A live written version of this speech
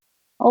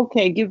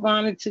Okay, give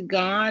honor to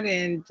God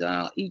and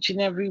each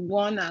and every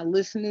one, our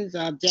listeners,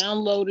 our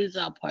downloaders,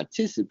 our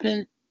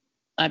participants.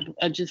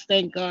 I just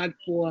thank God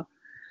for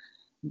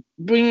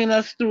bringing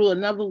us through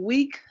another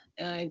week.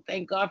 I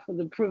thank God for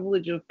the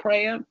privilege of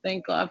prayer.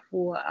 Thank God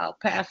for our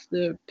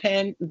pastor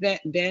Ben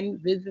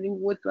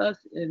visiting with us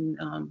and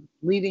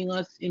leading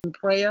us in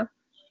prayer.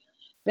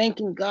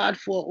 Thanking God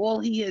for all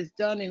he has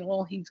done and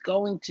all he's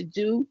going to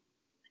do.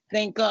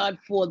 Thank God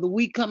for the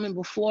week coming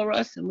before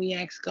us, and we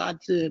ask God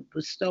to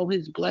bestow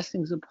his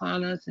blessings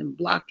upon us and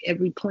block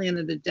every plan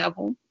of the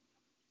devil.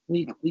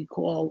 We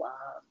call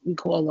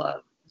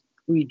a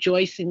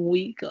rejoicing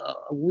week,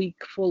 a week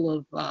full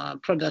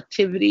of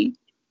productivity,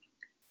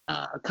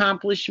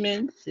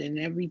 accomplishments, and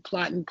every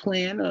plot and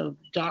plan of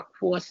dark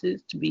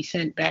forces to be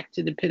sent back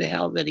to the pit of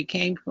hell that it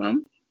came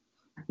from.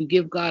 We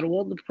give God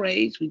all the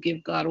praise. We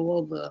give God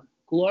all the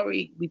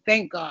glory. We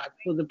thank God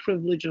for the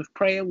privilege of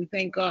prayer. We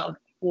thank God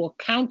for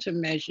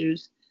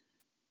countermeasures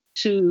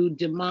to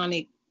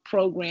demonic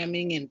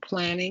programming and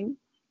planning.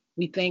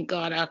 We thank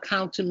God our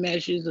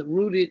countermeasures are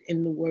rooted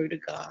in the Word of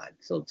God.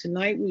 So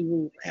tonight we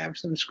will have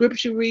some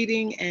scripture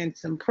reading and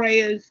some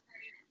prayers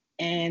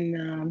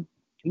and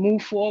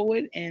move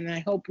forward. And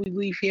I hope we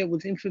leave here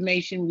with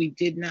information we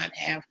did not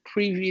have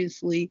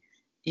previously.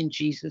 In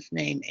Jesus'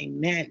 name,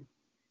 amen.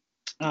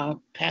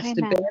 Pastor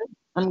Ben, Amen.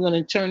 I'm going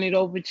to turn it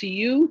over to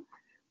you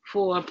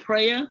for a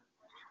prayer.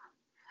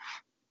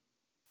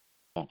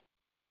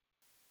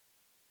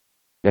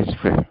 Let's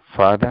pray.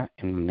 Father,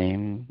 in the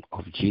name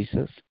of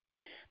Jesus,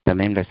 the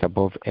name that's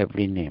above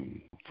every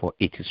name, for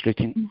it is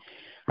written,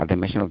 at the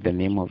mention of the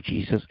name of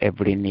Jesus,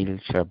 every knee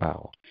shall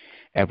bow,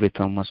 every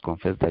tongue must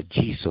confess that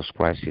Jesus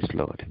Christ is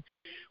Lord.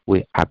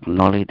 We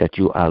acknowledge that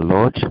you are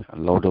Lord,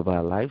 Lord of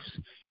our lives.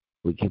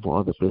 We give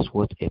all the praise.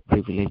 What a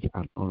privilege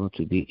and honor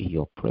to be in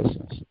your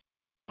presence.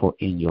 For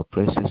in your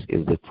presence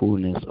is the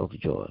fullness of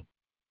joy.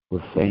 We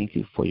thank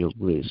you for your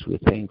grace. We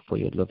thank you for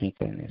your loving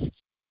kindness.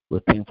 We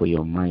thank you for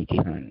your mighty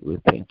hand. We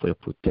thank you for your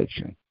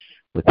protection.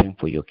 We thank you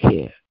for your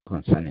care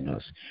concerning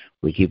us.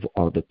 We give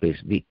all the praise.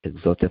 Be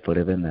exalted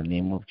forever in the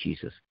name of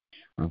Jesus.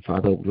 And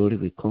Father of glory,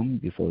 we come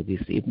before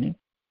this evening.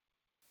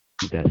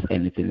 If there's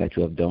anything that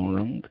you have done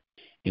wrong,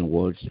 in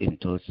words, in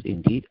thoughts,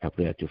 in deed, I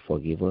pray that you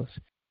forgive us.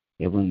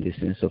 Even the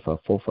sins of our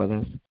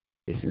forefathers,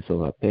 the sins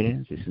of our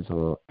parents, the sins of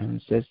our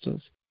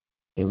ancestors,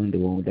 even the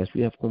one that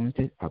we have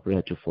committed, I pray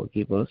that you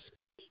forgive us.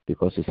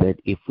 Because you said,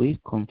 if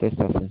we confess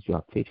our sins, you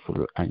are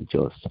faithful and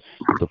just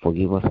to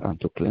forgive us and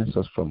to cleanse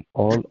us from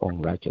all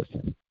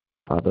unrighteousness.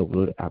 Father,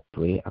 Lord, I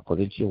pray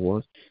according to your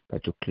word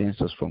that you cleanse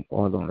us from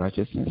all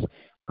unrighteousness,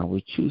 and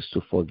we choose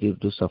to forgive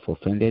those who have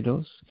offended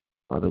us.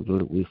 Father,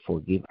 Lord, we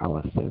forgive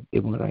ourselves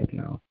even right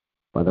now.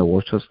 Father,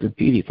 watch us to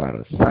purify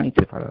us,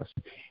 sanctify us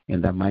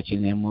in the mighty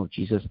name of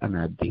Jesus, and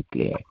I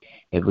declare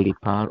every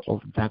power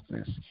of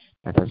darkness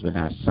that has been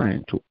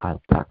assigned to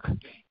attack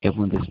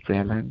even this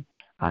prayer line,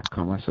 I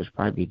command such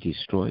power be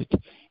destroyed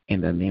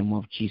in the name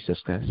of Jesus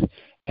Christ.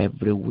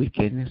 Every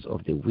wickedness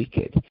of the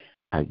wicked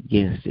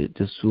against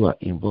those who are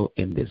involved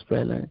in this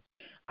prayer line,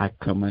 I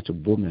command to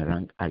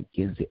boomerang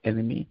against the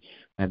enemy,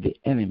 and the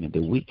enemy, the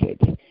wicked,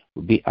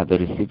 will be at the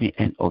receiving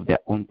end of their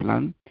own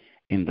plan.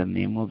 In the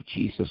name of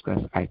Jesus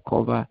Christ, I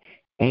cover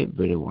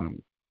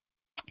everyone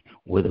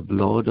with the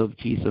blood of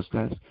Jesus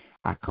Christ.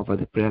 I cover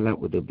the prayer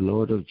line with the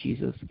blood of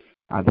Jesus.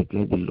 I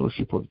declare the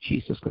lordship of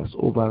Jesus Christ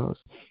over us.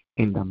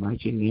 In the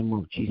mighty name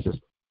of Jesus,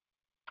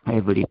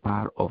 every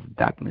power of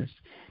darkness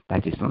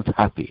that is not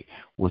happy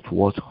with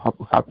what's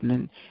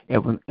happening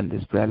even in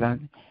this prayer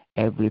land,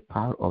 every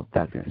power of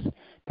darkness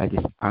that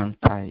is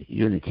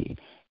anti-unity,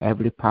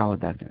 every power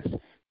of darkness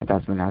that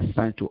has been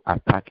assigned to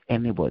attack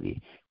anybody,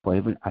 for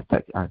even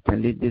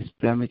attending this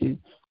prayer meeting,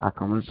 I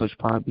command such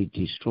power be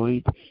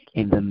destroyed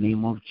in the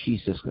name of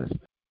Jesus Christ.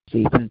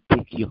 Satan,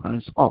 take your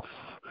hands off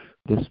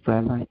this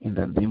prayer line in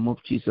the name of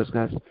Jesus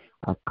Christ.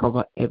 I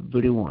cover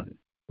everyone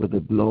with the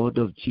blood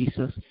of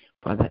Jesus.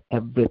 Father,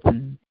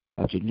 everything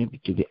that you need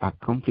to be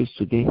accomplished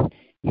today,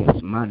 yes,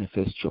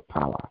 manifest your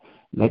power.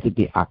 Let it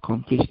be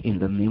accomplished in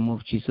the name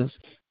of Jesus.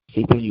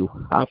 Satan, you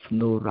have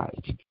no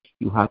right.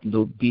 You have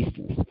no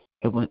business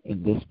even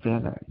in this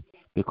prayer line,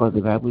 because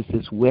the Bible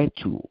says where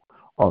two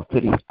or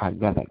three are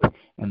gathered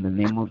in the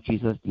name of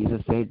Jesus.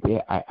 Jesus said,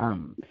 there I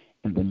am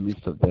in the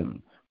midst of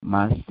them.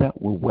 Master,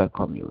 we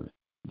welcome you.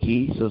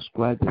 Jesus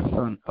Christ, the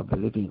Son of the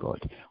living God,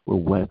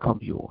 will welcome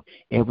you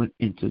even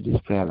into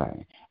this prayer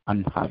line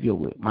and have your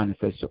way,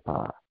 manifest your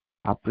power.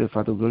 I pray,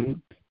 Father glory,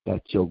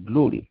 that your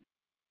glory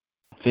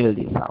fill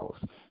this house.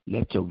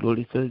 Let your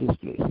glory fill this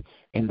place.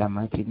 In the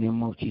mighty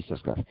name of Jesus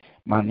Christ,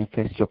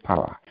 manifest your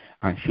power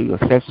and show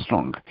yourself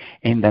strong.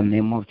 In the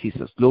name of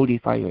Jesus,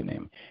 glorify your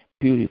name.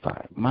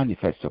 Purify,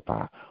 manifest your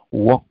power,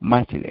 walk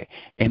mightily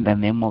in the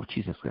name of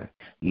Jesus Christ.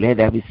 Let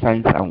there be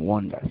signs and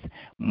wonders.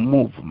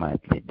 Move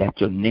mightily,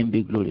 that your name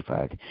be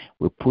glorified.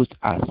 We put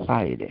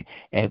aside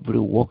every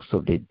works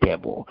of the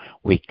devil.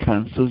 We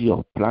cancel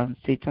your plan,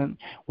 Satan.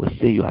 We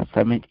say your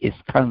assignment is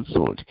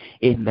cancelled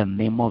in the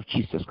name of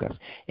Jesus Christ.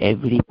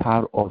 Every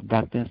power of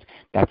darkness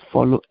that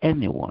follow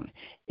anyone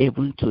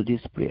even to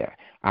this prayer.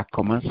 I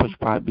command such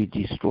power be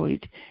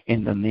destroyed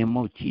in the name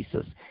of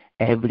Jesus.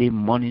 Every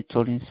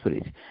monitoring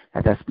spirit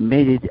that has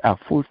made it a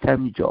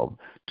full-time job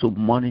to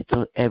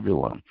monitor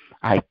everyone,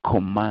 I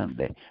command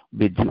them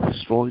be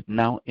destroyed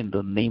now in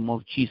the name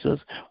of Jesus.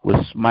 We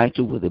smite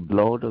you with the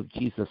blood of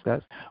Jesus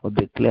Christ, or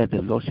declare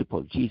the Lordship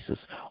of Jesus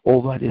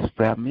over this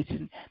prayer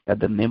meeting, that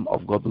the name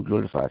of God be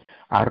glorified.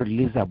 I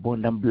release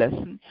abundant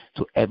blessing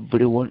to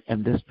everyone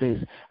in this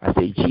place. I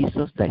say,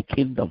 Jesus, thy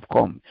kingdom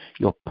come,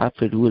 your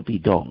perfect will be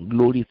done.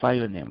 Glorify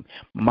your name,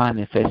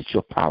 manifest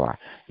your power.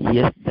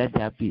 Yes, let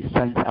there be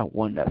signs and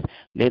wonders.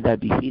 Let there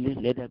be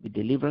healing, let there be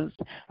deliverance,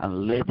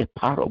 and let the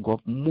power of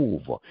God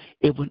move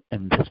even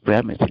in this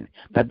prayer meeting,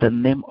 that the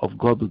name of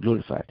God be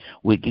glorified.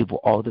 We give you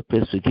all the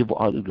praise, we give you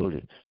all the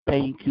glory.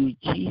 Thank you,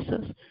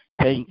 Jesus.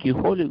 Thank you,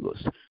 Holy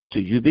Ghost.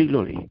 To you be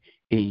glory.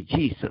 In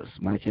Jesus'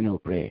 mighty name we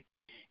pray.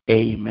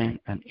 Amen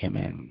and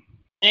amen.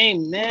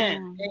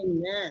 Amen.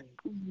 Amen.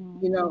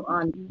 You know,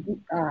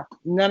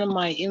 none of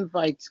my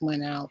invites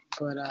went out,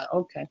 but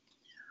okay.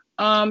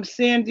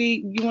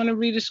 Sandy, you want to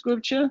read a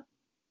scripture?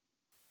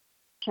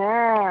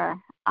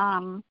 Sure.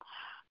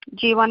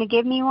 Do you want to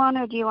give me one,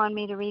 or do you want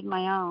me to read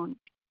my own?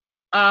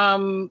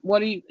 What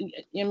do you?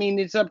 I mean,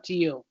 it's up to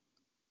you.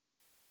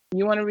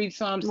 You want to read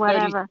Psalms 30?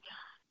 Whatever.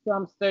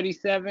 Psalms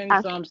 37.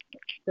 Okay. Psalms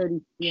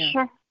 30. Yeah.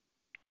 Sure.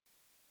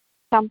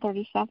 Psalm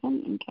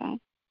 37. Okay.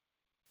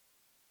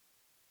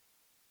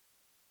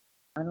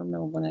 I don't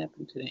know what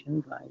happened to the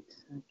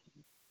invites. Okay.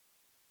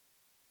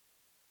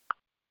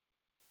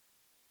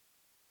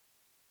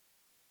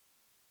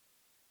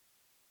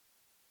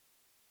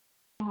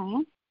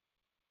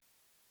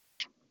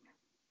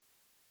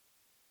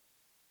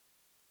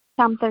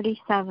 Psalm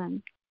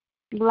 37.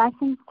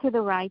 Blessings to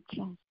the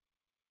righteous.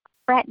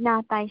 Fret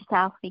not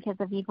thyself because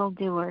of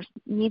evildoers,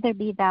 neither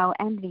be thou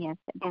envious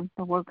against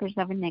the workers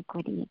of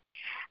iniquity,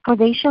 for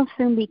they shall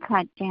soon be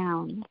cut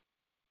down.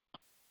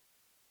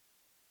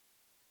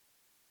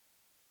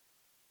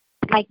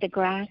 Like the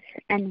grass,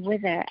 and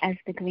wither as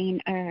the green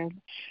herb.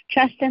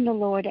 Trust in the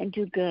Lord and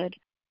do good,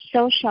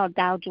 so shalt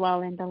thou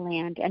dwell in the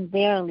land, and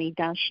verily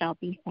thou shalt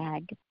be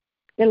fed.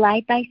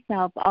 Delight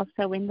thyself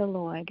also in the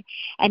Lord,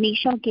 and he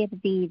shall give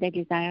thee the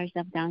desires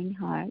of thine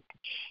heart.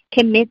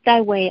 Commit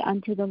thy way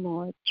unto the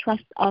Lord,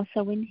 trust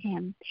also in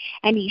him,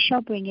 and he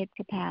shall bring it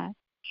to pass.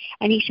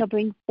 And he shall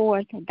bring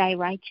forth thy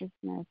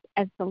righteousness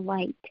as the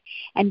light,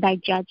 and thy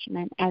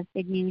judgment as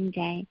the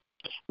noonday.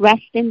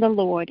 Rest in the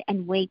Lord,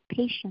 and wait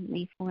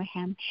patiently for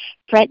him.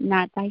 Fret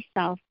not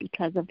thyself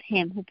because of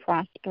him who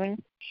prospereth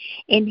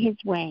in his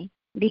way,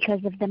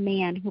 because of the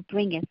man who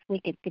bringeth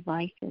wicked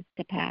devices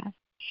to pass.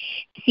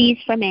 Cease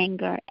from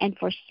anger, and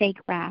forsake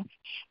wrath.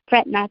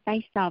 Fret not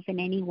thyself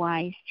in any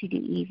wise to do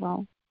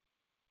evil,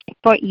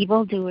 for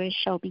evildoers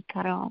shall be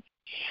cut off.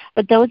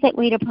 But those that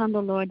wait upon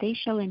the Lord, they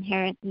shall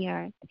inherit the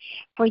earth.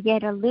 For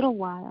yet a little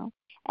while,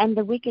 and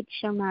the wicked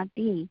shall not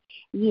be.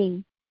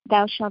 Yea,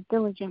 thou shalt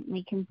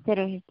diligently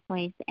consider his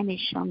place, and it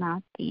shall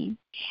not be.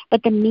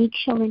 But the meek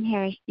shall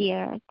inherit the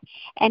earth,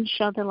 and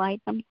shall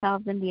delight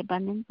themselves in the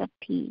abundance of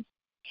peace.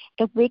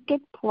 The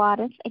wicked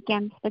plotteth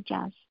against the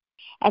just,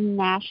 and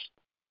gnasheth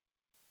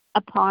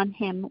upon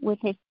him with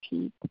his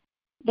teeth.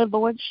 The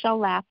Lord shall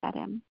laugh at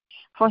him,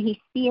 for he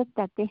seeth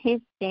that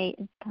his day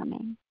is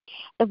coming.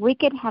 The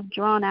wicked have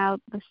drawn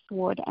out the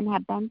sword, and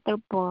have bent their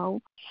bow,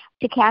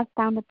 to cast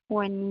down the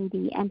poor and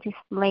needy, and to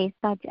slay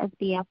such as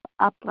be of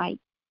upright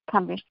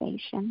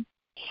conversation.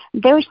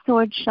 Their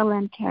swords shall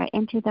enter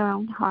into their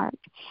own heart,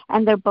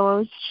 and their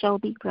bows shall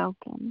be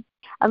broken.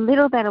 A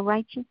little that a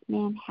righteous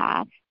man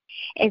hath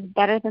is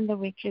better than the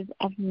riches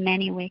of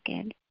many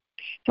wicked.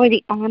 For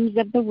the arms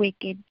of the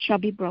wicked shall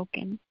be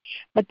broken,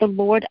 but the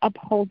Lord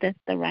upholdeth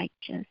the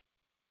righteous.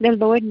 The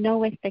Lord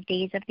knoweth the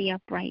days of the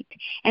upright,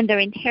 and their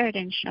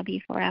inheritance shall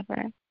be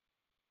forever.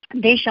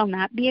 They shall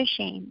not be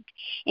ashamed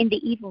in the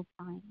evil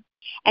time,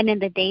 and in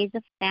the days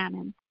of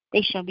famine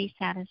they shall be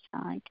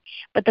satisfied.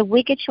 But the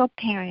wicked shall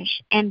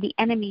perish, and the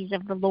enemies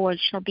of the Lord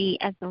shall be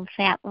as the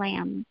fat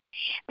lambs.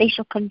 They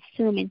shall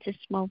consume into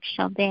smoke,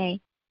 shall they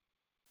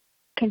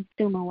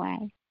consume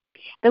away.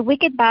 The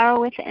wicked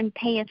borroweth and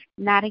payeth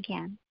not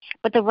again,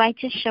 but the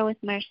righteous showeth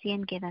mercy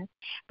and giveth.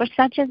 For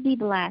such as be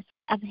blessed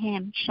of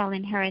him shall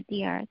inherit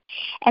the earth,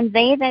 and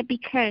they that be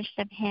cursed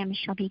of him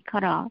shall be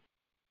cut off.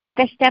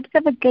 The steps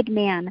of a good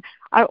man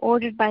are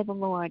ordered by the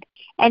Lord,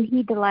 and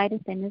he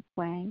delighteth in his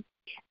way.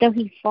 Though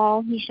he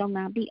fall, he shall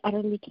not be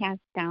utterly cast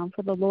down,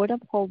 for the Lord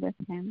upholdeth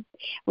him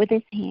with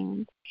his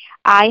hand.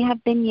 I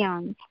have been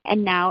young,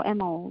 and now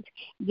am old,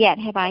 yet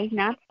have I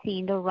not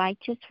seen the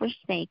righteous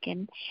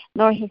forsaken,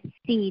 nor his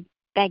seed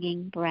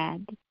begging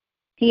bread.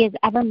 He is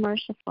ever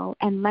merciful,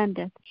 and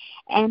lendeth,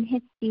 and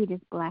his seed is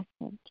blessed.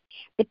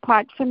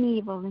 Depart from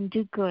evil, and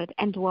do good,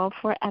 and dwell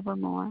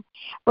forevermore.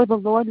 For the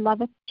Lord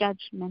loveth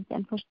judgment,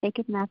 and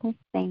forsaketh not his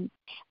saints.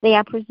 They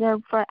are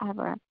preserved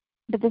forever.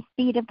 But the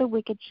seed of the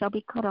wicked shall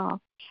be cut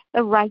off.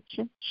 The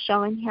righteous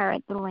shall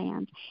inherit the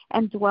land,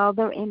 and dwell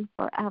therein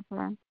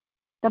forever.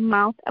 The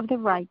mouth of the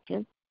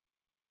righteous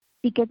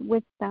speaketh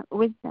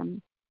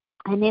wisdom,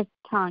 and his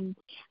tongue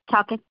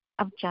talketh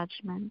of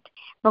judgment.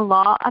 The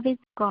law of his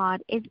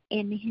God is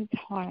in his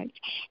heart.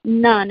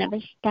 None of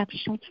his steps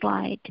shall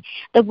slide.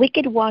 The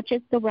wicked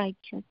watcheth the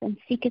righteous, and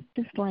seeketh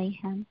to slay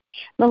him.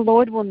 The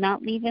Lord will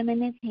not leave him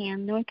in his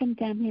hand, nor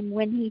condemn him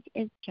when he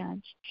is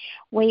judged.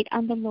 Wait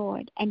on the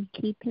Lord, and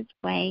keep his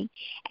way,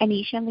 and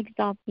he shall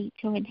exalt thee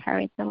to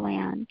inherit the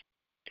land.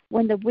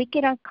 When the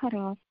wicked are cut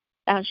off,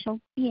 thou shalt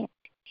see it.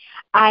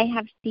 I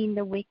have seen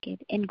the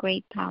wicked in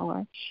great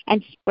power,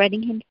 and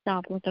spreading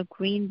himself like a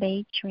green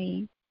bay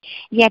tree.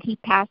 Yet he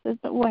passeth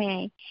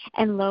away,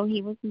 and lo,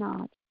 he was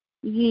not.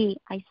 Yea,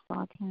 I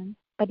sought him,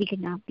 but he could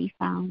not be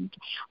found.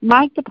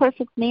 Mark the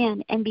perfect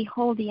man, and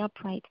behold the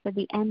upright, for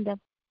the end of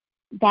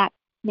that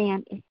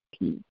man is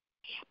peace.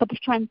 But the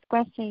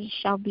transgressors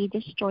shall be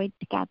destroyed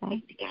together.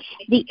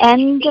 The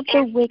end of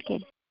the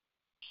wicked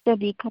shall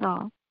be cut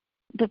off.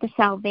 But the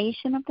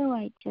salvation of the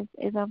righteous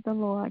is of the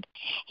Lord.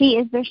 He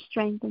is their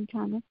strength in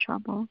time of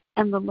trouble,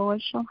 and the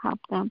Lord shall help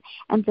them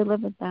and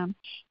deliver them.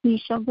 He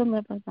shall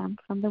deliver them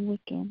from the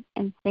wicked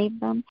and save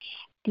them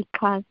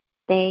because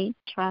they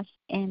trust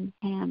in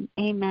him.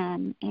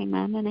 Amen,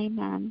 amen, and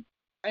amen.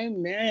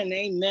 Amen,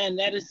 amen.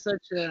 That is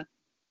such a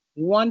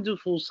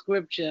wonderful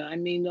scripture. I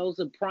mean, those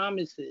are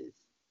promises.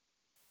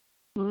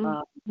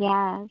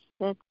 Yes,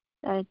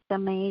 it's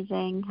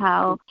amazing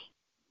how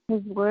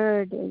his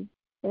word is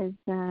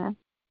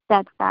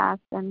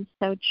steadfast and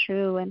so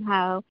true, and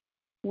how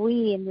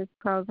we in this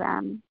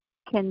program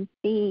can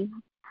see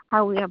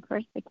how we are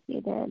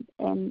persecuted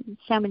in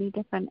so many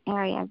different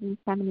areas, in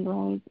so many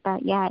ways,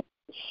 but yet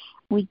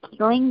we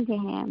cling to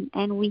him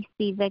and we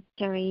see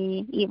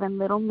victory, even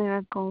little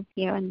miracles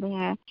here and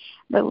there,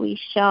 but we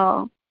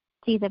shall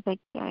see the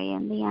victory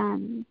in the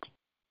end.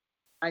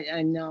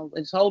 I know.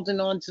 It's holding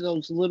on to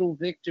those little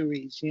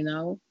victories, you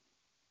know?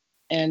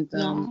 And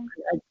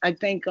I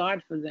thank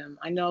God for them.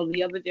 I know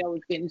the other day I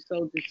was getting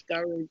so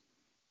discouraged,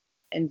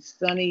 and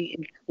Sonny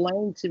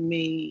explained to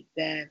me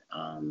that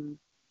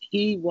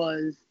he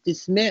was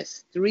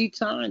dismissed 3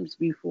 times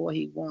before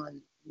he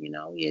won. You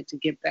know, he had to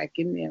get back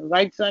in there.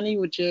 Right, Sonny,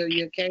 with your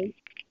case?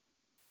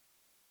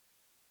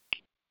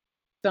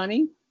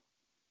 Sonny?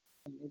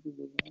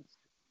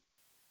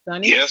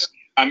 Sonny? Yes,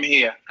 I'm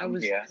here. I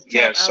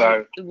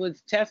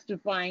was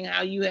testifying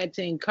how you had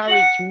to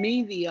encourage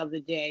me the other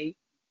day.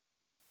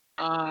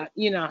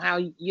 You know, how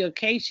your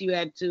case, you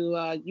had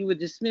to, you were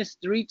dismissed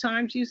 3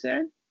 times, you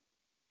said?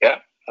 Yeah.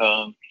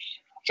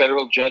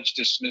 Federal judge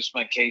dismissed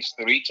my case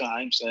 3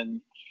 times,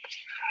 and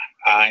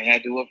I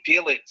had to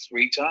appeal it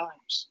 3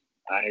 times.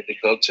 I had to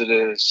go to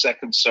the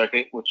Second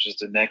Circuit, which is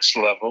the next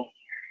level,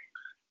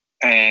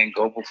 and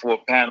go before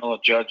a panel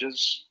of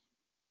judges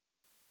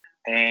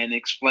and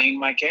explain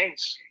my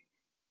case.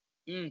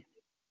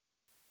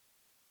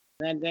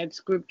 That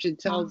scripture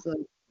tells us.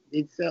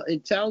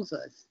 It tells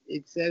us.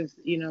 It says,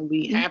 you know,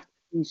 we have to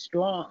be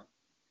strong.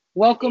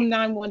 Welcome,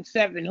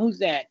 917. Who's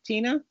that?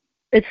 Tina?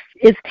 It's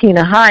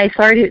Tina. Hi.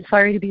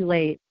 Sorry to be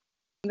late.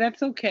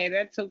 That's okay.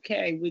 That's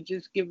okay. We're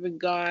just giving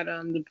God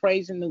the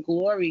praise and the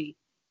glory,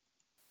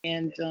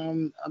 and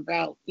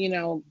about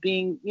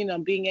being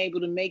able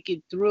to make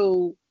it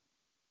through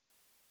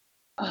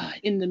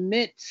in the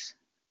midst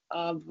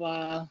of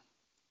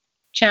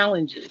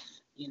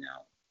challenges. You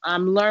know,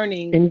 I'm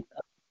learning.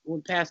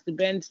 What Pastor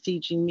Ben's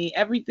teaching me,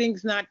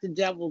 everything's not the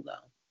devil,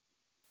 though.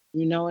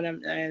 You know what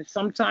I'm?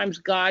 Sometimes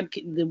God,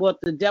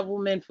 what the devil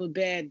meant for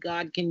bad,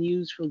 God can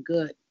use for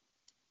good.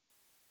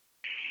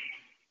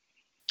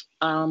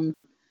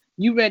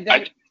 You read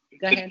that?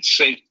 Go ahead.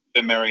 Say,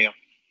 Miriam.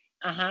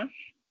 How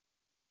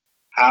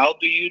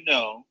do you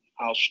know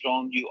how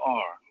strong you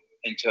are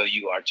until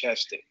you are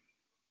tested?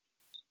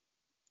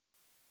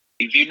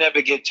 If you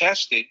never get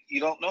tested, you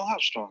don't know how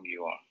strong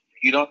you are.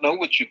 You don't know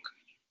what you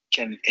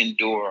can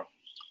endure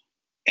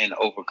and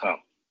overcome.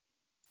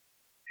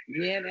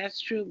 Yeah,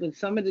 that's true. But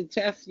some of the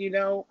tests, you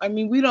know, I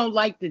mean, we don't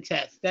like the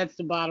test. That's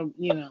the bottom,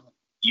 you know.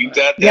 You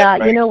got that. Yeah,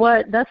 right. You know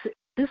what? This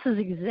is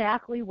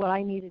exactly what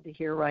I needed to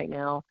hear right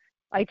now.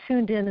 I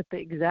tuned in at the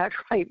exact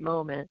right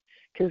moment,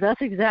 because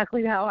that's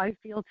exactly how I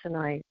feel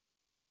tonight.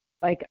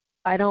 Like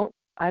I don't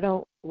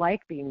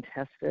like being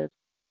tested.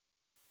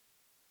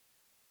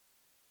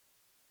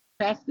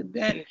 Pastor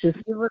Ben,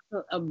 just give us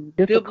a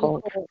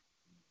difficult.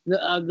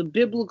 the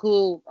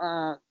biblical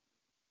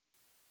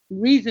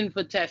reason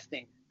for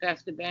testing,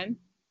 Pastor Ben.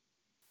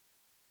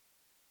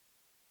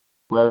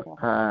 Well,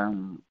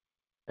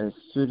 a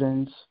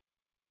student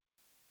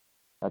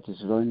that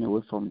is running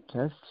away from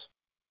tests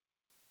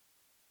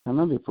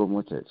cannot be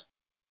promoted.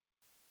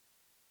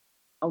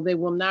 Oh, they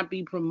will not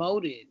be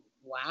promoted.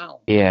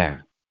 Wow. Yeah.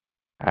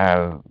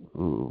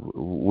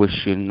 We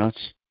should not.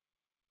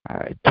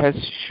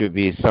 Tests should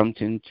be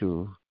something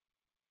to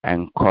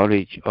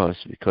encourage us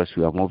because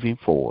we are moving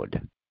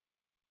forward.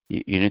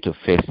 You need to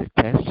face the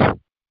test,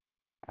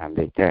 and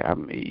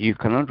you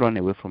cannot run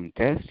away from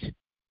tests.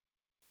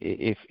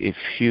 If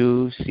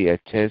you see a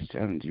test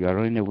and you are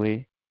running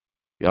away,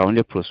 you are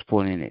only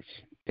postponing it.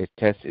 The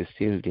test is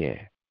still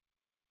there.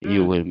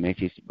 You will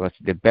make it, but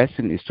the best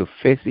thing is to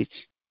face it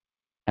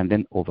and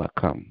then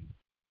overcome.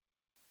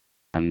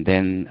 And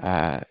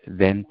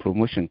then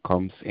promotion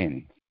comes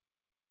in.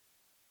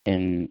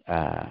 In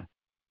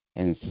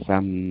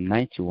Psalm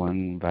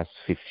 91, verse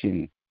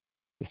 15,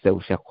 it says,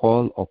 "We shall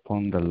call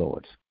upon the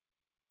Lord,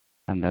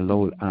 and the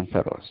Lord will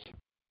answer us,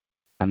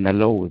 and the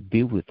Lord will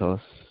be with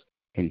us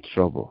in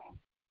trouble,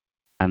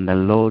 and the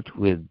Lord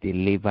will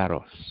deliver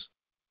us,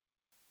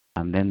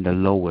 and then the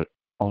Lord will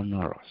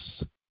honor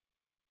us."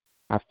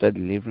 After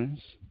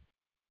deliverance,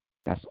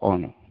 that's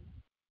honor.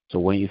 So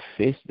when you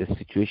face the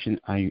situation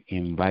and you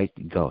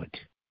invite God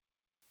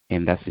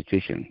in that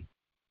situation,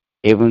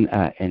 even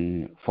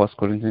in 1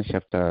 Corinthians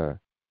chapter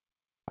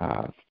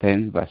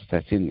 10, verse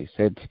 13, it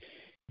said,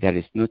 "There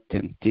is no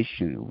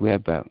temptation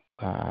whereby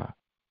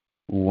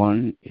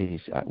one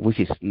is which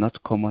is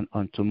not common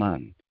unto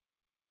man,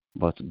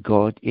 but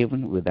God,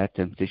 even with that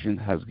temptation,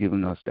 has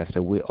given us as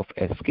a way of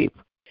escape,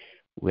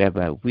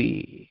 whereby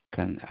we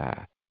can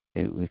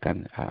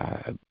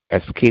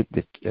escape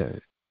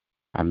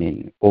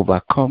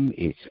overcome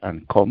it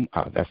and come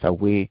out. That's a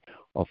way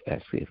of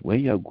escape.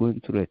 When you are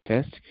going through a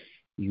test,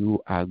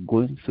 you are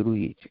going through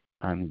it,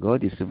 and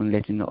God is even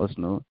letting us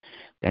know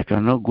that we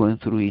are not going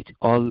through it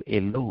all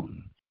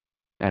alone,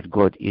 that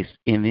God is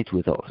in it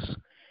with us.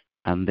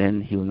 And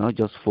then He will not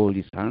just fold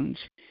His hands,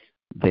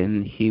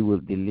 then He will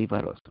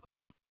deliver us.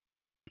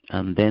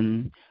 And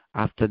then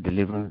after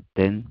deliverance,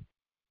 then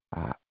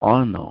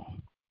honor,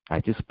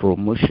 that is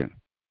promotion.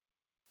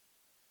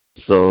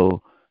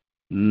 So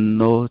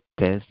no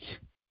test,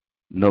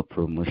 no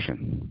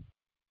promotion.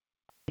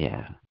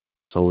 Yeah.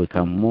 So we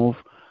can move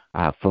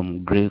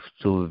from grief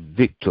to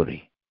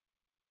victory.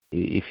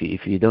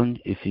 If you don't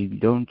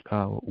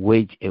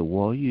wage a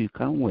war, you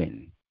can't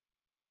win.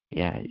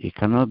 Yeah, you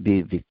cannot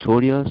be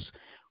victorious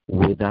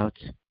without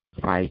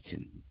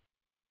fighting.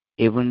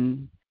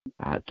 Even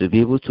to be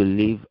able to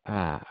live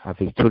a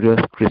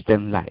victorious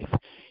Christian life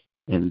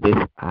in this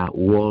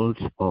world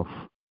of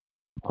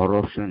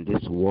corruption,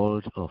 this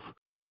world of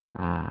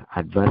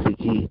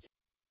adversity,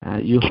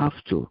 you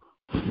have to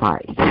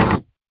fight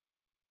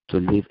to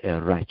live a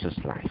righteous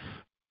life,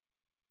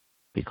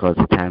 because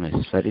the time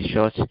is very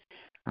short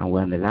and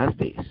we're in the last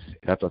days.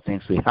 A lot of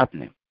things will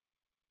happen.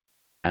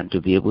 And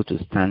to be able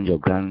to stand your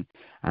ground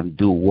and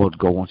do what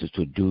God wants you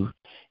to do,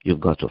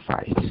 you've got to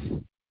fight.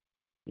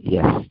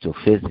 Yes, to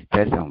face the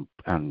test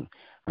and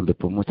be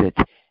promoted,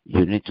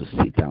 you need to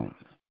sit down.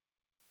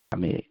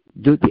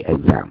 Do the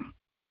exam,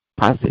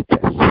 pass the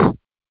test,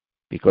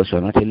 because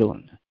you're not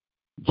alone.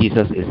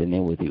 Jesus is in it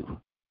with you.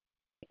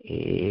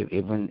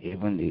 Even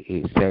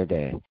he said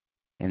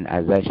in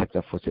Isaiah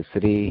chapter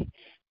 43,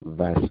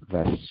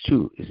 verse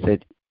 2, he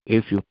said,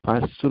 "If you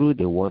pass through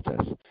the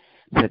waters,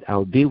 said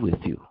I'll be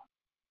with you.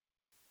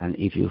 And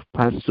if you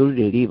pass through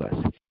the rivers,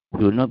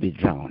 you will not be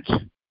drowned."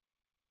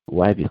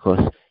 Why?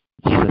 Because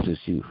Jesus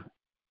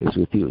is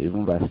with you.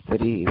 Even verse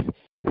 3 is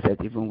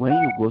said, "Even when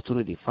you go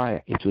through the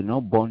fire, it will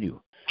not burn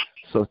you."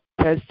 So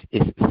test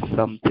is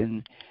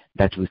something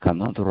that we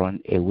cannot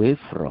run away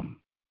from.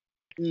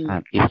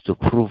 And it's to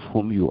prove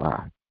whom you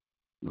are.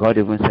 God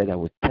even said, "I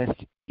will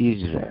test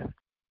Israel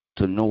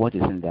to know what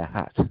is in their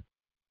heart."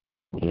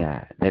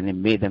 Yeah. Then He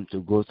made them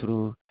to go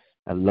through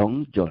a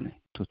long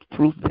journey to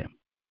prove them.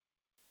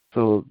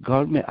 So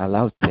God may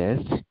allow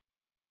tests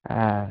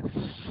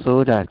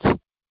so that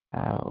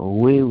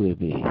we will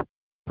be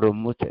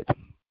promoted.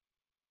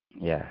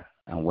 Yeah.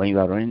 And when you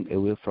are running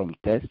away from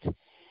test,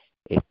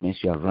 it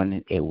means you are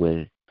running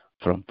away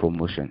from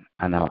promotion.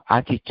 And our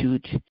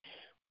attitude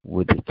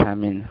will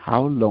determine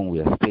how long we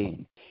are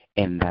staying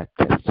in that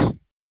test.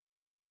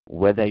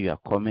 Whether you are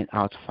coming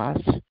out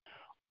fast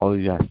or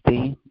you are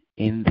staying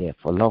in there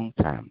for a long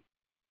time,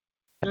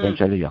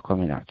 eventually you are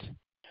coming out.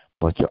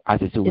 But your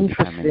attitude will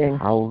determine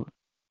how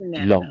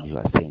long you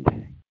are staying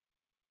there.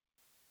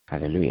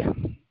 Hallelujah.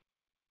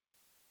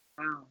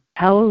 Wow.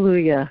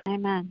 Hallelujah.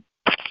 Amen.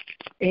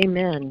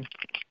 Amen.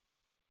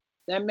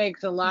 That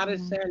makes a lot of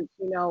sense.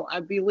 I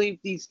believe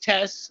these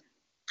tests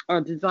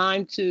are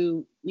designed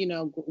to,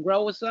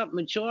 grow us up,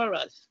 mature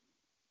us.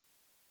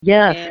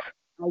 Yes. And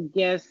I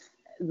guess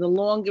the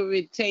longer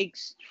it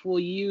takes for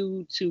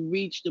you to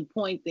reach the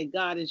point that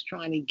God is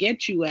trying to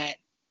get you at,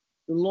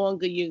 the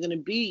longer you're going to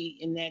be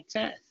in that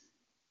test.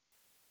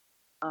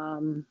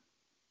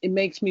 It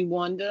makes me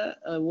wonder,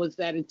 was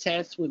that a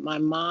test with my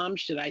mom?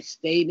 Should I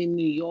stayed in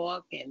New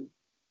York? And,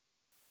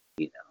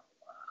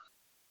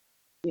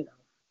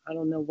 I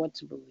don't know what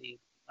to believe.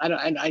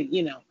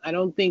 I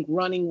don't think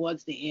running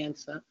was the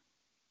answer,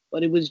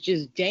 but it was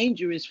just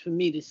dangerous for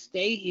me to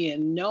stay here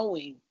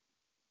knowing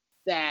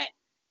that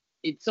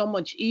it's so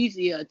much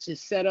easier to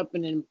set up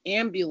an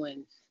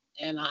ambulance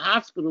and a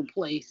hospital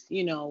place,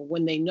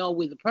 when they know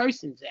where the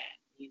person's at.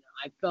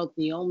 I felt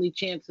the only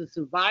chance of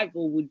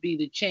survival would be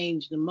to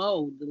change the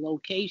mode, the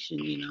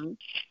location,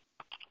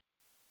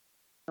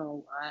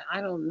 So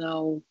I don't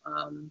know.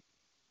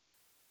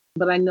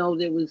 But I know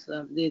there was,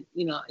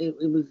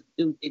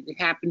 it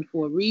happened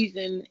for a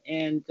reason,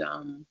 and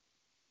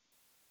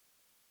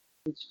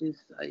it's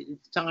just,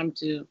 it's time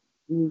to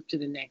move to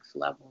the next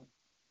level.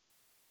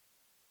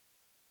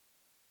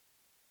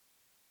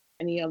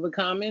 Any other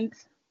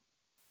comments?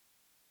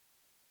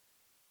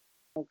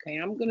 Okay,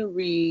 I'm going to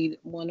read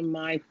one of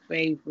my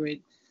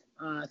favorites,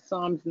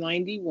 Psalms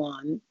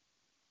 91.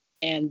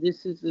 And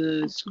this is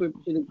a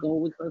scripture to go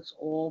with us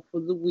all for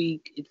the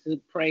week. It's a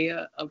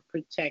prayer of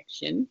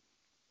protection.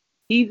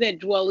 He that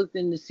dwelleth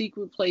in the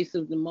secret place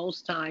of the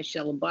Most High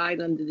shall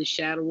abide under the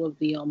shadow of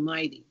the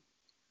Almighty.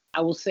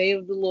 I will say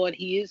of the Lord,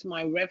 He is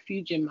my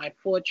refuge and my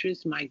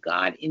fortress, my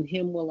God, in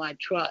Him will I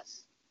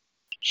trust.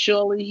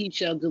 Surely He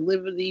shall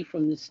deliver thee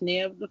from the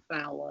snare of the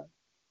fowler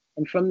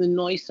and from the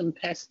noisome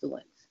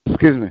pestilence.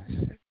 Excuse me.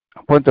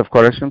 A point of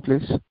correction,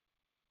 please.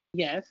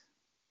 Yes.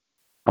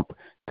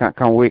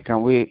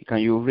 Can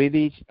you read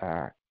it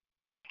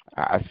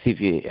as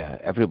if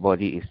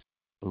everybody is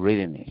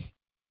reading it?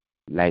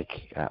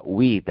 Like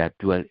we that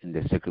dwell in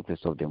the secret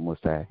place of the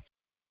Most High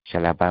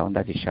shall abide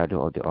under the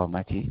shadow of the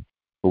Almighty,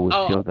 who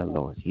will fear the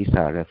Lord. He's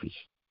our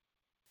refuge.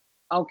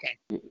 Okay.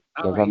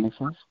 Does that make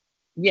sense?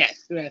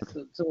 Yes.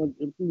 So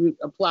it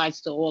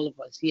applies to all of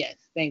us. Yes.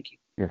 Thank you.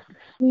 Yes.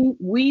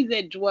 We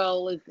that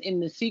dwelleth in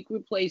the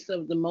secret place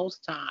of the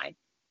Most High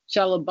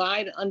shall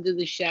abide under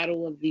the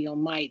shadow of the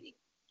Almighty.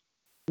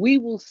 We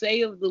will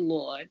say of the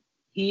Lord,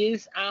 He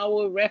is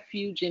our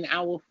refuge and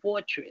our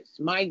fortress,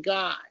 my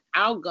God,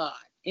 our God.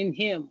 In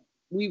Him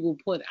we will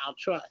put our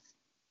trust.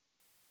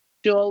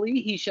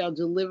 Surely He shall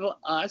deliver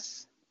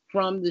us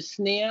from the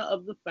snare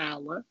of the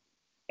fowler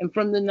and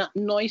from the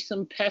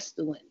noisome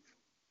pestilence.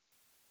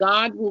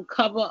 God will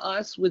cover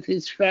us with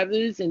His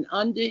feathers, and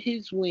under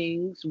His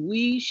wings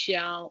we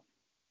shall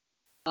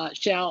under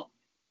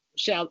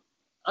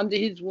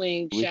His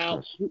wings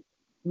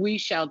we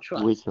shall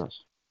trust. We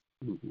trust.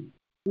 Mm-hmm.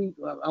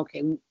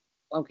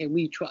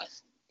 We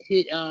trust.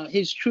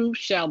 His truth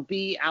shall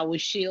be our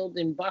shield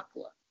and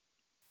buckler.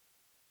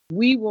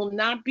 We will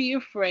not be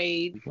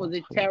afraid for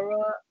the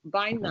terror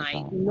by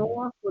night,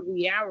 nor for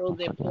the arrow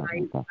that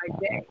flies by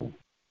day,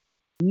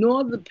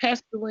 nor the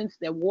pestilence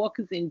that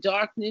walketh in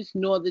darkness,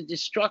 nor the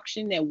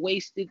destruction that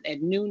wasteth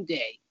at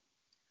noonday.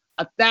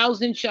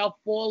 1,000 shall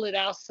fall at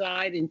our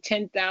side, and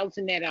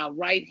 10,000 at our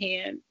right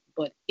hand,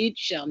 but it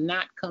shall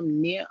not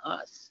come near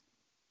us.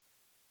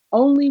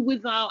 Only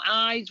with our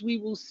eyes we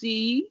will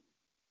see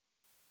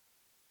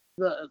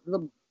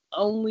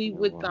only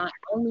with our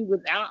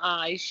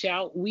eyes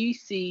shall we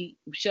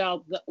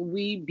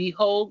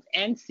behold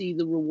and see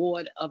the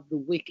reward of the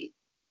wicked.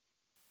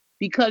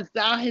 Because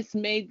thou hast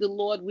made the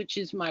Lord, which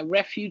is my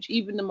refuge,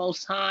 even the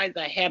Most High,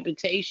 thy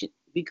habitation.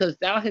 Because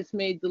thou hast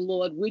made the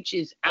Lord, which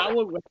is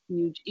our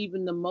refuge,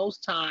 even the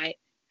Most High,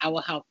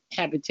 our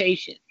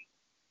habitation.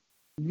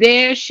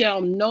 There shall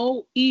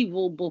no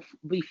evil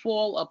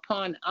befall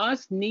upon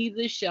us,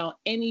 neither shall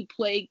any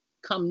plague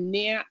come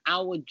near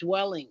our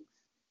dwellings.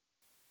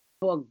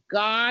 For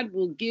God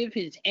will give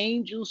His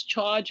angels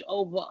charge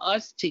over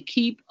us to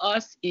keep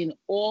us in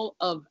all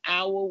of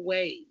our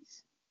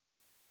ways.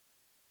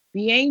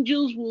 The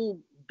angels will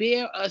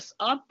bear us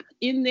up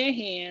in their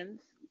hands,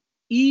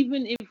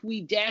 even if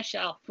we dash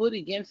our foot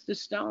against a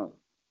stone.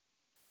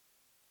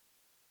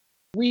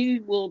 We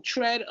will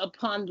tread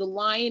upon the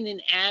lion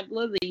and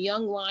adder, the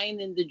young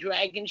lion and the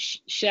dragon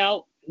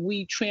shall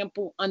we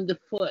trample under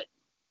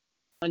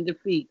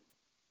feet.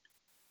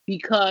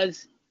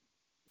 Because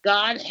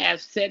God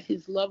has set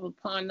His love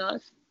upon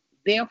us,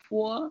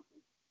 therefore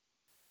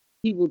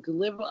He will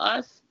deliver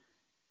us.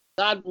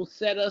 God will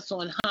set us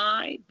on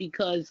high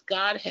because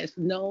God has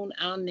known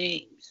our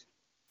names.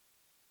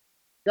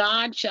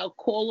 God shall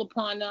call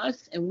upon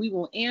us and we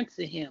will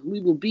answer Him. God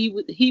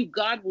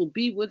will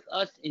be with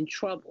us in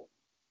trouble.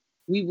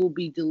 We will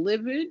be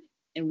delivered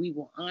and we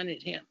will honor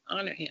him.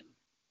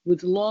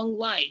 With long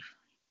life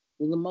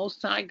will the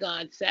Most High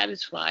God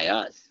satisfy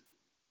us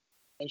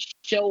and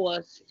show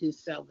us His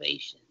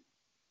salvation.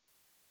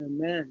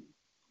 Amen.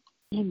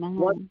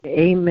 Amen.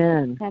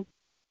 Amen.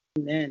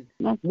 Amen.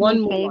 That's my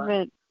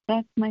favorite.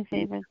 That's my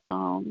favorite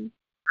psalm.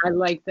 I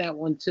like that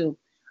one too.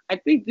 I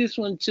think this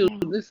one too.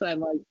 Yeah. This I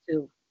like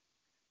too.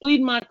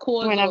 Plead my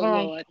cause, whenever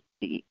O Lord.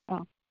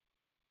 Go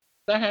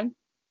ahead.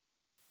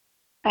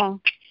 Oh.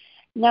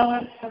 No,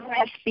 whenever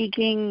I'm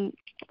speaking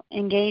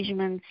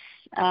engagements,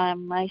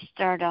 I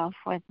start off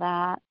with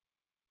that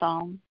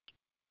psalm.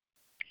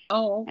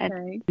 Oh,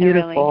 okay. It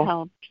really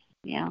helps.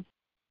 Yeah.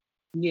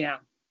 Yeah.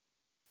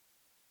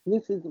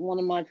 This is one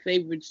of my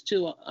favorites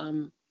too.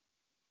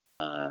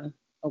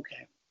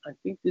 Okay. I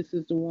think this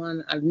is the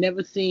one. I've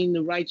never seen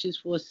the righteous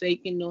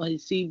forsaken nor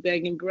his seed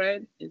begging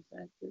bread. Is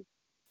that this?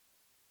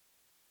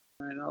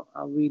 All right,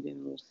 I'll read it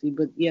and we'll see.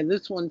 But yeah,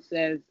 this one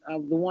says, the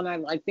one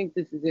I think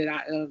this is it.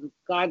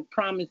 God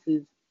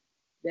promises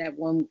that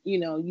when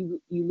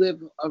you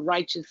live a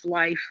righteous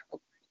life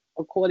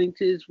according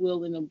to His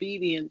will and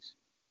obedience,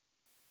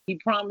 He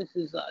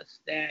promises us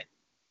that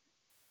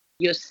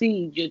your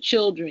seed, your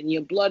children,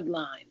 your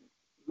bloodline,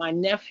 my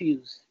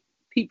nephews,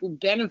 people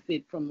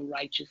benefit from a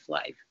righteous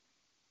life.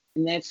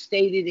 And that's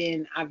stated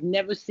in, I've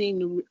never seen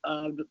the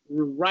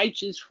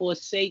righteous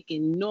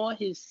forsaken, nor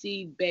his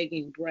seed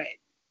begging bread.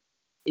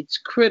 It's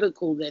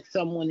critical that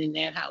someone in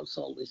that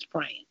household is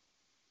praying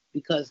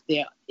because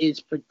there is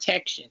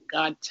protection.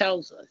 God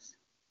tells us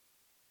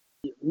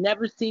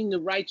Never seen the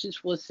righteous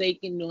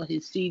forsaken, nor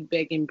his seed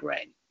begging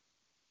bread.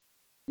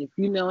 If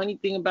you know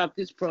anything about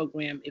this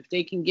program, if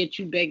they can get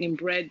you begging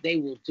bread, they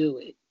will do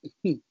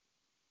it.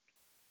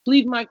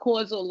 Plead my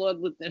cause, O Lord,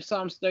 with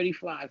Psalms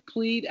 35.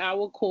 Plead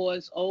our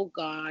cause, O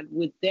God,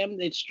 with them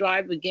that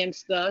strive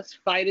against us.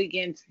 Fight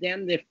against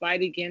them that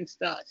fight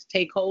against us.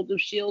 Take hold of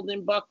shield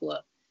and buckler,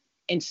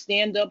 and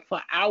stand up for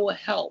our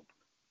help.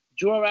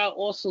 Draw out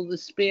also the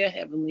spear,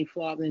 Heavenly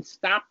Father, and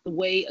stop the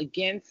way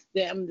against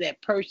them that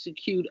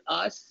persecute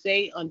us.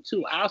 Say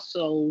unto our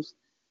souls,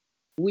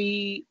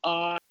 we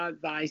are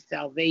thy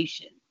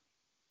salvation.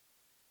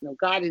 No,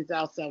 God is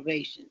our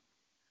salvation.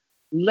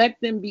 Let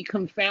them be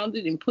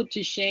confounded and put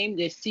to shame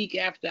that seek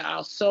after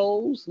our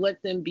souls.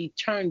 Let them be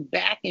turned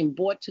back and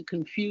brought to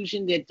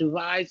confusion that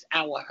devise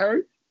our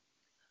hurt.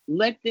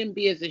 Let them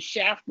be as a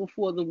shaft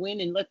before the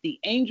wind, and let the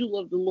angel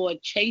of the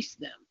Lord chase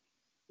them.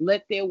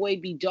 Let their way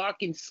be dark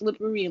and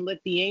slippery, and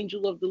let the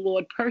angel of the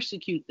Lord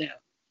persecute them.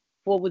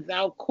 For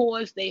without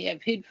cause they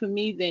have hid for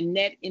me their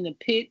net in a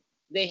pit.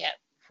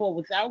 For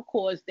without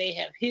cause they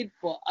have hid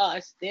for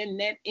us their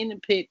net in a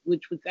pit,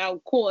 which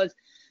without cause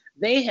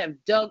they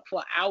have dug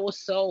for our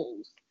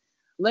souls.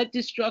 Let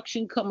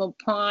destruction come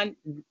upon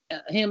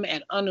him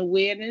at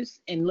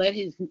unawareness, and let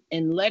his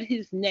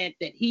net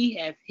that he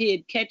hath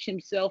hid catch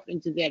himself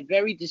into that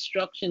very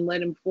destruction.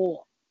 Let him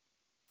fall.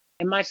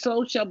 And my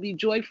soul shall be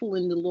joyful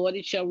in the Lord;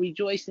 it shall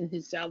rejoice in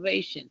his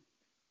salvation.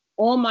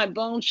 All my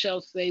bones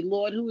shall say,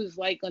 Lord, who is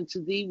like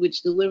unto thee,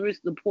 which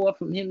delivereth the poor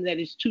from him that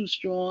is too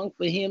strong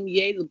for him,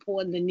 yea, the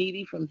poor and the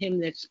needy from him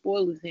that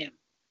spoileth him.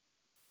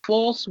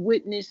 False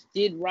witness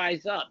did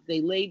rise up.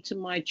 They laid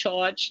to our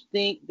charge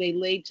things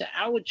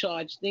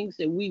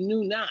that we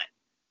knew not.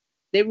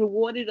 They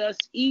rewarded us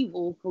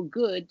evil for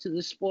good, to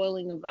the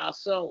spoiling of our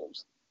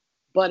souls.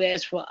 But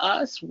as for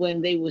us,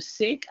 when they were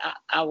sick,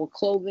 our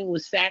clothing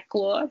was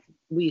sackcloth.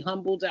 We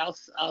humbled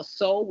our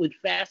soul with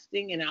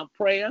fasting, and our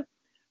prayer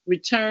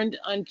returned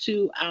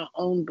unto our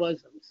own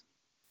bosoms.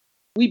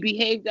 We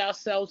behaved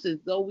ourselves as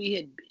though he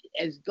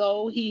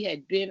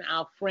had been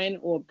our friend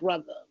or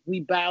brother.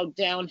 We bowed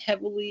down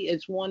heavily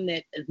as one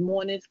that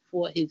mourneth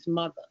for his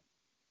mother.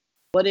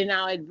 But in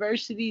our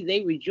adversity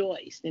they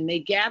rejoiced, and they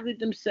gathered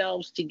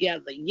themselves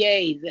together.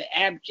 Yea, the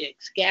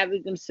abjects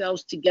gathered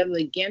themselves together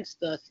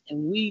against us,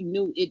 and we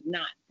knew it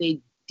not.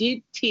 They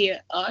did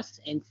tear us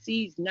and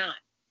seized not.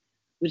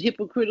 With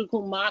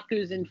hypocritical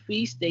mockers and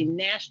feasts they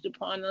gnashed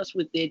upon us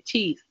with their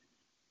teeth.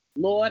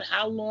 Lord,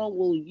 how long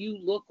will you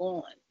look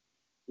on?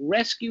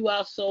 Rescue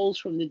our souls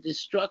from the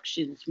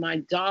destructions, our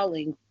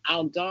darling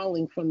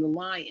from the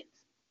lions.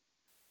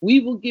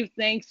 We will give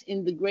thanks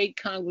in the great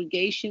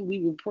congregation.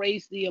 We will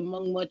praise thee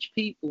among much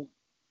people.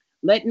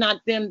 Let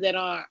not them that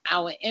are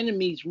our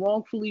enemies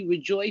wrongfully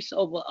rejoice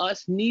over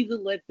us, neither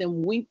let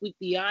them wink with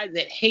the eye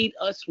that hate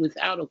us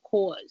without a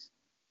cause.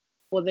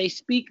 For they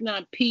speak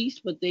not peace,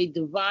 but they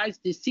devise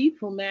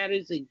deceitful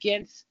matters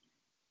against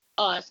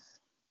us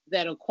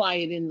that are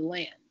quiet in the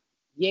land.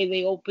 Yea,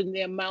 they open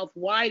their mouth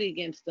wide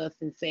against us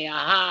and say,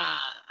 Aha,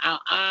 our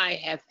eye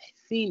hath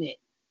seen it.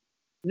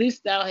 This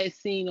thou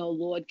hast seen, O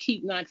Lord.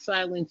 Keep not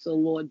silence, O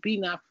Lord. Be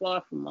not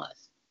far from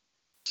us.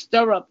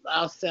 Stir up,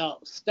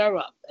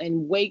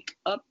 and wake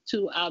up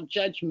to our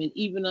judgment,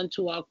 even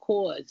unto our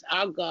cause,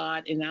 our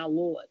God and our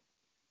Lord.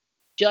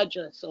 Judge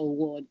us, O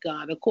Lord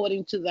God,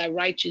 according to thy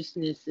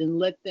righteousness, and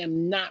let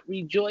them not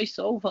rejoice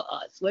over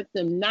us. Let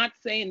them not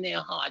say in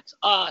their hearts,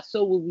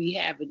 so will we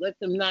have it. Let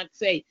them not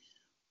say,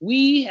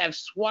 we have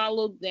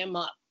swallowed them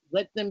up.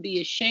 Let them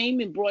be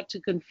ashamed and brought to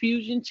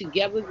confusion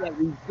together that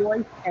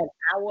rejoice at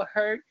our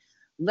hurt.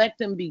 Let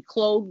them be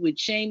clothed with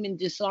shame and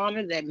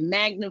dishonor that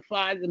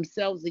magnify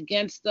themselves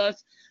against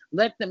us.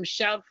 Let them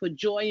shout for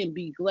joy and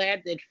be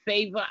glad that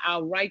favor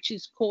our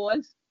righteous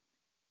cause.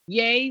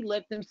 Yea,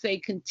 let them say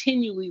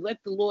continually, let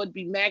the Lord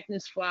be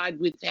magnified,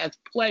 which has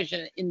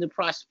pleasure in the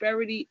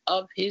prosperity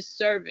of his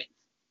servants.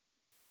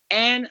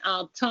 And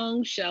our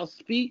tongue shall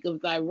speak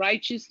of thy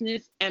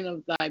righteousness and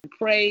of thy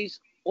praise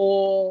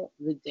all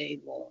the day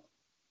long.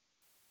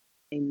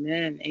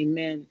 Amen,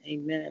 amen,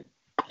 amen,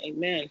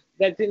 amen.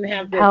 That didn't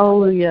have the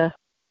Hallelujah.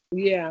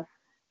 Yeah,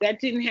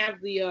 that didn't have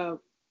the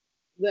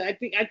I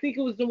think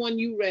it was the one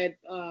you read,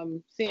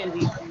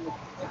 Sandy.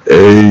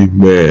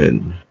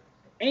 Amen.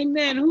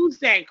 Amen. Who's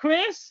that,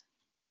 Chris?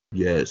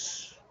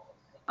 Yes.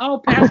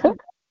 Oh, Pastor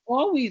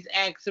always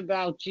asks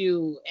about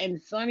you.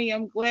 And Sonny,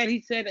 I'm glad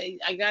he said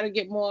I got to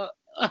get more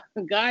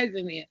guys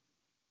in here.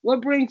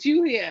 What brings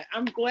you here?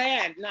 I'm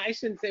glad. No, I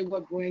shouldn't say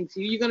what brings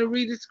you. You're going to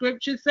read the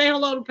scripture? Say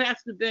hello to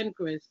Pastor Ben,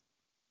 Chris.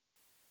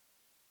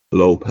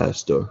 Hello,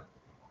 Pastor.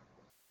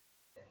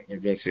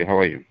 God bless you. How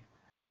are you?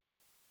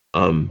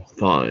 I'm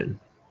fine.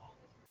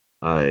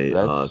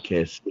 I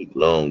can't speak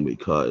long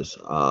because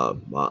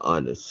my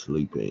aunt is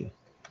sleeping,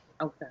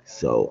 Okay.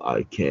 so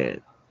I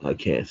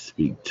can't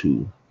speak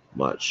too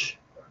much.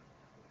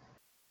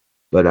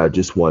 But I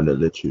just wanted to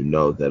let you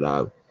know that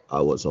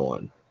I was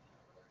on.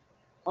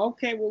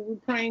 Okay, well, we're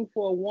praying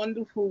for a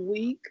wonderful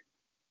week.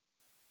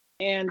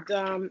 And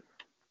we're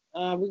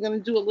going to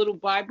do a little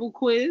Bible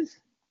quiz.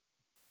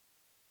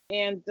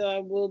 and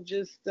we'll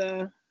just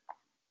have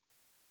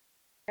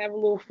a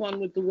little fun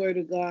with the Word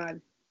of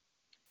God.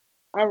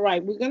 All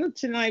right, we're gonna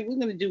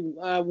do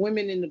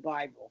women in the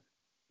Bible.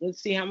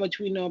 Let's see how much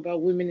we know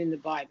about women in the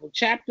Bible.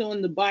 Chapter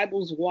on the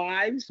Bible's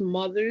wives,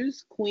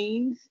 mothers,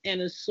 queens,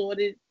 and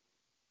assorted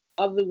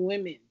other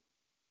women.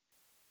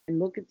 And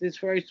look at this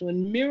first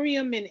one.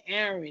 Miriam and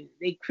Aaron,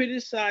 they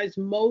criticized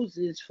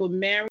Moses for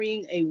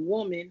marrying a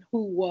woman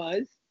who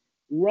was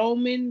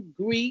Roman,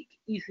 Greek,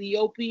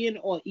 Ethiopian,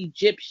 or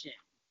Egyptian.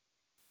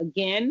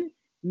 Again,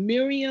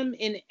 Miriam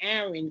and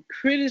Aaron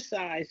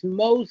criticized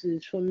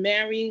Moses for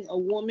marrying a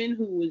woman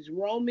who was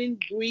Roman,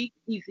 Greek,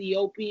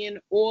 Ethiopian,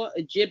 or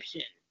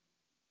Egyptian.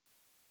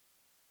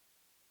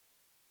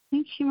 I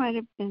think she might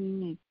have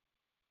been,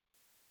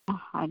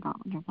 I don't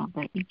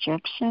remember,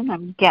 Egyptian,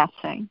 I'm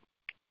guessing.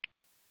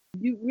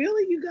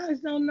 You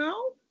guys don't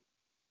know?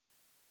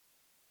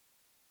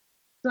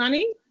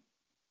 Sonny?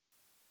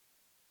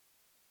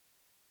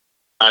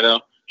 I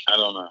don't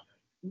know.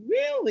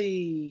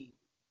 Really?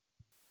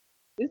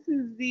 This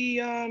is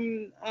the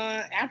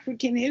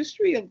African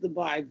history of the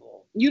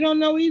Bible. You don't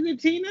know either,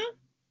 Tina?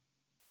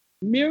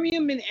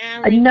 Miriam and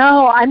Aaron.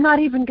 No, I'm not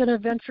even going to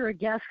venture a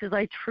guess because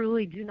I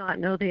truly do not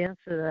know the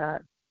answer to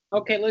that.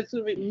 Okay, let's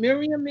read.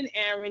 Miriam and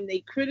Aaron, they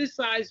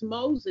criticized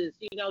Moses.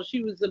 You know,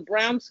 she was a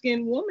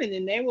brown-skinned woman,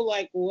 and they were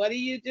like, what are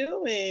you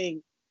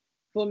doing?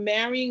 For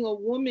marrying a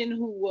woman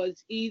who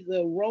was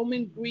either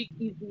Roman, Greek,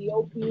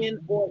 Ethiopian,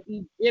 or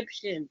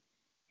Egyptian.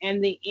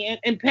 And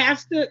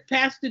Pastor,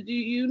 do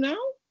you know?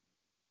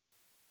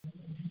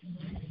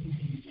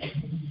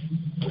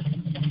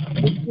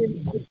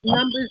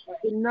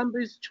 It's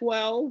Numbers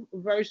 12,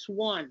 verse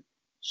 1.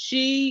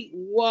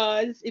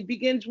 It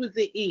begins with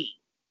the E.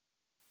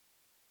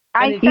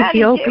 I said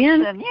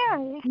Ethiopian? Yeah.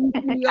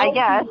 I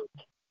guess.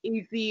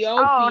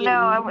 Ethiopian. Oh, no,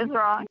 I was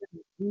wrong.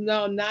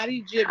 No, not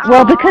Egyptian.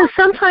 Well, because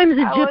sometimes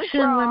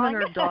Egyptian women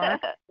are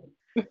dark.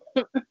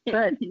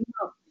 But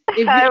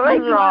I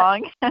was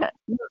wrong.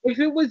 If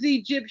it was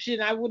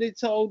Egyptian, I would have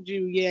told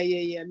you.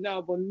 Yeah.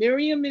 No, but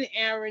Miriam and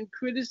Aaron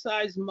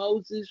criticized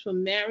Moses for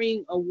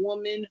marrying a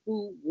woman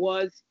who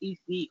was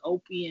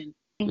Ethiopian.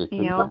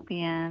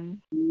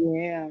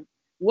 Yeah.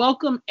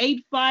 Welcome,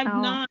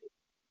 859.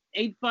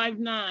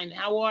 859.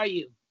 How are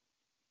you?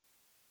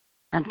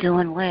 I'm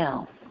doing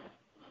well.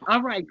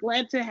 All right.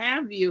 Glad to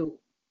have you.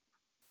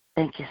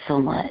 Thank you so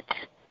much.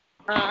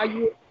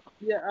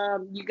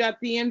 You got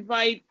the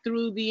invite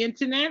through the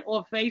internet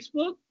or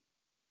Facebook?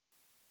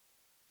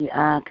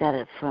 Yeah, I got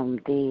it from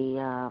it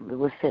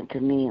was sent to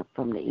me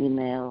from the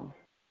email.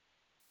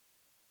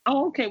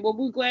 Oh, okay. Well,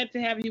 we're glad to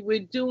have you.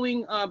 We're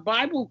doing a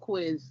Bible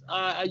quiz.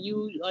 Are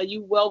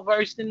you well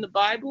versed in the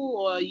Bible,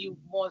 or are you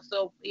more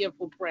so here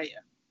for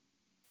prayer?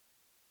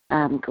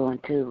 I'm going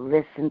to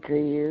listen to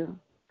you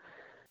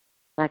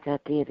like I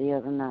did the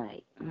other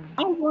night.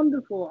 Oh,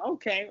 wonderful.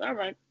 Okay. All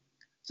right.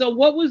 So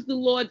what was the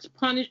Lord's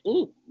punishment?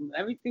 Ooh,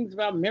 everything's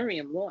about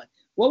Miriam, Lord.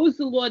 What was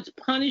the Lord's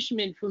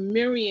punishment for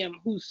Miriam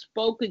who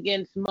spoke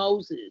against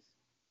Moses?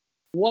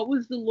 What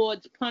was the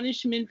Lord's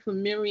punishment for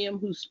Miriam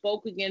who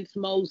spoke against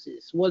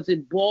Moses? Was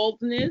it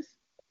baldness,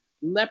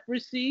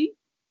 leprosy,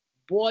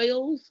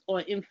 boils,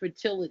 or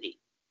infertility?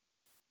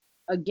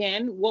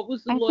 Again, what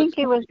was the Lord's punishment? I think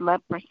it was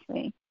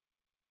leprosy.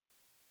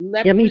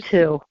 Yeah, me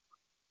too.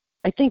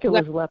 I think it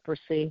was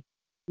leprosy.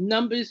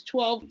 Numbers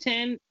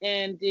 12:10,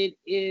 and it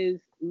is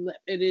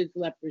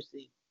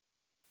leprosy.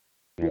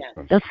 Yeah.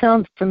 That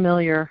sounds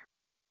familiar.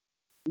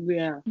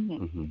 Yeah.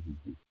 Mm-hmm.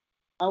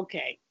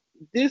 Okay.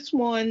 This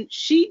one,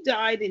 she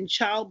died in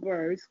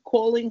childbirth,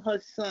 calling her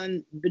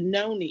son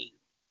Benoni,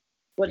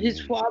 but his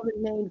father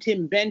named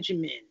him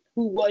Benjamin.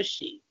 Who was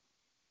she?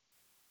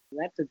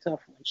 That's a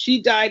tough one.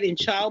 She died in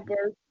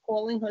childbirth,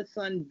 calling her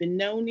son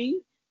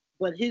Benoni,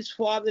 but his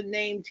father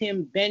named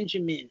him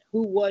Benjamin.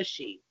 Who was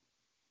she?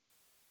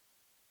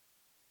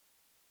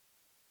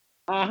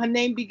 Her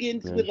name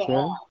begins with an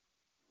R.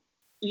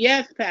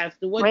 Yes,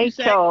 Pastor. What did you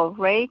say?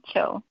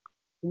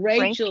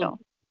 Rachel.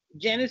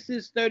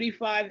 Genesis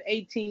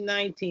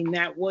 35:18-19.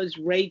 That was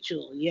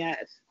Rachel.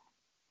 Yes.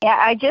 Yeah,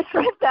 I just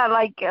read that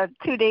like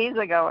 2 days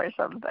ago or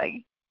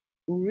something.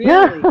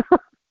 Really?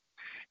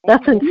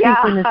 That's in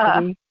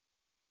synchronicity. Yeah.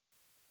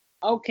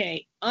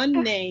 Okay.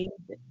 Unnamed.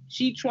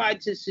 She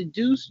tried to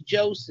seduce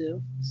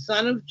Joseph,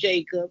 son of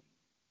Jacob.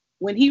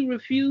 When he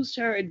refused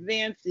her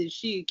advances,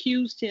 she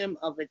accused him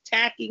of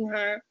attacking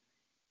her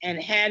and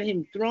had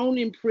him thrown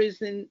in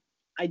prison.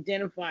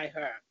 Identify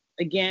her.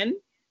 Again,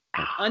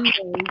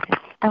 unnamed.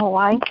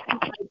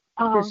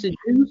 To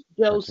seduce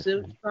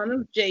Joseph, son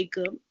of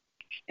Jacob.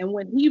 And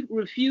when he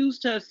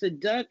refused her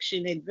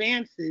seduction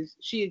advances,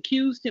 she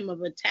accused him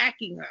of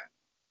attacking her.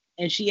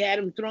 And she had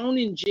him thrown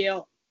in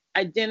jail.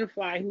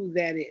 Identify who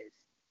that is.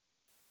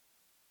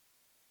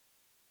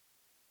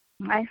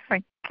 I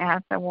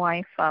forgot the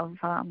wife of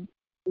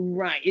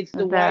Right, it's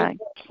the wife.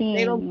 King.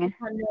 They don't give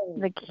her name.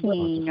 The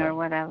king or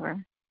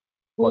whatever.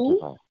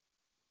 Who?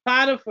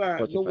 Potiphar.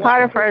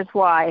 Potiphar's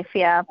wife.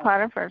 Yeah,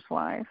 Potiphar's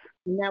wife.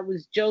 And that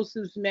was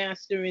Joseph's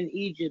master in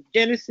Egypt.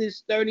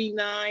 Genesis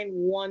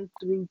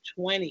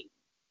 39:1-20.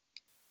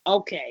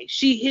 Okay,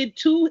 she hid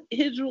 2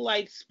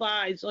 Israelite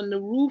spies on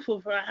the roof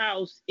of her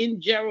house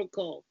in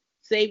Jericho,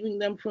 saving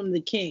them from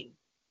the king.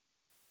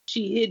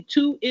 She hid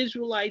 2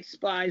 Israelite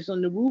spies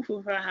on the roof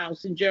of her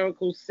house in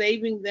Jericho,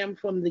 saving them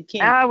from the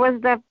king. It was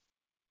the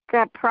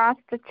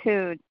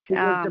prostitute. It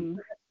was the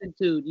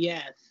prostitute,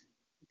 yes.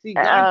 See,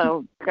 God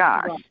Oh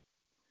gosh.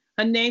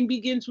 her name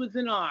begins with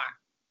an R.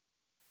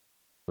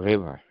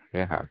 Rahab.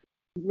 Rahab.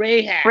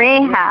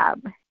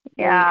 Rahab.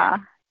 Yeah.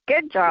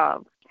 Good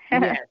job.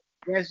 Yes.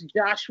 That's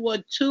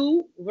Joshua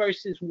 2,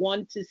 verses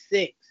 1 to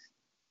 6.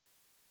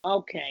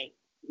 Okay.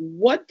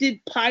 What did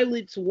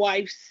Pilate's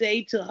wife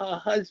say to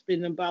her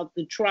husband about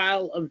the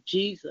trial of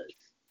Jesus?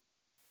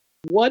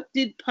 What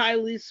did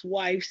Pilate's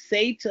wife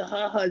say to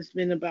her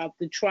husband about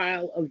the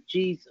trial of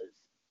Jesus?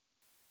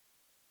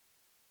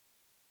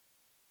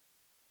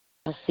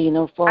 I see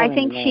no fault I in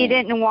think that. she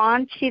didn't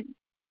want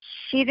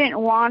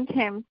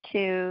him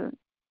to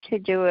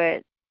do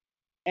it.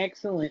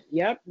 Excellent.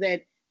 Yep.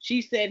 That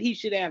she said he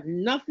should have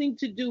nothing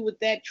to do with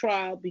that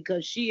trial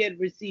because she had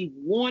received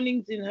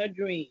warnings in her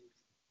dreams.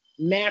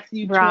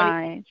 Matthew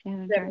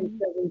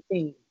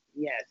 27:17.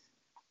 Yes.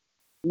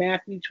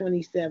 Matthew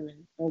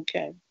 27.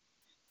 Okay.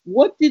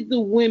 What did the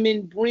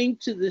women bring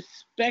to the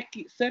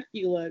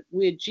sepulchre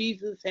where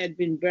Jesus had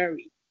been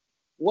buried?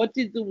 What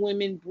did the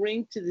women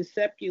bring to the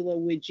sepulchre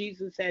where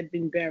Jesus had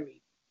been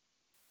buried?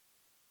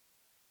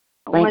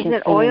 Was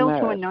it oil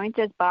to anoint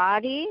his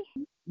body?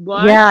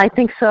 But, yeah, I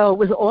think so. It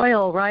was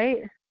oil,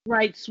 right?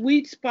 Right,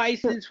 sweet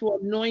spices for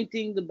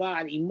anointing the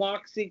body.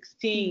 Mark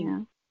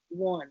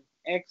 16:1.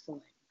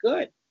 Excellent.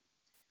 Good.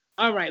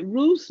 All right.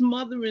 Ruth's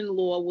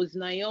mother-in-law was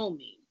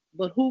Naomi,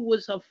 but who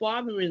was her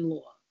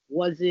father-in-law?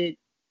 Was it,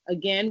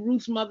 again,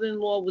 Ruth's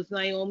mother-in-law was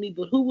Naomi,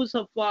 but who was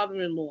her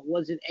father-in-law?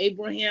 Was it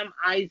Abraham,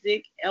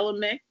 Isaac,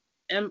 Elimelech,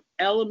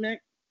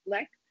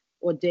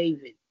 or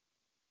David?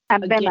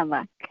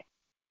 Abimelech.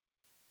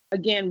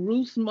 Again,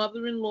 Ruth's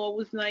mother-in-law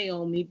was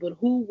Naomi, but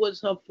who was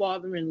her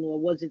father-in-law?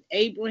 Was it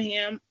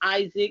Abraham,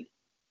 Isaac,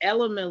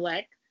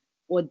 Elimelech,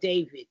 or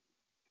David?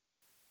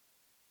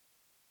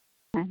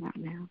 I don't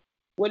know.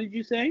 What did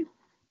you say?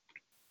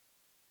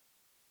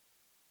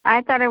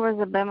 I thought it was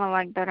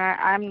Abimelech, but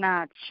I'm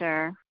not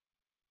sure.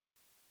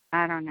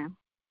 I don't know.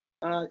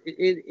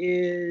 It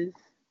is.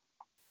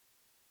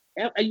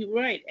 Are you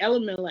right?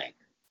 Elimelech.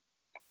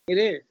 It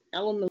is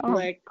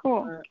Elimelech. Oh,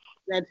 cool.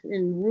 That's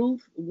in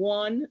Ruth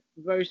 1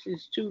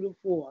 verses 2 to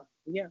 4.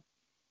 Yeah.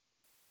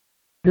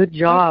 Good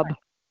job.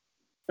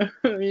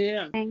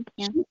 Yeah. Thank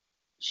you.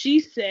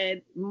 She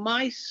said,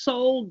 "My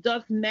soul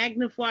doth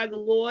magnify the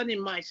Lord, and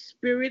my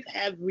spirit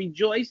hath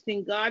rejoiced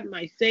in God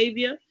my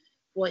Savior,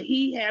 for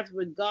he hath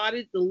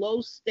regarded the low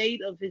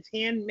state of his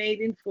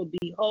handmaiden. For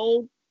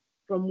behold,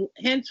 from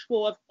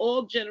henceforth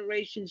all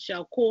generations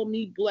shall call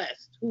me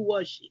blessed." Who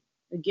was she?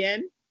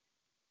 Again,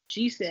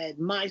 she said,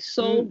 "My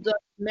soul doth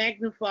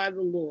magnify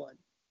the Lord,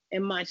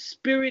 and my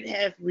spirit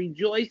hath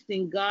rejoiced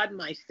in God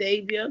my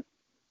Savior,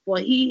 for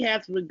he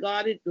hath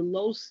regarded the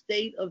low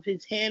state of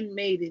his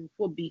handmaiden.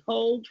 For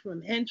behold,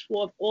 from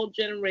henceforth all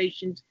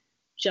generations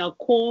shall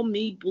call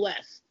me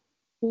blessed."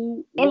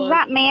 Who is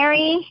that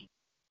Mary?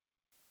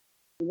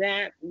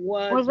 That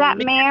was that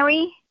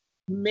Mary?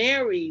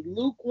 Mary,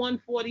 Luke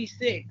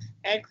 1:46.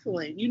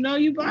 Excellent. You know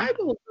your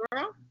Bible,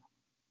 girl.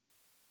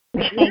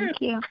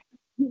 Thank you.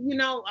 You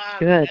know,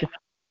 Good.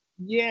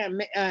 Yeah,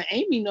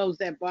 Amy knows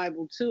that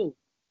Bible too.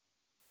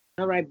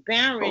 All right,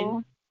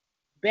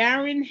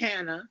 barren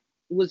Hannah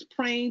was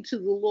praying to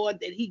the Lord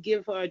that he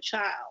give her a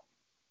child.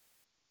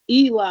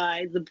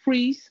 Eli, the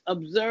priest,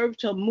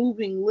 observed her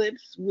moving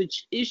lips,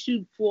 which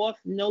issued forth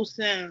no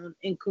sound,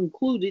 and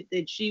concluded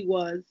that she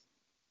was,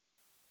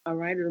 all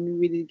right, let me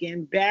read it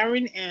again.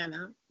 Barren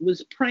Anna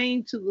was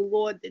praying to the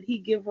Lord that he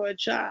give her a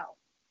child.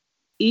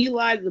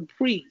 Eli, the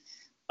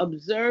priest,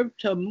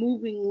 observed her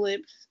moving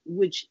lips,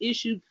 which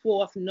issued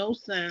forth no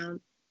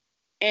sound,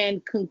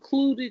 and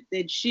concluded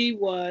that she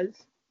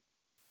was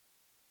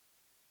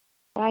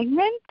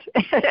pregnant?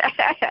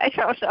 I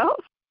don't know.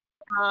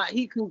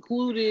 He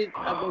concluded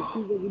that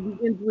it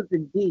begins with a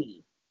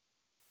D,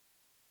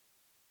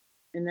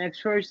 and that's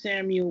 1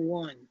 Samuel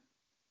 1.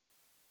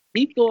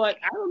 He thought,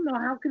 I don't know,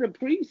 how could a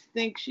priest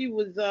think she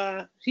was,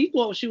 he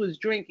thought she was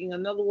drinking,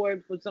 another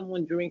word for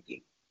someone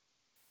drinking.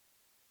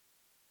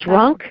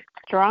 Drunk?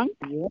 Drunk?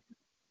 Yeah.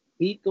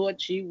 He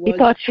thought she was. He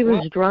thought she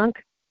was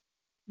drunk?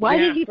 Why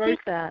did he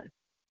think that?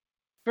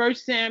 1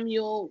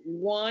 Samuel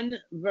 1,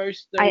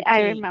 verse 13.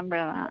 I remember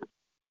that.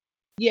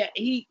 Yeah,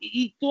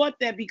 he thought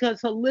that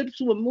because her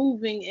lips were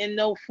moving and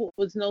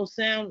was no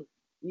sound,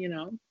 you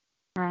know.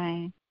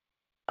 Right.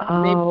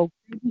 Oh.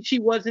 Maybe she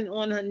wasn't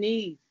on her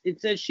knees.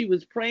 It says she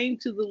was praying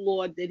to the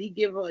Lord that he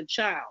give her a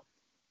child.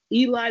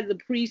 Eli the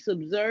priest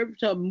observed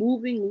her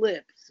moving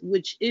lips,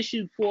 which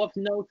issued forth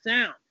no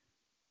sound.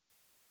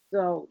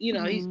 So, you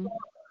know, he saw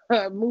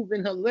her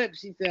moving her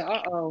lips. He said,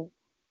 uh-oh,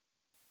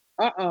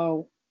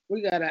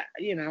 we got an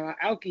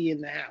alkie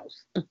in the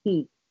house.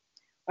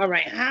 All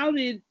right, how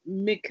did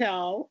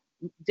Michal,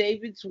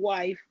 David's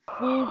wife,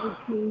 fool the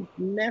king's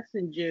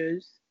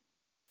messengers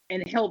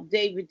and help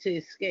David to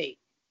escape?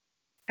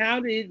 How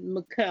did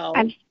Michal,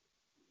 I'm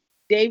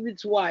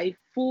David's wife,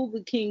 fool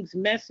the king's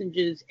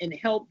messengers and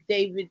help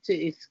David to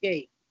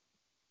escape?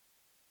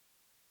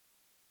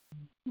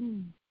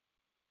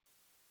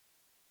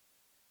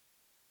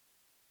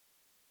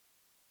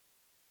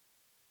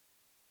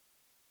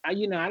 I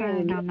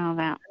don't know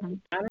that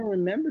one. I don't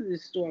remember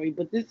this story,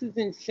 but this is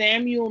in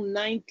Samuel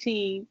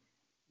 19,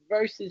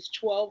 verses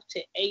 12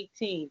 to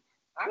 18.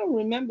 I don't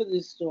remember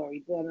this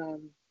story, but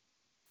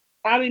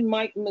how did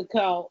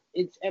Michal?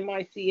 It's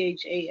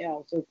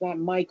Michal, so it's not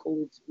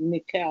Michael, it's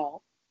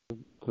Michal.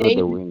 Through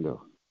the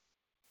window.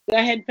 Go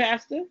ahead,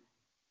 Pastor.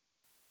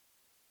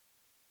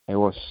 I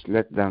was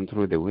let down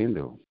through the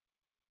window.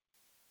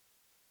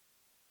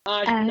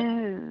 Was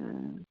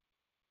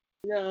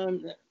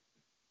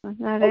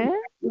that it?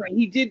 Right,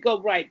 he did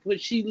go right, but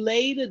she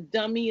laid a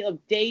dummy of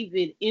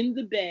David in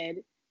the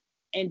bed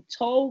and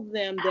told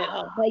them that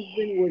her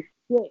husband was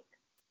sick,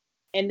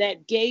 and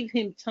that gave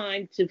him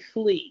time to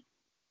flee.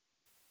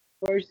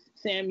 1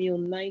 Samuel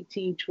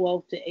 19,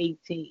 12 to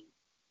 18.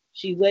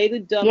 She laid a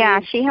dummy.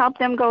 Yeah, she helped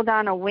them go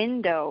down a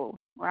window,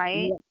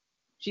 right? Yeah.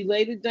 She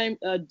laid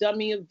a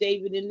dummy of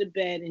David in the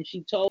bed, and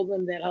she told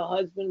them that her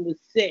husband was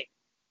sick,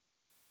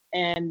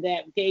 and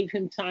that gave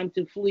him time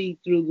to flee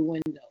through the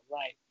window,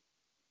 right?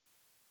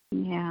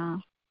 Yeah.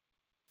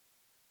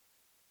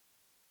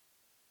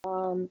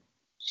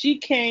 She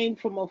came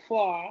from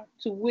afar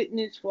to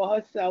witness for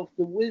herself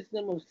the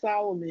wisdom of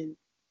Solomon,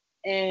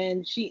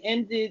 and she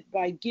ended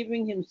by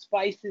giving him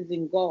spices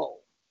and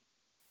gold.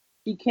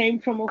 She came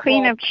from afar.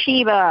 Queen of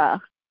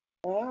Sheba.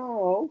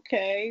 Oh,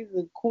 okay.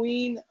 The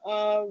Queen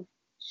of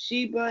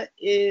Sheba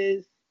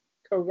is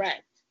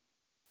correct.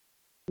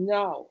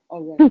 No,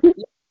 all right.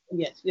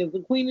 Yes, there's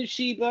the Queen of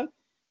Sheba,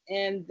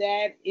 and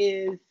that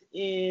is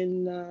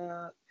in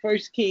 1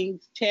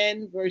 Kings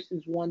 10,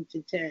 verses 1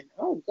 to 10.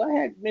 Oh, go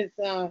ahead, Miss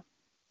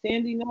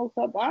Sandy knows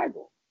her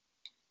Bible.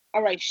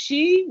 All right,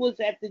 she was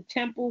at the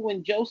temple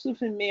when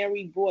Joseph and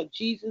Mary brought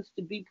Jesus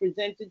to be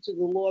presented to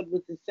the Lord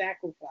with a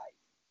sacrifice.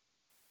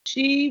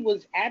 She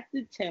was at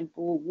the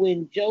temple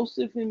when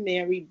Joseph and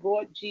Mary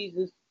brought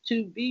Jesus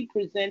to be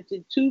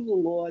presented to the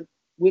Lord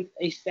with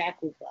a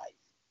sacrifice.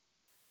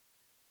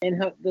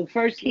 And the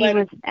first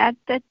letter. She was at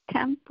the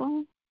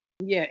temple?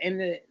 Yeah, and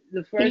the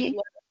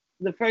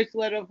first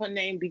letter of her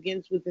name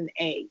begins with an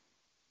A.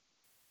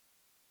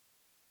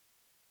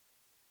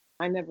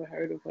 I never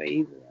heard of her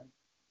either.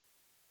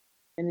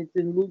 And it's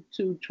in Luke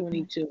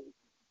 2:22.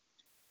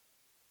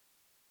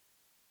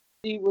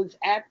 She was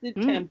at the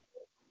temple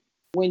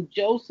when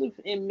Joseph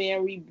and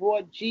Mary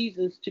brought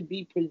Jesus to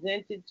be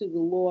presented to the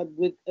Lord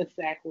with a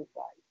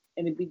sacrifice.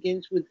 And it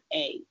begins with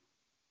A.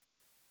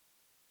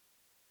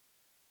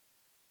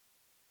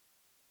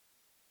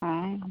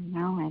 I have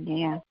no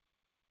idea.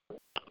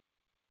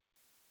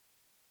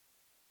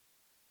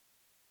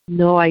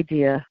 No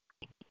idea.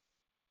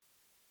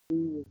 She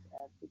was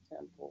at the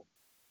temple.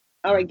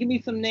 All right, give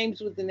me some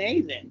names with an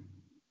A then.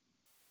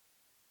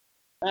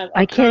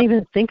 I can't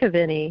even think of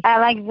any.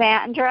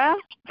 Alexandra?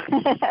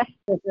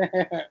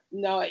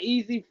 No,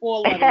 easy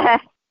 4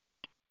 letters.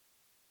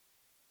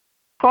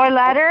 4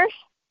 letters?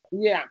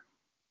 Yeah.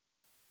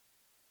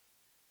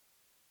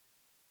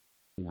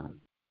 No.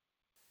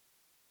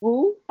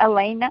 Who?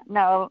 Elena?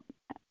 No.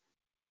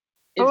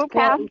 Who,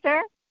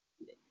 Pastor?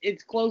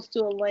 It's close to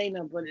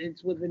Elena, but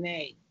it's with an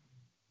A.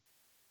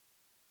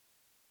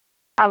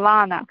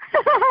 Alana.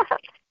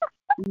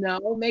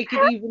 No, make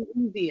it even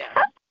easier.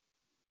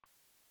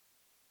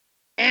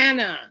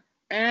 Anna.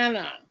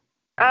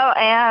 Oh,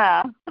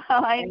 Anna.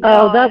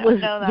 That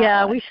was,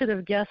 yeah, we should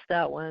have guessed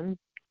that one.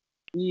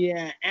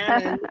 Yeah,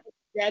 Anna.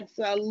 That's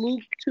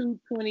Luke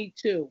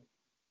 2:22.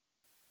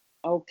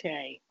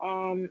 Okay.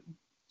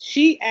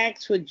 She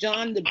asked for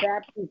John the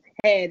Baptist's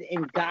head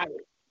and got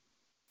it.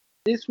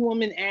 This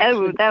woman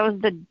asked that was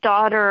the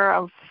daughter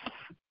of,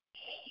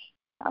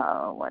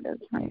 what is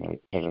her name?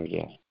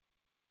 Herodias.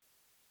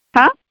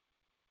 Huh?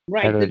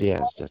 Right.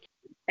 Herodias.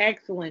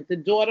 Excellent. The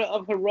daughter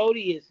of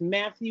Herodias,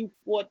 Matthew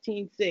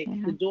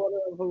 14:6. The daughter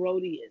of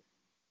Herodias.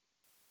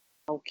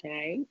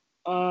 Okay.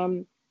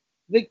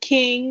 The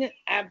king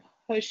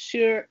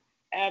Ahasuerus,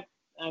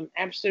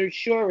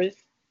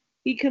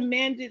 he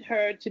commanded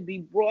her to be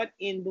brought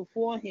in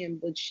before him,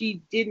 but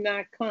she did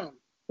not come.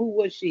 Who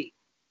was she?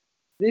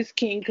 This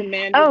king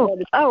commanded her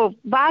to...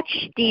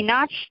 Vashti,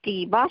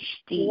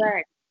 Vashti.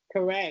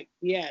 Correct.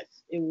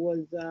 Yes, it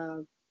was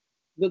the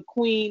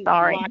Queen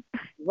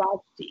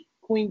Vashti.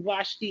 Queen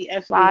Vashti,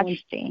 Esther.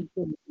 Vashti.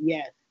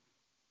 Yes.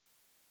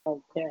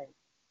 Okay.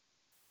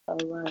 All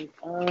right.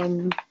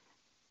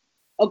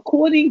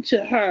 According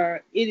to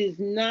her, it is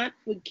not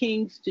for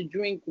kings to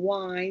drink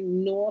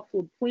wine, nor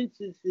for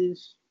princes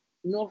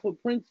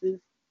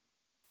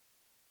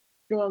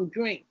strong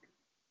drink.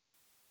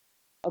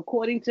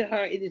 According to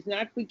her, it is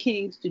not for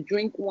kings to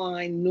drink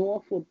wine,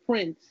 nor for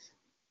prince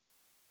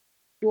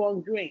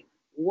strong drink.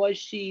 Was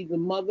she the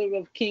mother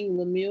of King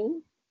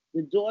Lemuel,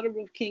 the daughter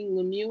of King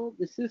Lemuel,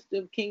 the sister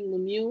of King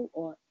Lemuel,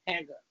 or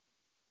Hagar?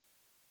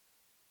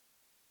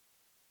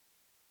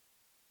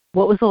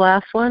 What was the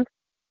last one?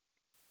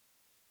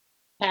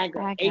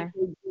 Hagar, Hagar.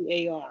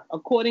 Hagar.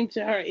 According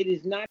to her, it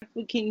is not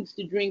for kings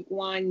to drink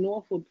wine,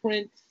 nor for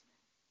princes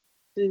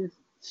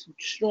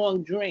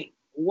strong drink.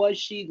 Was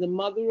she the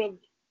mother of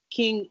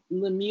King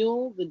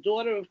Lemuel, the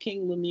daughter of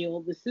King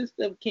Lemuel, the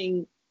sister of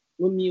King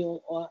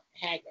Lemuel, or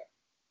Hagar?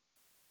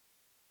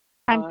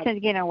 I'm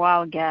taking a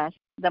wild guess.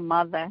 The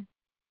mother.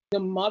 The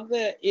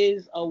mother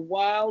is a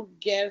wild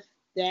guess.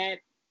 That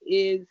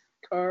is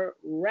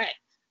correct.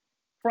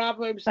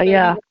 Proverbs 31.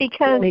 Yeah,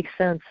 because makes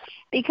sense.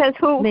 Because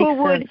who Makes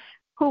would sense.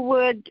 who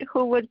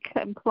would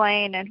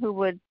complain, and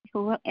who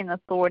in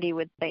authority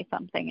would say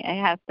something?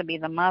 It has to be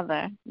the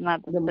mother,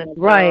 not the sister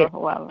Right. or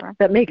whoever.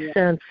 That makes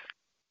sense.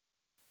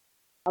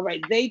 All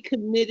right. They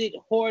committed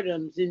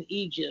whoredoms in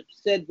Egypt,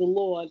 said the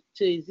Lord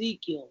to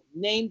Ezekiel.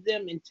 Name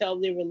them and tell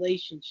their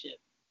relationship.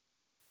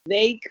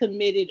 They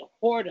committed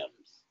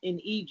whoredoms in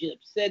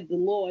Egypt, said the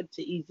Lord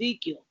to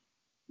Ezekiel.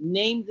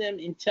 Name them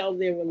and tell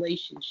their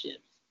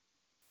relationships.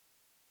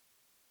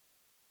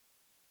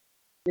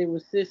 They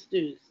were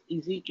sisters.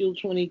 Ezekiel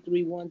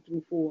 23, 1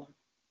 through 4.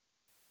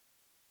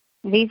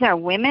 These are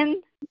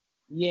women?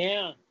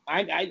 Yeah.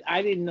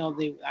 I didn't know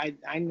they, I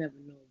never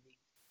knew these.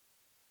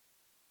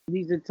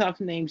 These are tough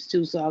names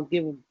too, so I'll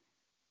give them.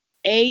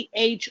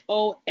 Aholah,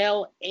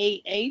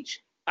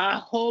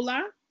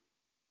 Ahola,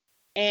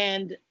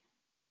 and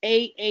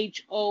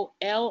Aholibah,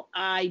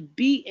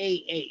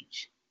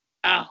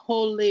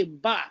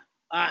 Aholibah.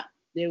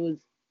 There was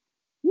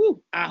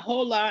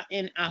Ahola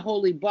and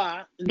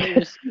Aholibah, and they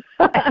were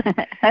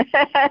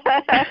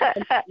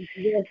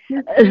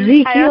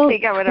Ezekiel I don't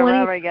think I would have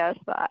ever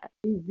guessed that.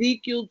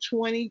 Ezekiel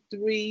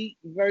 23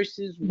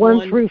 verses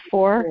 1 through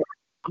 4.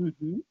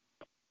 Mm-hmm.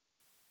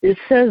 It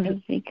says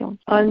Ezekiel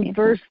on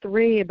verse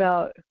 3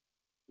 about,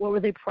 what were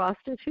they,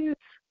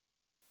 prostitutes?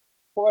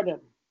 Whoredom.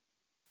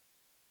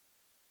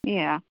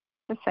 Yeah,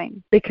 the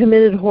same. They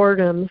committed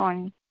whoredoms.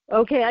 Point.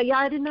 Okay, yeah,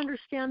 I didn't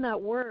understand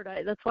that word.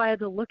 That's why I had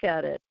to look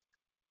at it.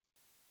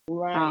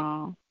 Right.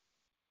 Oh.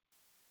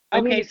 I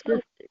mean, Okay, it's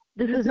just,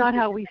 this is not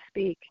how we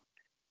speak.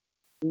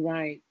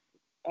 Right.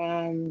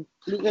 We're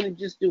going to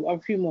just do a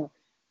few more.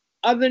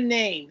 Other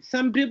names.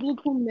 Some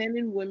biblical men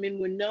and women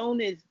were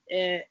known as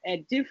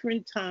at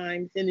different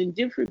times and in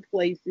different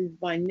places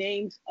by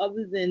names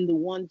other than the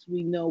ones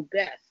we know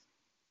best.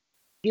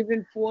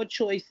 Given 4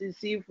 choices,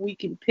 see if we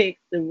can pick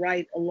the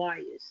right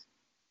alias.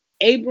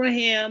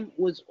 Abraham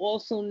was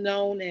also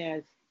known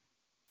as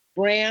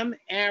Bram,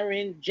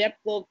 Aaron,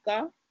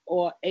 Jephthah,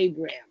 or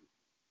Abram.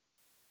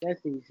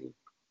 That's easy.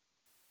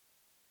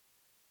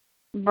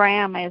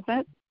 Bram, is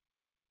it?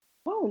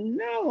 Oh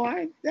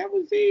no, that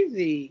was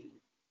easy.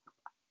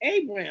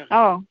 Abram.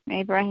 Oh,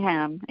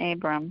 Abram.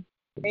 Abram.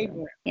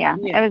 Yeah,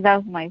 Yeah. that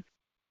was my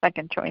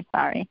second choice.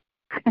 Sorry.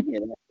 Yeah,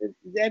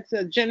 that's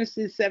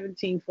Genesis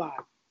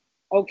 17:5.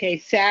 Okay,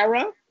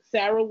 Sarah.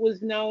 Sarah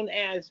was known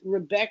as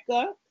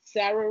Rebecca,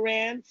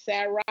 Sararan,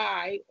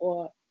 Sarai,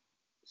 or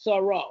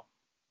Sarah.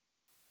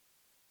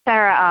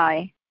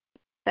 Sarai.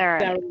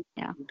 Sarah.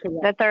 Yeah.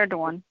 Correct. The third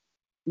one.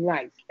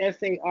 Right.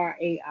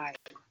 Sarai.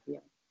 Yeah.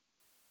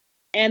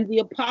 And the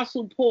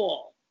Apostle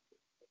Paul.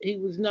 He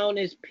was known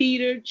as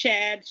Peter,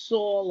 Chad,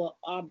 Saul,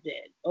 or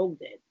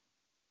Obed.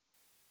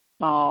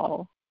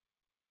 Saul.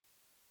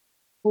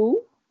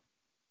 Who?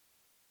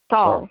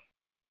 Saul.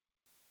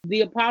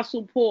 The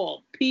Apostle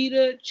Paul.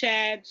 Peter,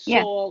 Chad,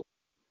 Saul,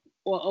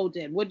 or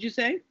Obed. What'd you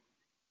say?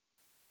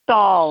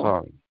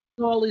 Saul.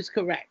 Saul is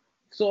correct.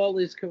 Saul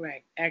is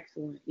correct.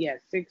 Excellent.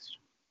 Yes, 6.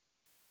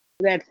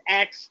 That's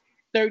Acts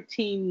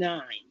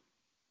 13:9.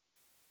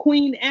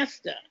 Queen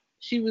Esther.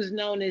 She was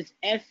known as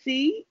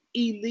Essie,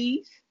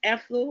 Elise,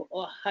 Ethel,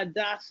 or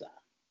Hadassah.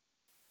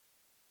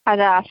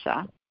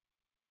 Hadassah.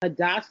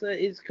 Hadassah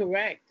is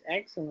correct.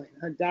 Excellent.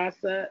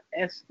 Hadassah,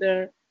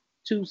 Esther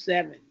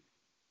 2:7.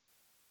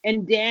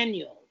 And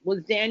Daniel.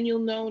 Was Daniel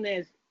known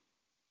as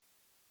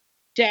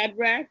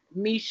Shadrach,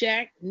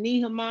 Meshach,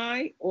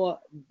 Nehemiah, or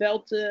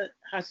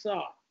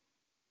Belteshazzar?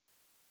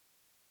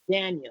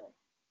 Daniel.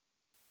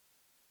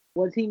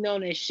 Was he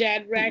known as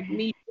Shadrach,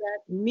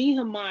 Meshach,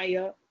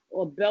 Nehemiah,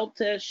 or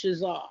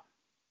Belteshazzar?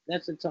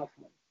 That's a tough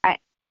one.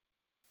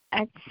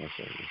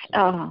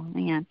 Oh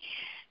man.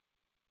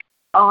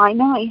 Oh, I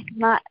know he's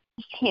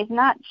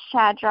not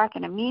Shadrach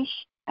and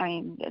Meshach. I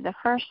mean, the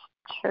first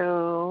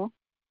 2.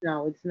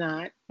 No, it's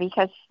not.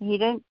 Because he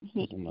didn't.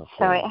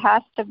 So it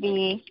has to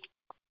be.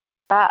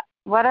 But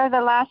what are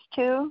the last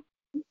 2?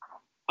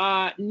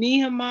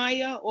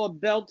 Nehemiah or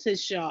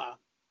Belteshazzar?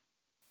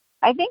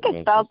 I think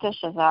it's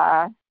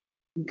Belteshazzar.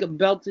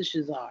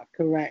 Belteshazzar,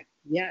 correct.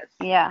 Yes.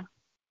 Yeah.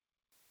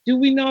 Do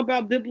we know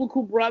about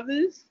biblical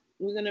brothers?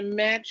 We're going to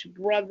match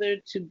brother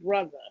to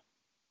brother.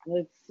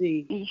 Let's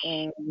see.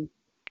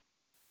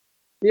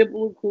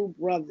 Biblical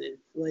brothers.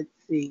 Let's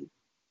see.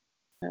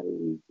 How do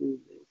we do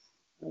this?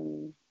 How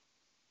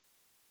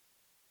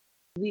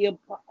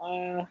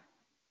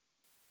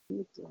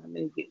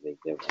many get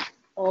there?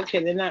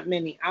 Okay, they're not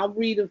many. I'll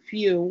read a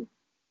few.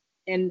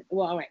 And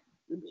well, all right.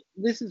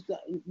 This is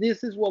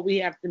what we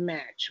have to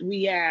match.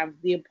 We have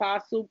the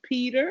Apostle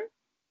Peter,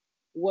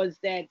 Was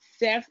that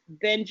Seth,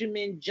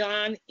 Benjamin,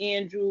 John,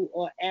 Andrew,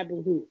 or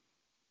Abihu?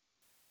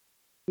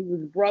 He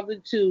was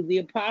brother to, the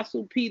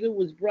Apostle Peter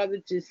was brother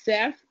to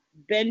Seth,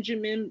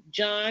 Benjamin,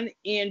 John,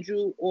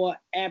 Andrew, or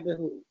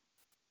Abihu.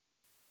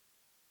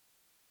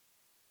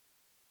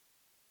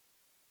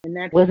 And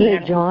that's Was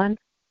it John?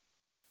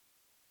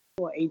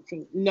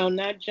 4:18. No,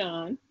 not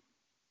John.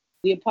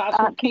 The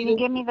Apostle Can Peter. you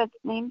give me the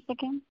names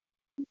again?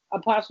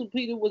 Apostle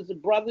Peter was the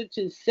brother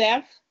to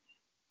Seth,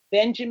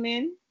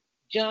 Benjamin,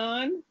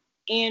 John,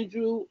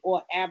 Andrew,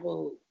 or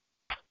Abihu.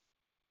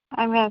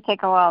 I'm going to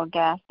take a wild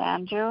guess.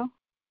 Andrew?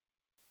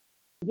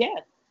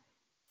 Yes.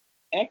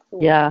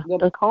 Excellent. Yeah, The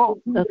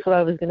that's what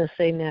I was going to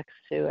say next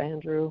to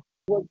Andrew.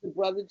 was the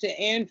brother to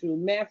Andrew.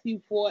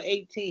 Matthew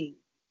 4:18.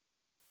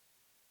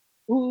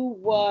 Who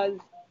was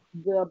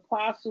the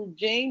Apostle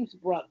James'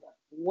 brother?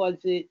 Was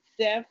it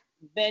Seth,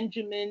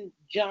 Benjamin,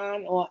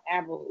 John, or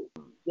Abihu?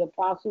 The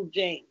Apostle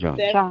James. John.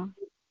 Seth,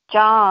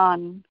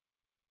 John.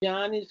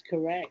 John is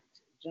correct.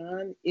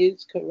 John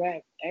is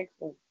correct.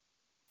 Excellent.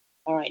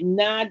 All right.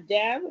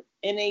 Nadab,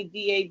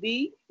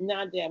 Nadab.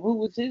 Nadab. Who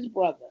was his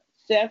brother?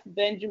 Seth,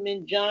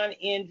 Benjamin, John,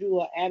 Andrew,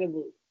 or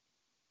Abihu?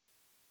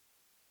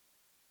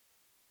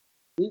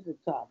 These are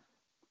tough.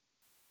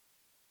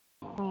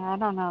 I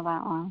don't know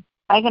that one.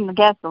 I can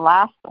guess the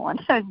last one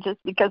just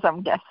because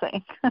I'm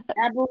guessing.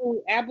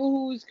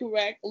 Abihu is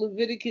correct.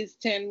 Leviticus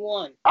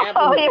 10:1.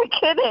 Oh, you're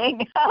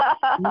kidding.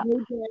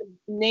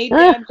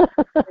 Nadab's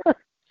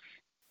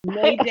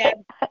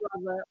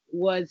brother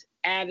was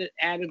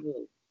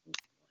Abihu.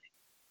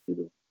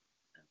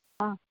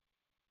 Oh.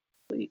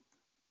 Sweet.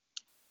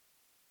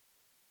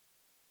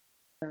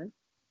 Why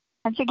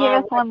don't you give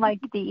us one like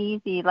the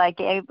easy,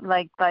 like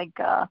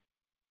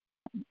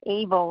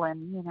Abel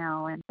and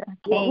and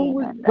Cain.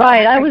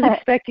 Right, I was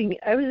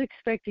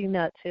expecting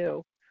that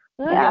too.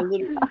 Yeah. Who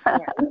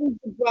was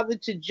the brother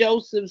to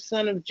Joseph,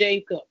 son of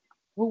Jacob?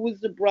 Who was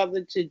the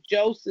brother to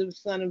Joseph,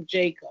 son of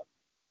Jacob?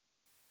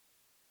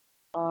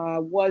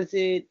 Was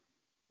it?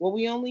 Well,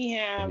 we only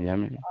have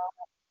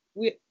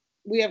we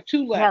have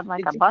two left. We have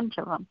like a bunch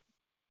of them.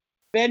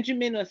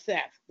 Benjamin or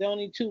Seth? There are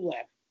only two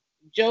left.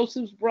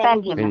 Joseph's brother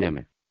was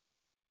Benjamin.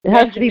 It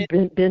has to be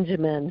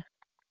Benjamin.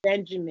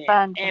 Benjamin.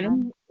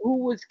 And who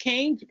was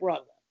Cain's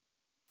brother?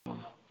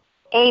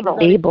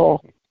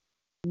 Abel.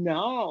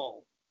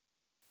 No.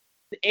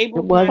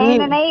 Abel.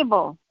 Cain and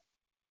Abel.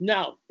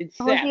 No, it's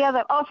Seth. Who was the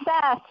other? Oh,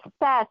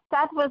 Seth.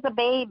 Seth was a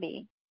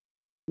baby.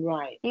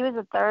 Right. He was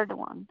the third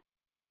one.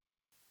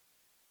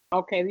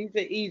 Okay, these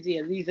are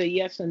easier. These are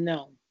yes or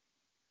no.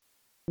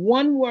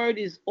 One word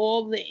is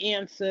all the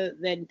answer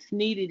that's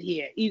needed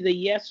here. Either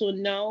yes or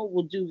no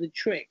will do the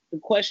trick. The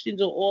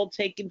questions are all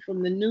taken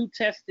from the New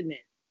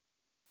Testament.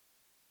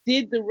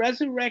 Did the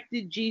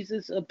resurrected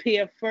Jesus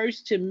appear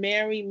first to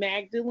Mary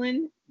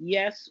Magdalene?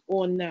 Yes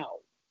or no?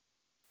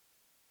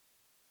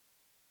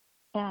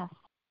 Yes.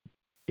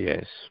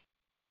 Yes.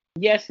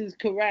 Yes is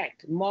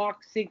correct.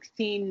 Mark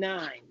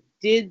 16:9.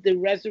 Did the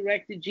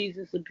resurrected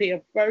Jesus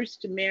appear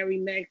first to Mary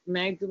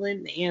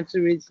Magdalene? The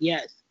answer is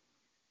yes.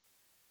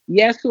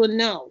 Yes or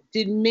no?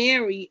 Did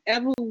Mary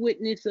ever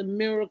witness a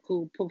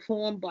miracle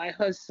performed by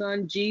her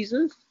son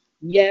Jesus?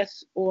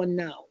 Yes or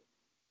no?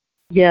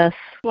 Yes.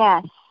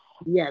 Yes.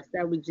 Yes,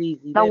 that was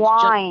easy. The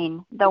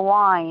wine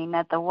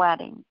at the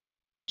wedding.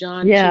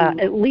 John 2. 2.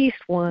 At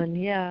least one,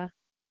 yeah.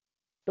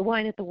 The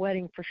wine at the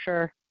wedding for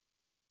sure.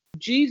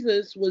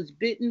 Jesus was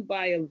bitten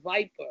by a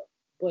viper,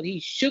 but he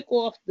shook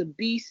off the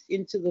beast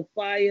into the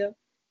fire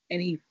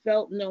and he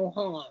felt no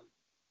harm.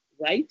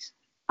 Right?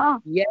 Oh.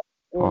 Yes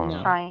or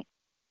no? Right.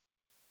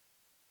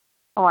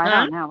 Oh, I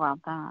don't know about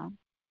that.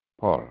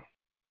 Paul.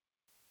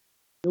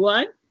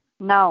 What?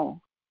 No.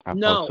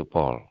 Apostle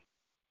Paul.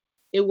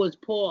 It was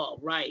Paul,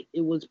 right.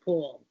 It was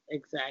Paul,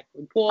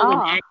 exactly. Paul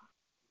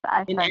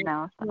I in said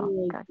no.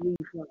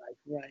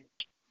 Right.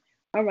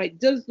 All right.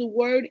 Does the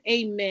word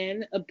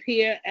amen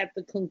appear at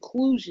the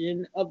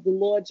conclusion of the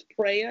Lord's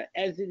Prayer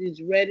as it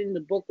is read in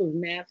the book of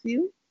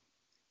Matthew?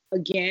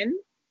 Again,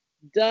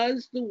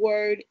 does the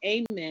word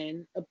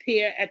amen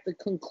appear at the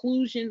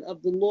conclusion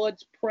of the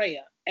Lord's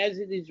Prayer as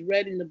it is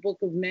read in the book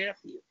of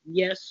Matthew?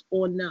 Yes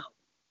or no?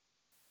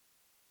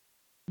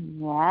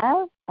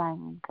 Yes,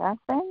 I'm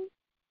guessing.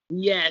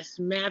 Yes,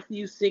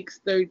 Matthew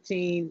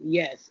 6:13.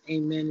 Yes,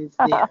 amen is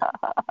there.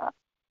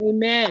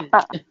 Amen.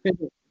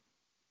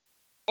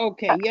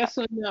 Okay, yes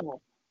or no?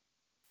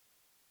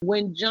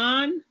 When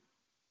John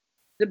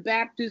the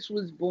Baptist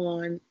was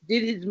born,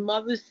 did his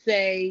mother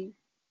say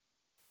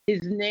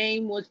his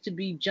name was to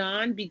be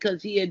John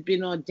because he had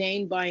been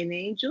ordained by an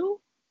angel?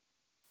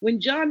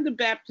 When John the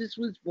Baptist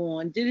was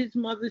born, did his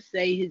mother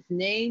say his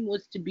name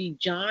was to be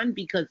John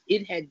because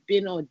it had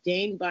been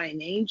ordained by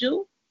an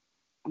angel?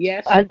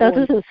 Yes. That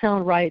doesn't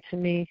sound right to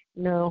me.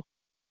 No,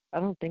 I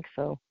don't think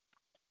so.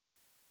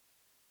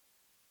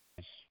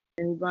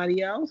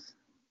 Anybody else?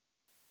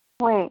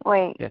 Wait.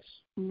 Yes.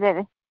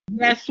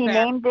 Yes. She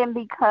named him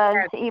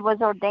because he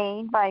was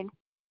ordained by.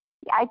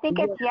 I think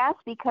it's yes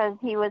because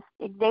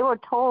they were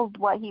told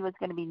what he was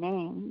going to be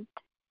named.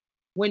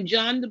 When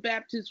John the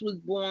Baptist was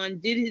born,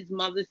 did his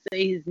mother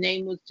say his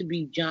name was to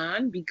be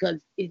John because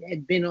it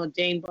had been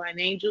ordained by an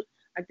angel?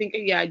 I think,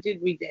 yeah, I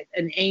did read that.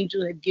 An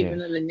angel had given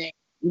her the name.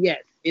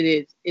 Yes, it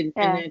is. And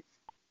it's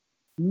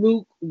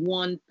Luke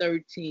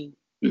 1:13.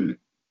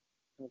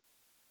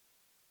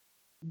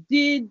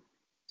 Did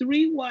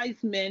 3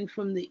 wise men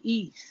from the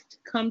east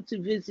come to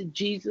visit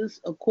Jesus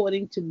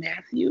according to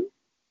Matthew?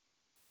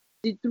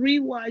 Did 3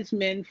 wise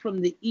men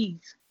from the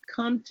east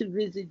come to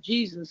visit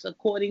Jesus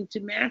according to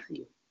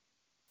Matthew?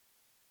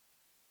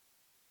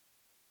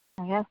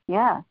 I guess,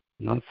 yeah.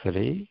 Not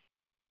 3.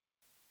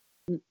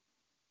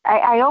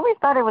 I always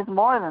thought it was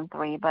more than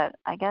 3, but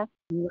I guess.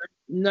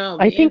 No.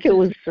 I think it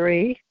was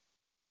 3.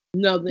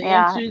 No, the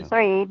answer is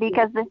 3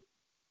 because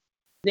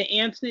the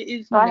answer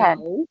is Go ahead.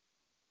 no.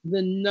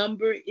 The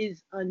number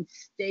is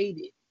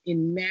unstated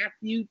in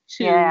Matthew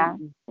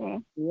 2,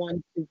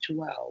 1 to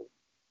 12.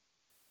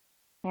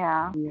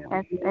 Yeah,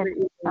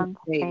 it's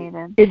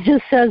unstated.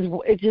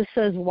 It just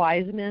says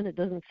wise men. It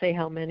doesn't say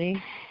how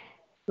many.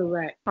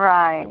 Correct.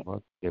 Right.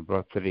 They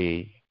brought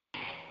 3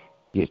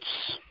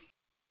 gifts.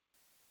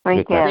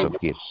 3 types of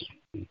gifts.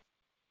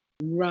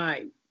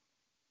 Right.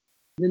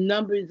 The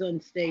number is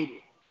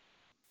unstated.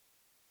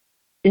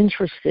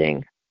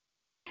 Interesting.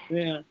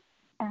 Yeah.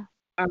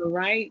 All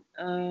right.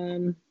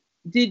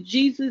 Did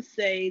Jesus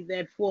say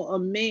that for a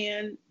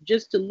man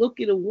just to look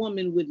at a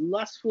woman with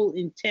lustful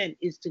intent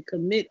is to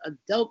commit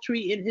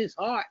adultery in his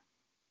heart?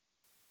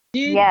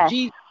 Did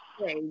Jesus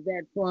say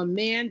that for a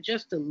man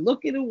just to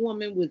look at a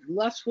woman with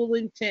lustful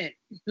intent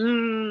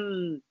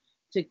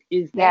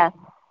is that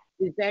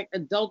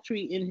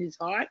adultery in his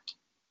heart?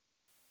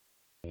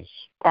 Yes.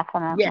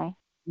 Definitely.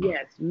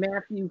 Yes.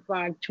 Matthew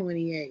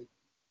 5:28.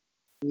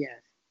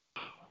 Yes.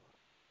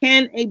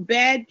 Can a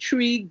bad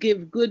tree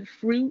give good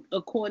fruit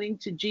according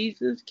to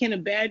Jesus? Can a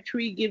bad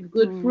tree give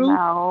good fruit?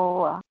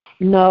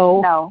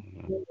 No.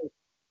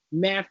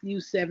 Matthew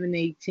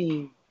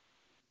 7:18.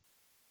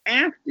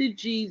 After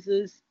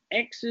Jesus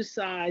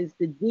exorcised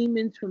the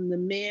demons from the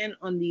man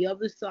on the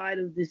other side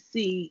of the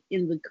sea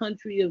in the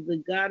country of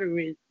the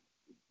Gadarenes,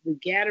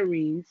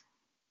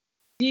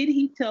 did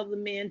he tell the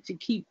man to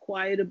keep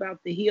quiet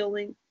about the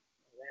healing?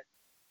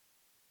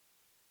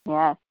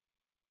 Yes.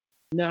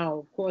 No,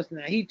 of course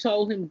not. He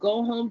told him,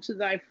 go home to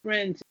thy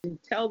friends and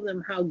tell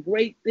them how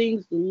great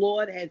things the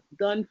Lord hath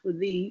done for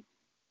thee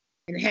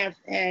and hath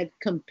had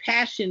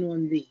compassion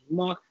on thee.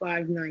 Mark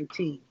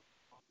 5:19.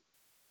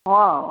 Whoa,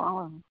 I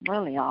was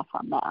really off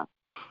on that.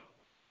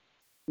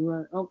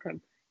 Right, okay.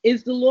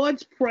 Is the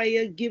Lord's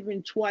Prayer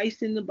given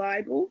twice in the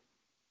Bible?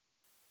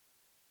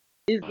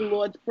 Is the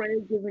Lord's Prayer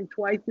given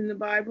twice in the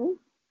Bible?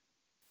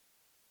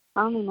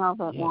 I only know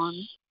that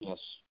one. Yes.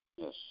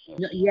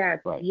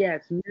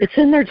 It's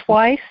in there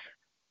twice?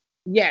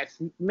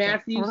 Yes.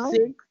 Matthew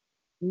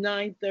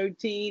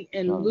 6:9-13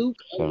 and Luke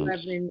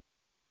 11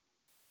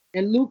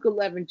 and Luke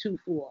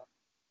 11:2-4.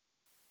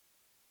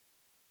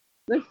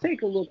 Let's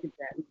take a look at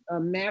that.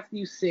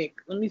 Matthew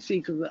 6. Let me see,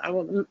 because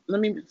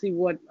let me see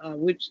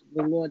which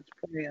the Lord's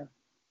Prayer.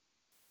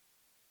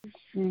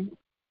 And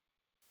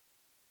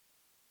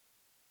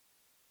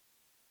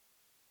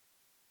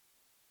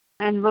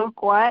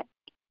Luke what?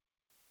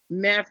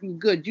 Matthew.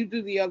 Good. You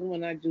do the other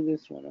one. I do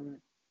this one.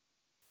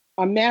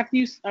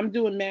 Matthew. I'm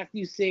doing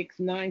Matthew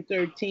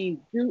 6:9-13.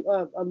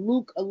 Do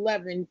Luke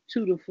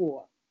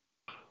 11:2-4.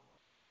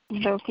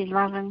 Luke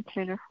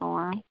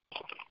 11:2-4.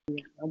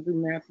 Yeah, I'll do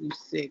Matthew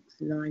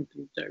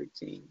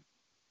 6:9-13.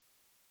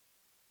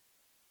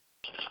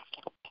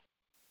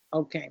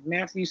 Okay,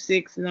 Matthew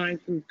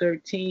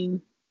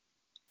 6:9-13.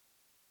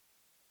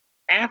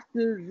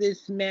 After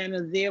this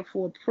manner,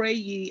 therefore, pray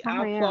ye,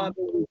 our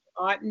Father which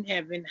art in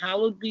heaven,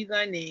 hallowed be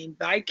thy name.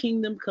 Thy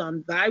kingdom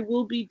come, thy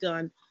will be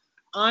done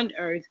on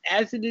earth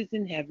as it is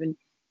in heaven.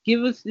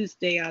 Give us this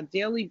day our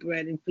daily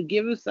bread, and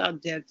forgive us our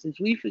debts as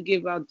we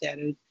forgive our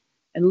debtors.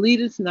 And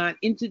lead us not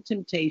into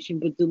temptation,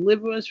 but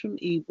deliver us from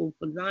evil.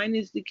 For thine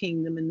is the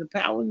kingdom and the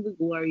power and the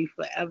glory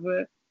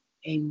forever.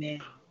 Amen.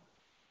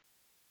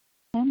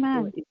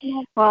 Amen.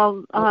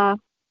 Well,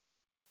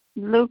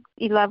 Luke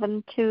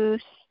 11:2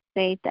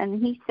 states,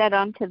 and he said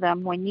unto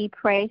them, when ye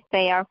pray,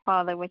 say, Our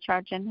Father, which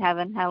art in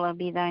heaven, hallowed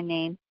be thy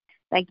name.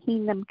 Thy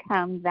kingdom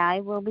come,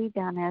 thy will be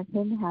done as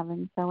in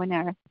heaven, so in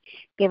earth.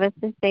 Give us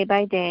this day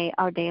by day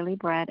our daily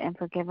bread, and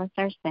forgive us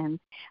our sins,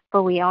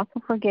 for we also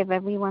forgive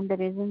everyone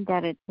that is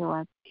indebted to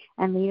us.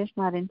 And lead us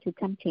not into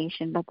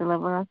temptation, but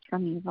deliver us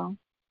from evil.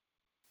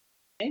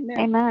 Amen.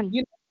 Amen.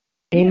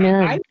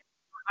 Amen.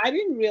 I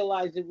didn't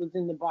realize it was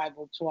in the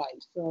Bible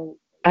twice. So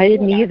I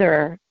didn't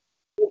either.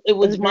 It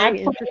was very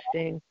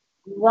interesting.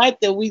 Right,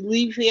 that we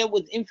leave here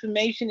with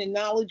information and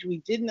knowledge we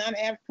did not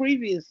have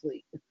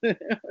previously.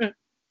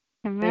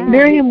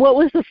 Miriam, what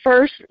was the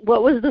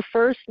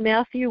first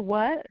Matthew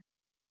what?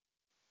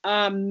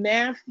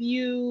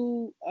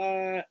 Matthew,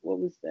 what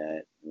was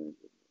that?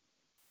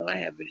 I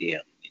have it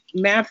here.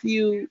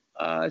 Matthew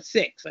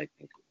 6, I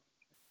think.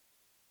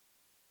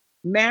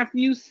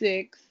 Matthew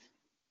 6.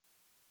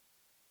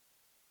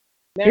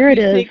 Here it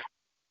is.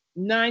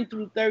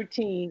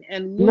 9-13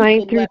 and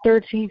Luke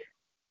 9-13.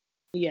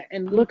 Yeah,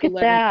 and Look Luke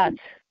at that.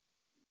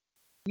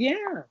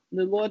 Yeah,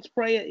 the Lord's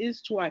Prayer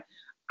is twice.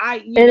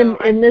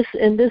 In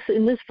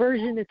this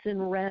version, it's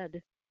in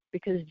red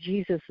because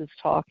Jesus is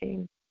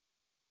talking.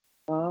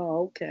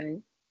 Oh, okay.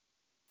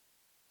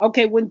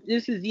 Okay, when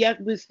this is yes,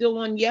 we're still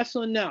on yes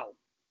or no.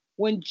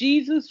 When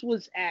Jesus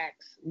was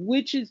asked,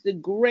 which is the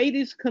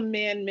greatest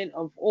commandment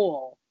of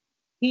all,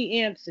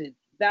 he answered,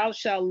 thou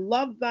shalt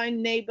love thy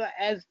neighbor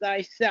as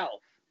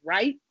thyself,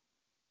 right?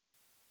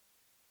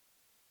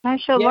 I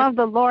shall Yes. love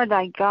the Lord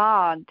thy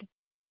God.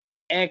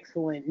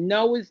 Excellent.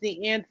 No is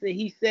the answer.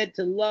 He said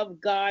to love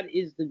God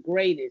is the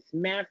greatest.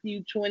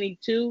 Matthew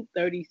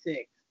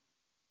 22:36.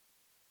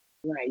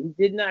 Right. He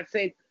did not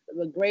say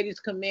the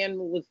greatest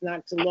commandment was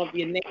not to love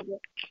your neighbor.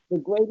 The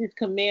greatest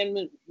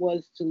commandment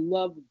was to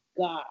love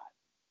God.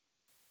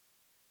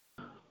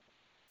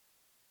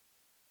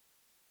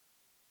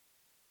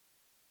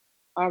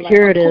 All right.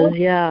 Here it is,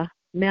 yeah.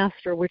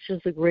 Master, which is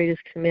the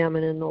greatest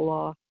commandment in the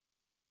law?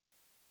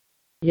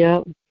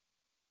 Yep.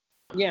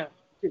 Yeah,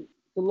 to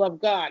love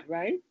God,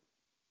 right?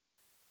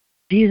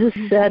 Jesus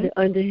said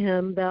unto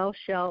him, thou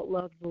shalt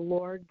love the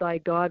Lord thy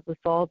God with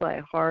all thy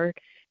heart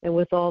and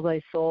with all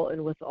thy soul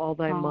and with all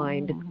thy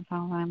mind. With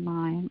all thy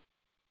mind.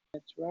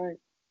 That's right.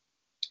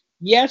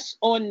 Yes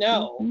or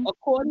no?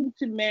 According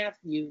to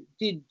Matthew,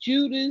 did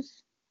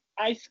Judas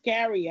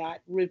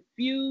Iscariot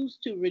refuse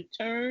to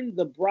return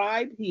the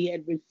bribe he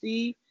had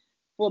received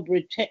for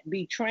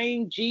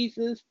betraying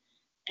Jesus,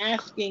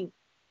 asking,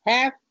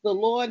 hath the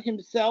Lord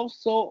himself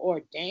so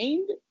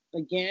ordained?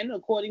 Again,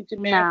 according to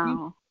Matthew,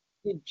 No.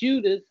 did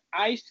Judas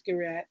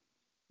Iscariot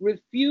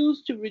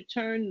refuse to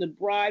return the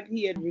bribe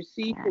he had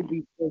received for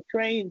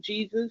betraying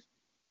Jesus,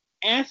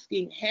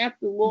 asking, hath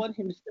the Lord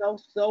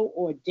himself so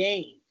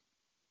ordained?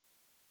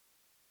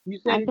 You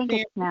said I think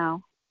it's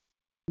no.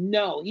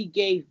 No, he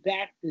gave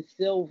back the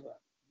silver.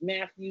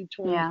 Matthew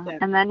 27. Yeah,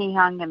 and then he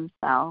hung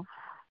himself.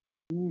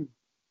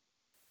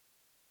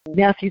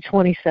 Matthew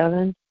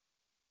 27.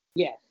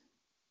 Yes.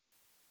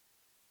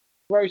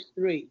 Verse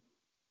 3.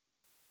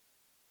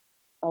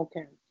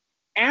 Okay.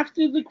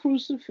 After the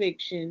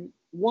crucifixion,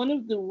 one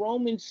of the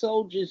Roman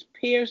soldiers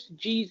pierced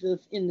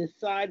Jesus in the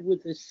side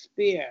with a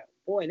spear.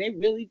 Boy, they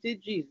really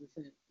did Jesus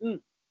in.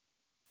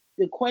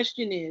 The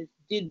question is,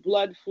 did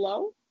blood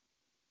flow?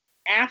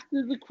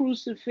 After the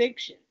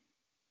crucifixion,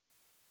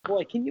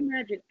 boy, can you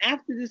imagine?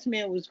 After this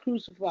man was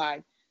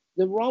crucified,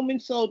 the Roman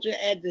soldier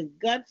had the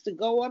guts to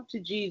go up to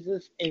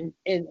Jesus and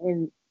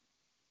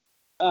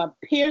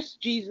pierce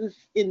Jesus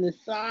in the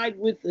side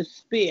with a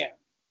spear.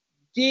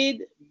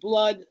 Did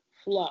blood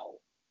flow?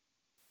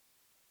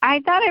 I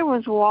thought it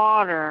was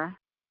water,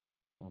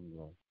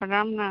 but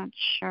I'm not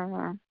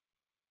sure.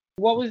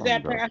 What was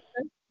that, Pastor?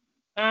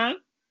 Huh?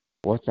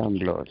 Water and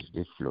blood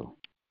did flow.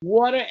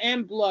 Water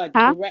and blood,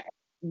 huh? correct.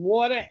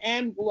 Water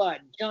and blood.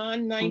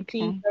 John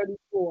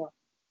 19:34.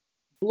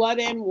 Blood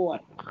and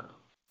water.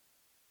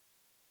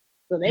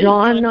 So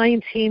John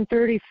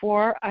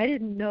 19:34. I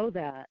didn't know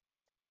that.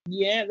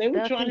 Yeah, they were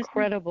That's trying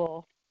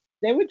incredible.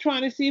 They were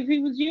trying to see if he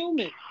was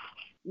human.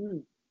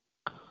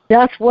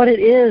 That's what it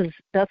is.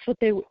 That's what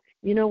they.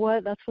 You know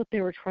what? That's what they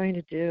were trying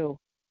to do.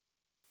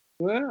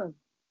 Yeah.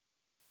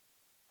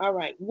 All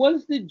right.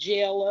 Was the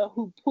jailer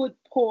who put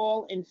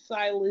Paul and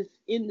Silas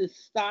in the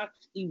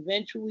stocks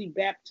eventually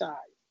baptized?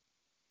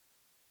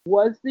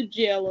 Was the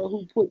jailer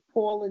who put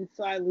Paul and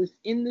Silas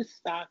in the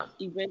stocks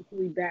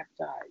eventually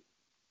baptized?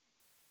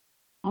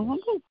 I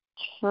think it's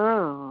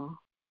true.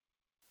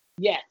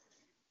 Yes.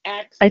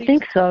 Acts I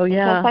think so,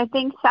 yeah. Because I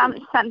think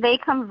some they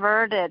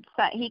converted.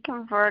 So he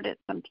converted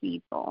some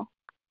people,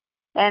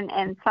 and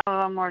some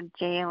of them were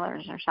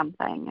jailers or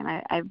something.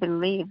 And I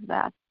believe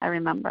that. I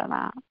remember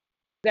that.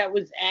 That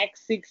was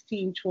Acts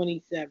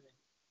 16:27.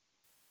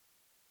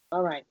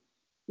 All right.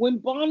 When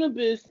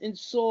Barnabas and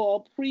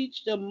Saul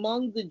preached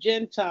among the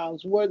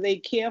Gentiles, were they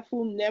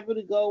careful never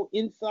to go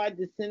inside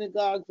the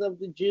synagogues of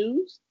the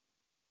Jews?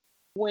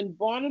 When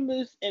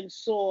Barnabas and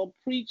Saul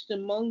preached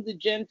among the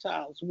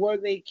Gentiles, were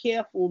they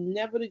careful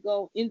never to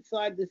go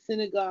inside the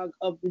synagogue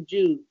of the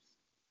Jews?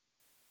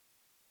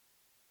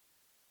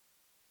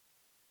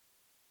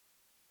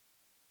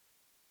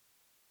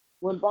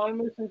 When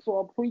Barnabas and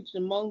Saul preached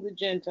among the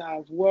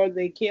Gentiles, were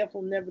they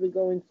careful never to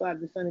go inside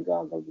the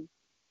synagogue of the Jews?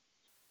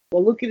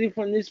 Well, look at it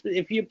from this.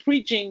 If you're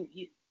preaching,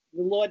 the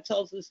Lord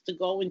tells us to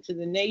go into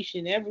the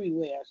nation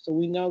everywhere, so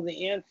we know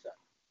the answer.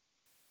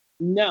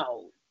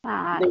 No.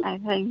 I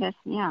think that's,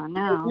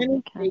 no.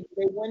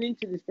 They went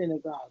into the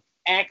synagogue.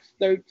 Acts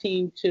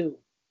 13:2.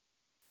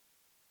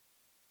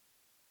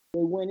 They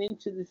went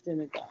into the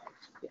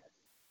synagogues. Yes.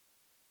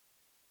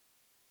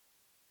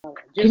 Right.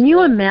 Can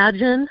you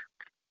imagine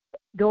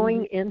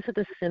going into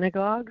the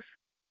synagogues?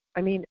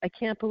 I mean, I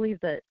can't believe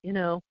that,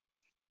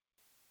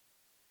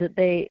 that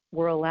they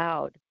were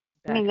allowed.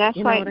 I mean, that's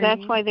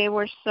why they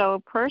were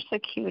so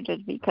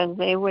persecuted, because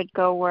they would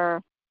go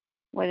where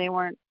they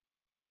weren't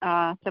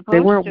supposed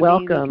they weren't to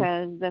welcome. be,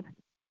 because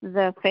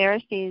the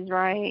Pharisees,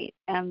 right,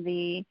 and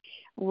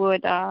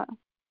would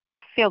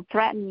feel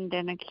threatened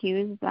and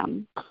accuse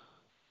them,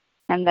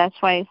 and that's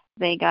why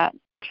they got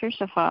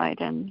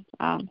crucified and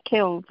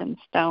killed and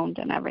stoned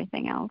and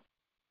everything else.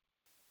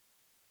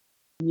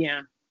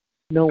 Yeah.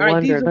 No All right,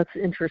 wonder. That's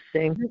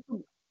interesting.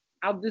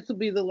 This will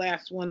be the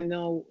last one. I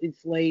know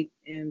it's late,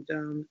 and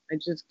I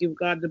just give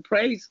God the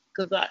praise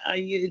because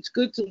it's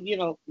good to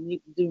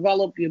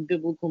develop your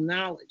biblical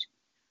knowledge.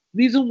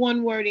 These are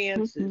one-word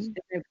answers, and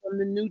they're from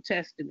the New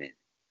Testament.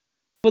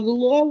 For the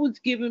law was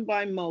given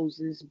by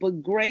Moses,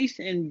 but grace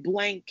and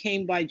blank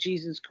came by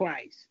Jesus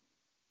Christ.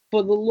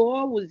 For the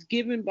law was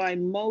given by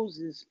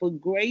Moses,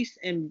 but grace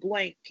and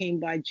blank came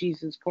by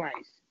Jesus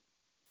Christ.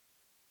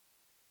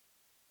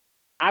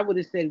 I would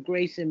have said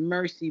grace and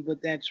mercy,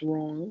 but that's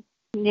wrong.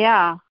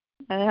 Yeah,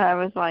 I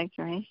was like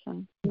grace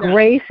and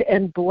Grace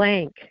and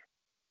blank.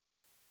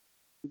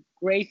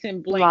 Grace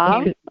and blank.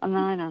 love.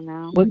 I don't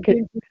know.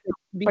 Forgiveness.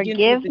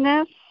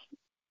 Forgiveness.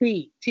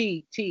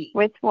 T.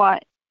 With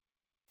what?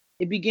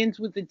 It begins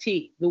with the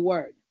T. The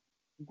word.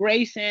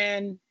 Grace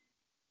and.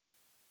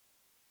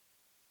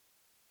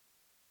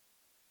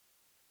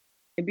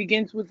 It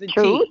begins with the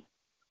Truth?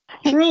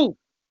 T. Truth.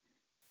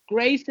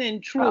 Grace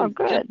and truth. Oh,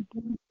 good.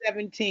 John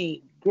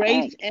 17.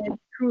 Grace and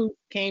truth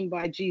came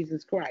by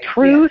Jesus Christ.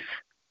 Truth? Yes.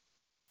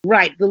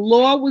 Right. The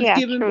law was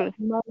given truth.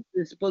 by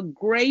Moses, but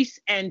grace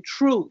and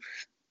truth,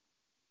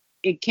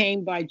 it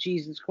came by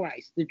Jesus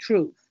Christ. The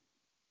truth.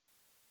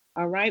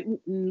 All right.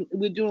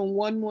 We're doing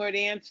one-word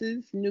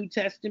answers, New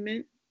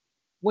Testament.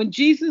 When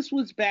Jesus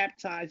was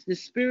baptized, the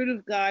Spirit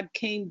of God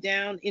came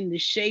down in the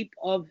shape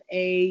of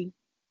a,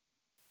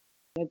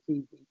 that's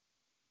easy.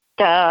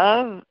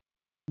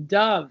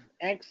 Dove.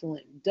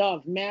 Excellent.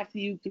 Dove.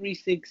 Matthew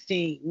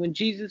 3:16. When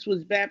Jesus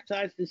was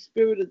baptized, the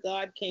Spirit of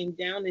God came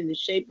down in the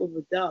shape of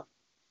a dove.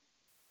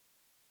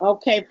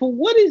 Okay, for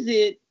what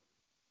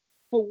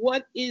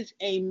is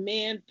a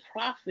man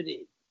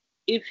profited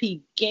if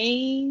he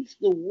gains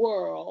the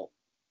world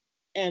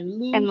and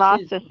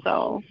lost his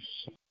soul?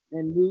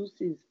 And lose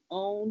his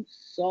own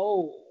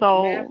soul.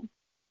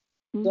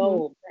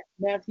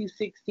 Matthew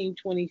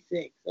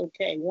 16:26.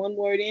 Okay,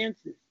 one-word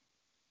answers.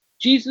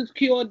 Jesus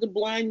cured the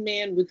blind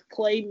man with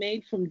clay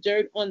made from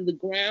dirt on the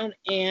ground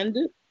and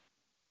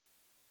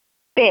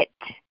spit.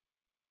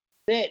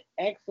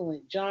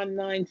 Excellent. John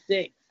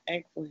 9:6.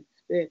 Excellent.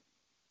 Spit.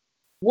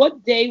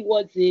 What day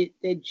was it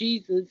that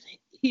Jesus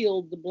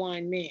healed the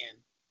blind man?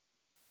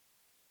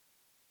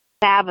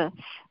 Sabbath.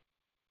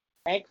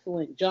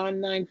 Excellent. John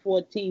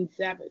 9:14.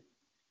 Sabbath.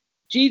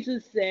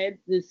 Jesus said,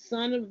 the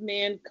Son of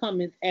Man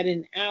cometh at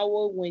an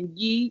hour when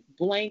ye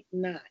blank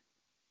not.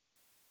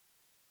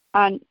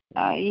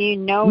 You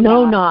know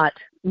not.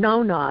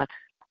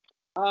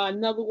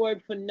 Another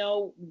word for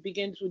no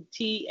begins with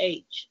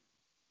TH.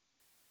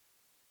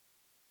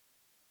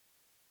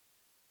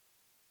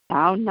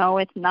 Oh, no,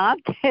 it's not.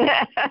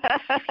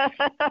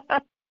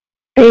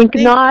 Think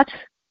not.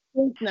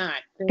 Think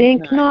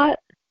not.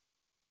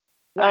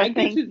 Right, I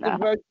think this is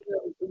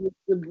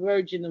the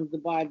version of the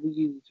Bible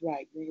used,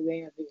 right? They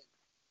have it.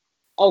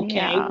 Okay,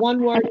 yeah.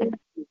 one word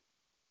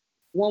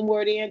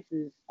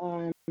answers.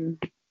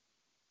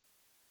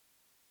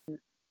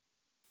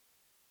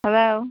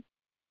 Hello?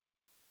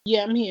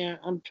 Yeah, I'm here.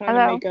 I'm trying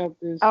Hello? to make out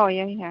this. Oh,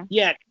 you're here.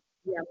 Yeah.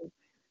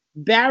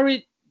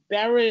 Barrett,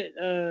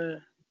 oh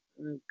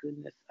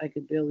goodness, I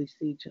could barely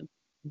see him.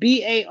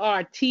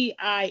 Bartimaeus.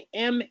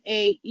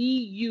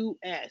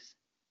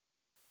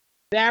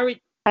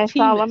 Barrett.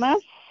 Bartholomew?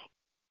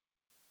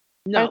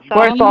 No.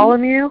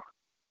 Bartholomew?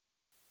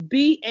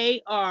 Bartimaeus.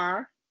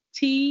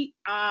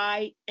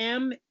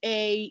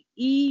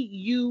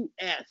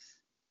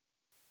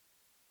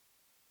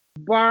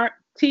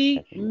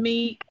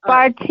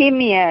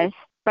 Bartimaeus.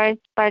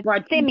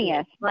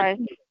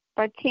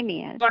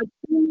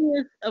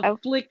 Bartimaeus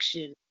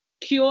affliction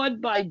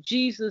cured by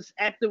Jesus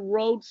at the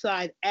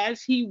roadside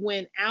as he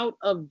went out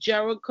of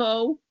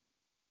Jericho.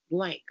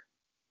 Blank.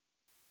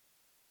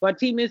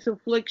 Bartimaeus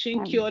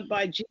affliction cured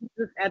by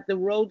Jesus at the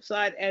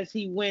roadside as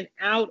he went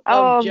out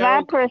of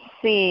Jericho.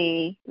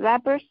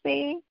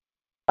 Leprosy.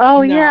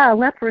 Oh, no. Yeah,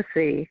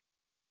 leprosy.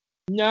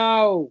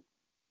 No.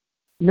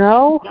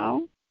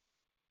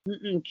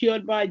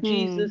 Cured by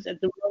Jesus at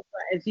the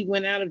roadside as he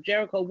went out of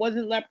Jericho. It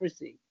wasn't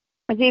leprosy.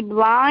 Was he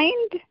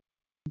blind?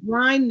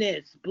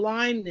 Blindness.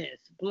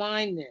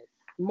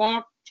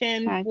 Mark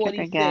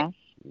 10:46.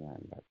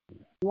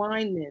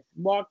 Blindness.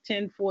 Mark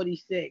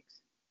 10:46.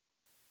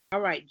 All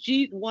right.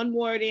 One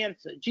word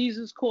answer.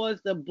 Jesus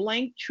caused a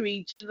blank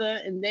tree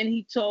and then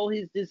he told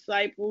his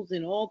disciples,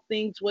 in all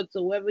things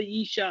whatsoever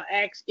ye shall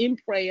ask in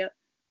prayer,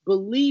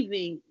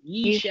 believing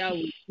ye shall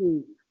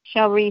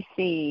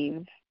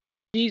receive.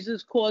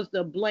 Jesus caused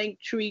a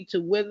blank tree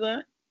to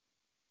wither.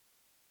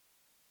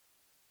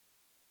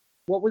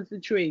 What was the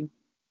tree?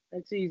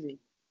 That's easy.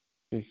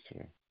 Fig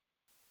tree.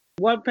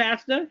 What,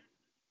 Pastor?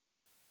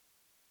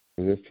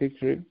 Is it fig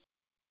tree?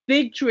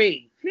 Fig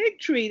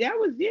tree. That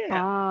was, yeah.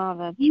 Oh,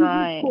 that's Jesus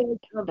right. caused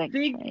a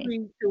fig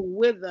tree to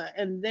wither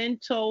and then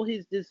told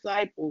his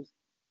disciples,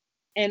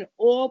 and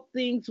all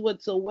things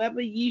whatsoever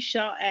ye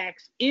shall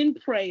ask in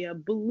prayer,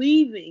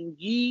 believing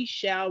ye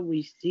shall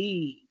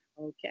receive.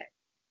 Okay.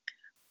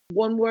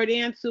 One word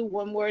answer,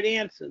 one word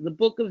answer. The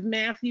book of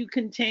Matthew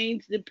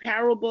contains the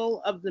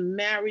parable of the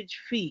marriage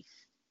feast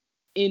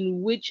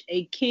in which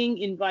a king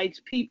invites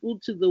people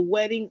to the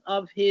wedding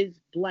of his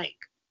blank.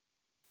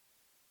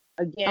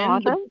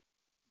 Again,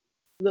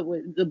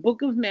 the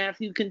book of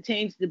Matthew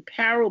contains the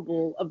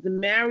parable of the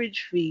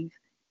marriage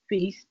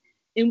feast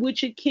in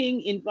which a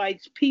king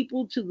invites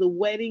people to the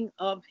wedding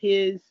of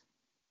his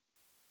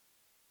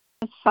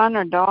son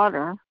or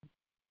daughter.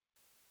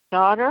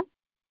 Daughter?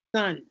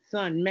 Son.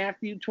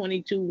 Matthew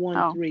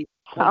 22:1-3.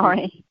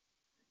 Sorry.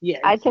 Yeah.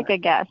 I took a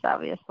guess,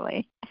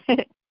 obviously.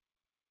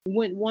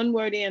 One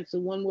word answer.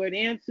 One word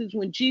answers.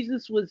 When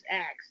Jesus was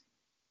asked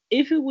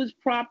if it was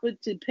proper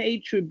to pay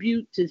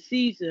tribute to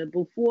Caesar,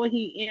 before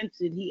he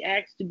answered, he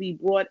asked to be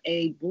brought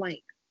a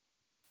blank.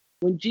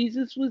 When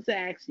Jesus was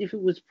asked if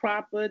it was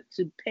proper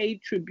to pay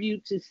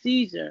tribute to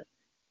Caesar,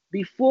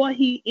 before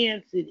he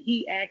answered,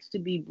 he asked to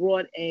be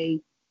brought I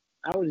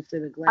would have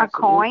said a glass of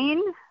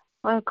coin?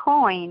 A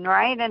coin,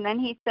 right? And then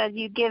he said,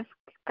 you give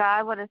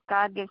God what is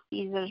God, give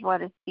Caesar's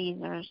what is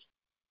Caesar's.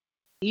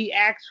 He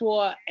asked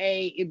for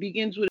it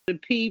begins with a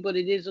P, but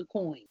it is a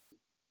coin.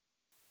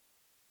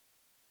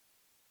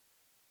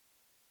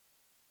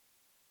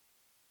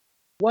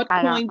 What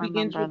coin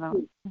begins with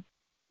a P?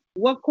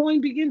 What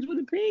coin begins with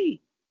a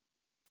P?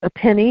 A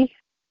penny.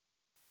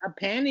 A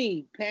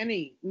penny.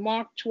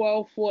 Mark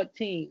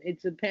 12:14.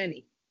 It's a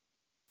penny.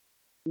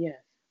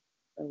 Yes.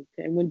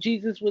 Okay. When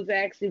Jesus was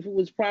asked if it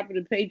was proper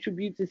to pay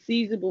tribute to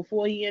Caesar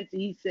before he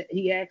entered,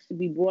 he asked to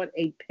be brought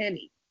a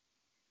penny.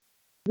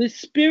 The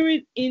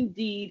spirit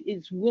indeed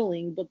is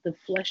willing, but the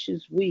flesh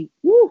is weak.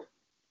 Woo!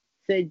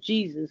 Said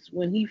Jesus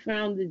when he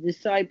found the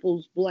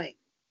disciples blank.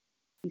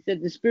 He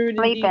said the spirit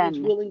indeed is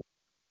willing.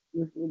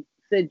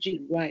 Said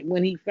Jesus, right?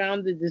 When he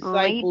found the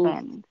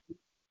disciples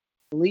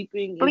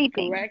sleeping is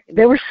correct.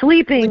 They were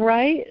sleeping,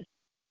 right?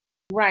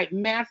 Right.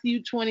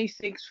 Matthew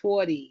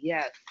 26:40.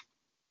 Yes.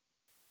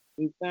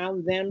 He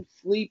found them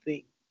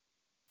sleeping.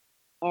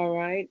 All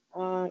right.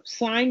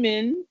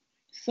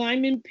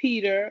 Simon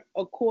Peter,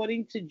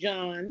 according to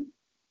John,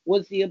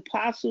 was the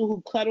apostle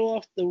who cut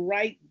off the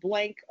right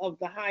blank of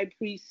the high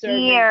priest's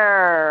servant.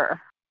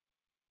 Ear.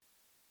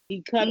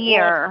 He cut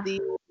off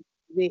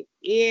the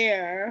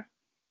ear.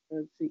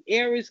 Let's see.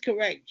 Ear is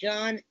correct.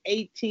 John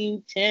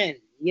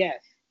 18:10.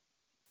 Yes.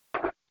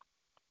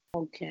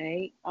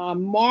 Okay.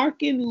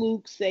 Mark and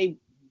Luke say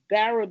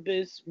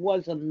Barabbas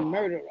was a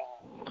murderer,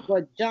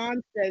 but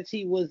John says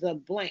he was a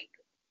blank.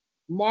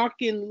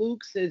 Mark and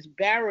Luke says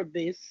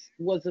Barabbas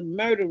was a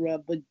murderer,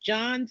 but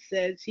John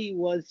says he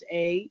was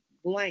a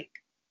blank.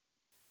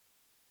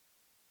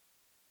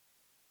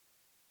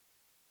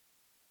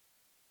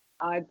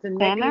 It's a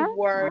negative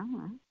word,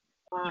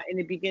 and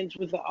it begins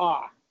with an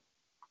R.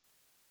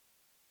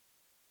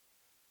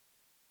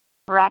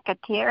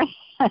 Racketeer.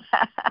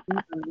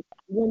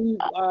 When you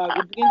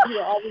it begins with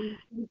an R, when you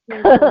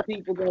speak to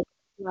people that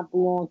do not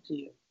belong to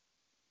you.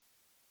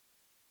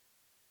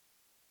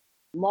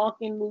 Mark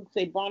and Luke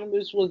say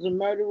Barnabas was a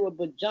murderer,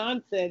 but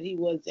John said he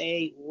was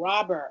a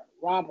robber.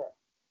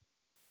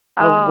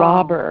 A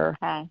robber.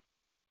 Okay.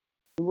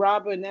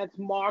 Robber, and that's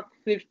Mark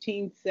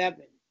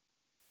 15:7.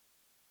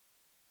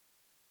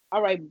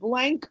 All right,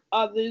 blank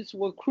others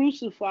were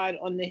crucified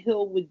on the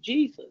hill with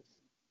Jesus.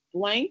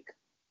 Blank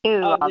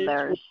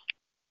others.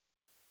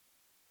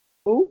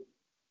 Who?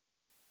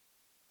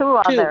 Two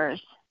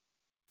others.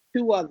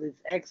 Two others.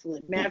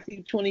 Excellent.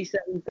 Matthew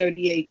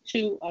 27:38.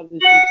 Two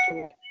others is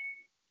correct.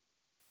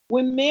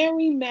 When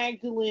Mary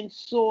Magdalene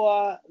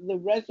saw the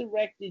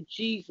resurrected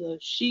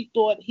Jesus, she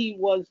thought he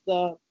was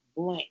the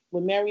blank.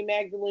 When Mary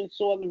Magdalene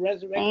saw the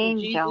resurrected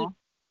angel. Jesus,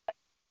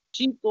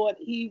 she thought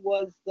he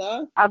was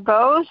a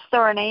ghost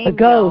or an angel? A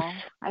ghost.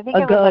 I think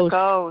it was a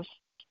ghost.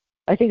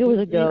 I think it was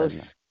a ghost.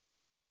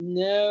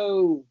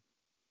 No.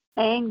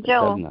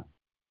 Angel.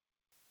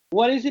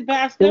 What is it,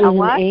 Pastor? It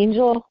was an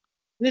angel.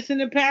 Listen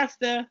to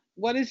Pastor.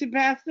 What is it,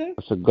 Pastor?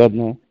 It's a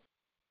gardener.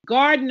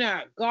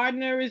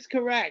 Gardener is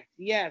correct.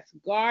 Yes,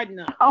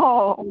 gardener.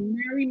 Oh. When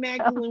Mary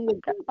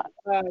Magdalene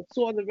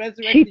saw the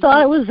resurrection. She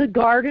thought it was the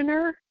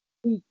gardener?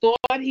 He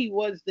thought he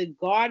was the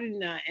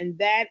gardener, and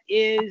that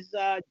is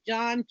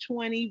John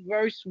 20,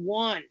 verse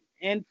 1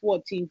 and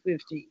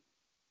 14:15.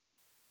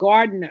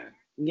 Gardener,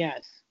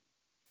 yes.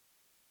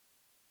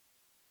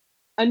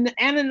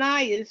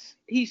 Ananias,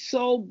 he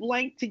sold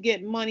blank to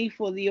get money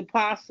for the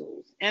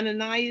apostles.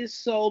 Ananias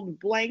sold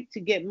blank to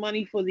get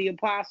money for the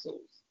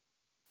apostles.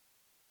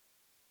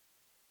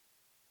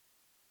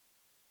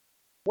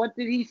 What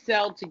did he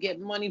sell to get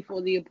money for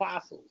the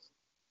apostles?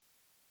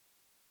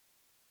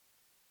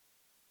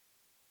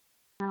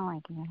 No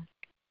idea.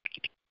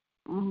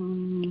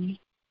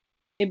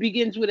 It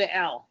begins with an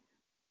L.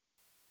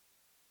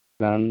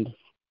 Land.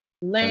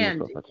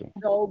 He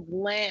sold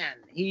land.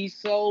 He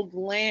sold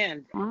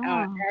land.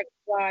 Acts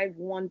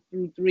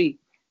 5:1-3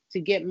 to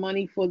get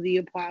money for the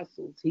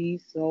apostles. He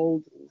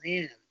sold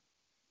land.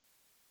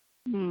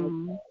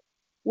 Okay.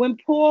 When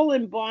Paul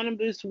and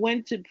Barnabas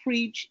went to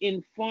preach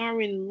in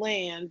foreign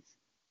lands,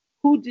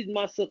 who did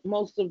most of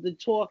the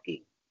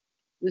talking?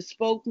 The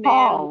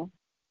spokesman.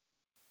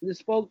 The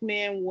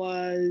spokesman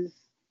was,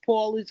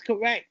 Paul is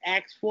correct.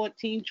 Acts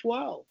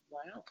 14:12.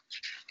 Wow.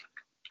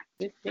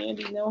 Miss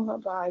Sandy know her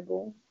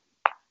Bible.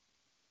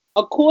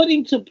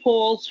 According to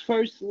Paul's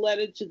first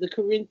letter to the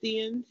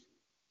Corinthians,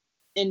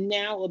 and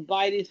now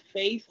abideth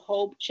faith,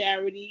 hope,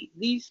 charity,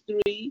 these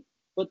three,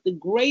 but the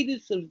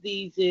greatest of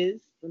these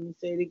is, let me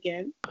say it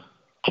again.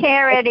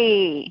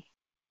 Charity.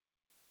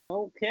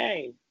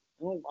 Okay.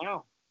 Oh,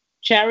 wow.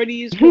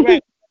 Charity is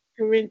correct.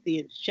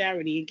 Corinthians,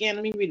 charity. Again,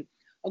 let me read it.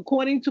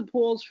 According to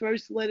Paul's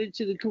first letter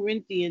to the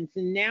Corinthians,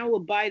 and now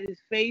abideth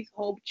faith,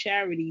 hope,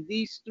 charity,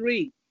 these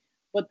three.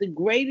 But the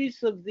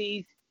greatest of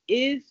these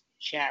is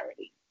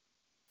charity.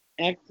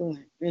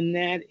 Excellent. And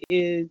that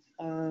is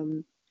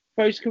 1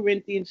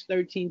 Corinthians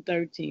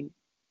 13:13.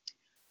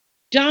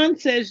 John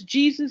says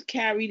Jesus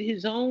carried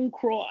his own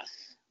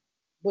cross,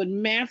 but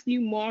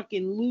Matthew, Mark,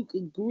 and Luke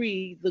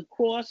agree the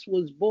cross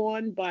was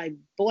borne by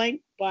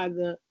blank by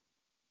the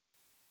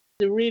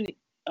Cyrenian.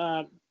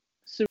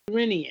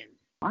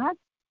 What?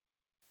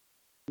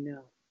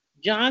 No.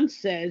 John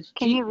says.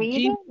 Can you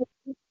read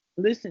it?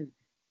 Listen.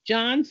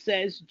 John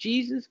says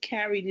Jesus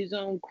carried his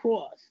own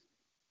cross,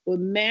 but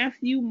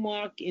Matthew,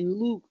 Mark, and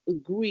Luke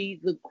agree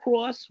the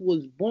cross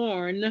was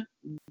borne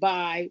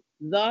by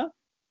the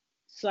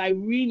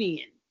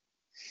Cyrenian.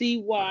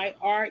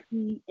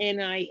 Cyrenian.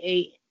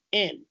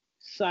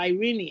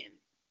 Cyrenian.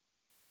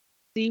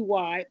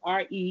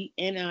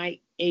 Cyrenian.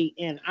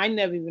 I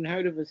never even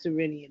heard of a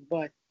Cyrenian,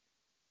 but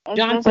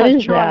John is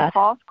this a true and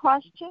false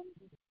question?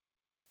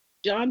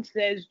 John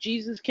says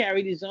Jesus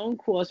carried his own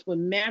cross, but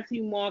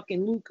Matthew, Mark,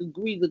 and Luke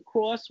agree the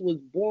cross was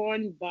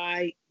borne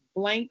by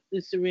blank the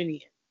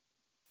Cyrenian.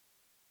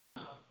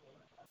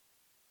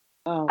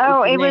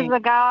 Oh, it was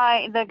the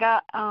guy.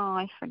 Oh,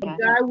 I forgot.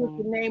 The guy with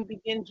the name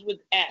begins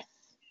with S.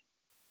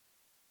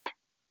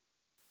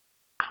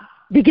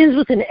 Begins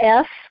with an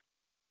S?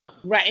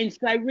 Right, and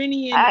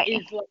Cyrenian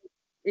is like,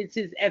 it's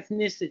his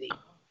ethnicity.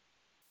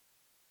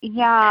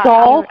 Yeah,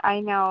 Saul? I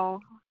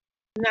know.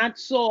 Not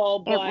Saul,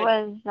 but it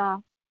was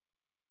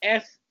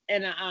S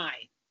and an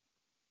I.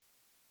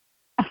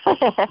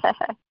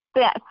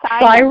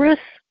 Cyrus?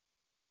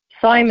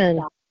 Simon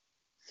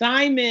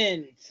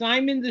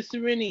the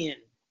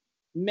Cyrenian.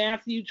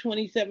 Matthew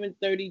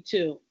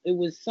 27:32. It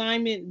was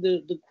Simon.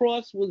 The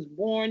cross was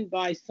borne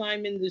by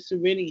Simon the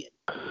Cyrenian.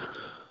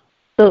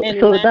 So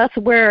that's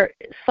where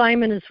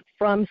Simon is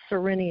from,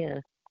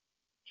 Cyrenia.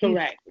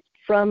 Correct.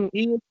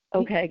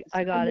 Okay,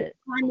 I got it.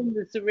 Simon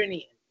the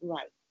Cyrenian,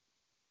 right.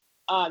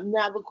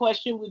 Now the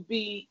question would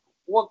be,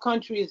 what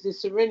country is the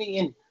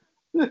Cyrenian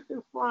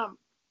from?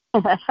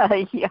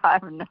 Yeah, I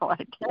have no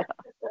idea.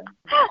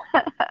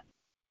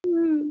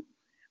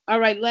 All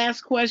right,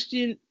 last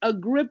question.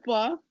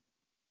 Agrippa,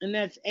 and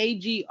that's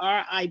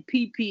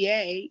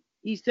Agrippa.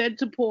 He said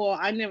to Paul,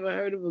 I never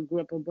heard of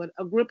Agrippa, but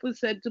Agrippa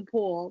said to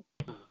Paul,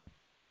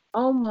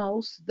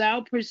 almost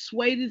thou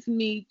persuadest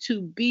me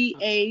to be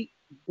a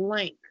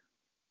blank.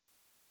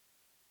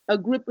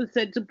 Agrippa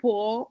said to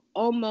Paul,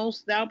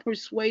 almost thou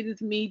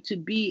persuadest me to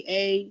be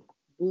a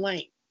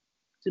blank.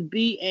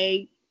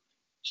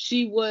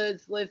 She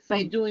was, let's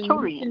say, doing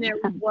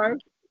missionary work.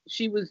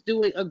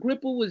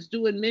 Agrippa was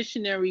doing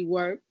missionary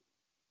work.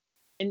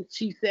 And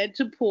she said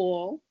to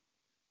Paul,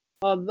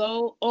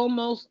 although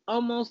almost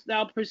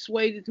thou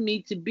persuadest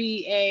me to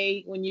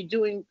be when you're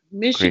doing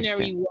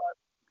missionary work,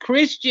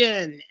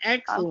 Christian.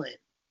 Excellent.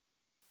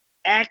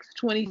 Acts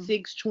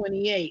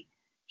 26:28.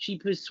 She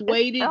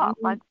persuaded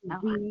me to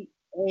be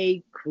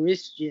a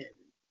Christian.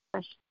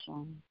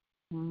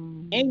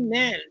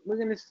 Amen. We're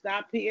going to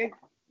stop here.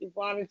 Give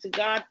honor to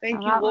God.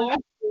 Thank you, Lord,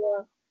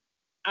 for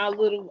our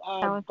little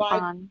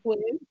Bible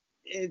quiz.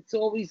 It's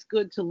always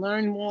good to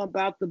learn more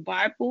about the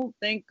Bible.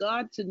 Thank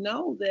God to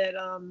know that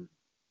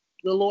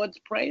the Lord's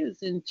Prayer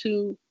is in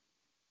two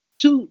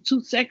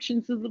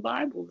sections of the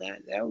Bible.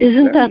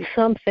 Isn't that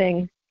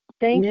something?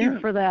 Thank you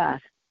for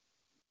that.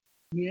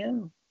 Yeah.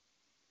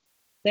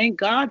 Thank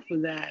God for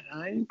that.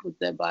 I didn't put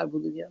that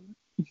Bible together.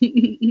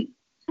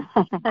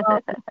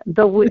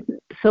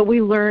 So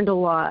we learned a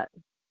lot.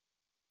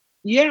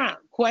 Yeah.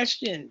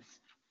 Questions?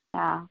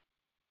 Yeah.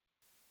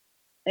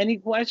 Any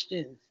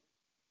questions?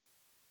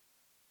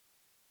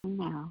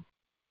 No.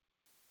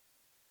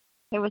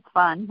 It was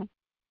fun.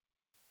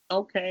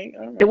 Okay.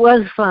 All right. It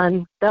was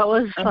fun. That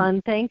was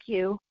fun. Thank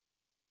you.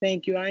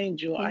 Thank you. I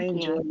enjoy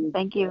it.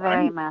 Thank you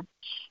very much.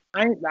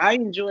 I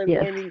enjoy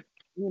learning.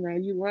 You know,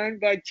 you learn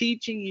by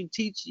teaching. You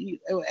teach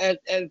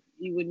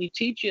when you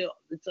teach it,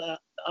 it's a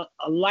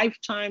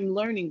lifetime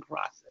learning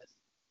process.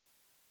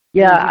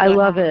 Yeah, I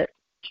love it.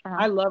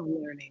 I love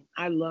learning.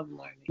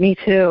 Me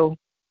too.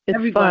 It's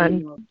Everybody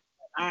fun. knows.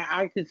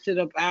 I could sit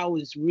up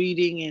hours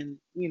reading, and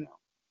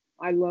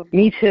I love.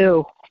 Me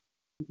too.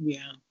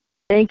 Yeah.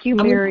 Thank you,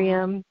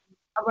 Miriam.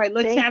 All right,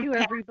 let's Thank you,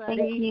 everybody.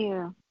 Thank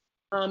you.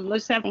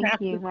 Let's have Thank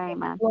you very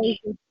much. Close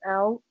this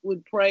out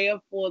with prayer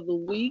for the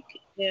week,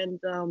 and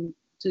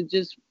to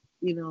just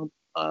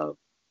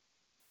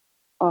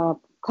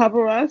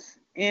cover us,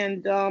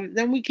 and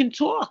then we can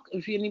talk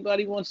if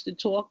anybody wants to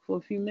talk for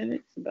a few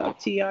minutes about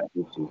TI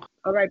issues.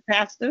 All right,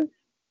 Pastor.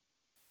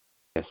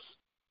 Yes.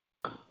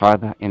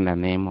 Father, in the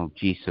name of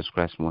Jesus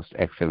Christ, most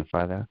excellent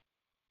Father,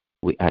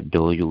 we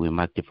adore you. We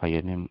magnify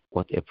your name.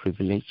 What a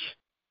privilege.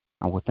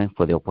 And we thank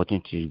for the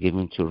opportunity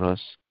given to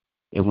us,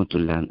 even to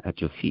learn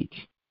at your feet.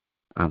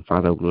 And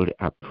Father, glory,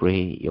 I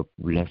pray your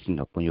blessing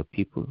upon your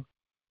people,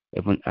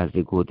 even as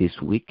they go this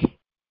week,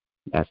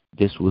 that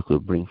this week will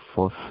bring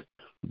forth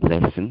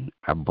blessing,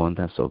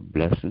 abundance of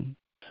blessing,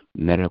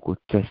 miracle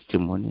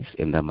testimonies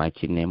in the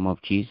mighty name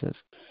of Jesus.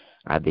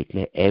 I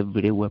declare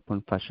every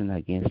weapon fashioned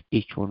against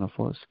each one of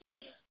us,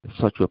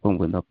 such weapon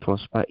will not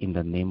prosper in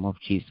the name of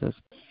Jesus.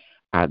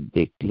 I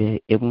declare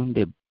even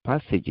the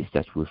passages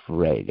that we've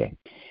read,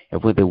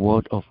 even the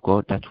word of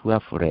God that we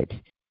have read,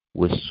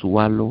 will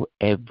swallow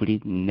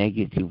every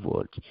negative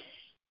word,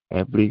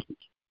 every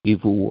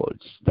evil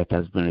words that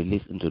has been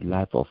released into the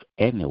life of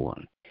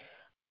anyone.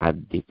 I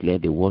declare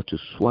the word to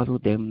swallow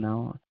them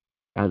now,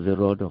 as the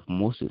rod of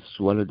Moses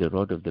swallowed the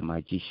rod of the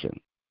magician.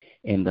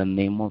 In the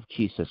name of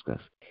Jesus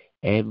Christ,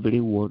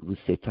 every word with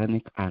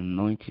satanic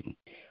anointing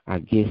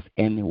against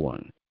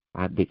anyone,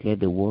 I declare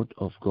the word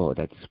of God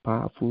that is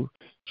powerful,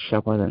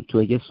 sharper than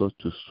two-edged sword,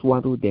 to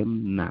swallow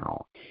them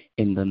now.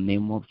 In the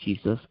name of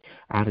Jesus,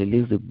 I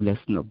release the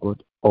blessing of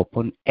God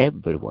upon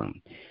everyone,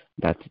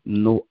 that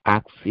no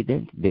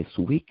accident this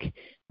week,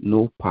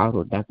 no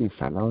power of darkness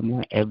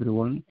surrounding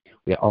everyone.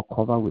 We are all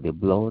covered with the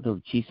blood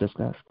of Jesus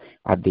Christ.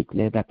 I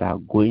declare that our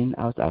going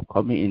out, our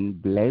coming in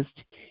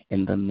blessed.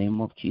 In the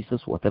name of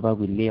Jesus, whatever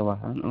we lay our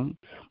hand on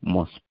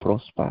must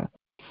prosper.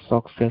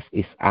 Success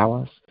is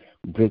ours.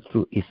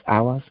 Breakthrough is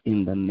ours.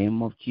 In the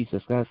name of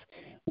Jesus Christ,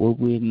 we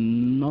will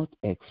not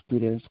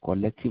experience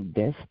collective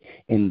death.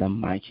 In the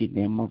mighty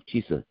name of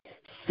Jesus,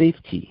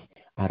 safety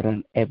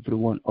around every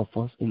one of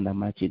us. In the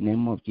mighty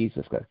name of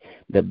Jesus Christ,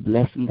 the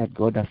blessing that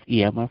God has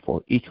earmarked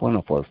for each one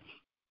of us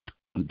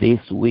this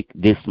week,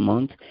 this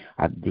month,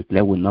 I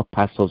declare will not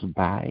pass us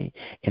by.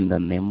 In the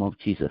name of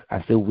Jesus,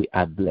 I say we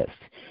are blessed,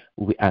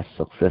 we are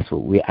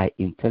successful, we are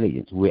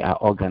intelligent, we are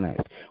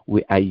organized,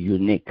 we are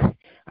unique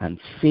and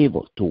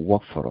favored to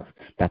work for us,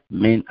 that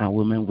men and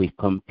women will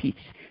compete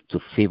to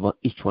favor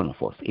each one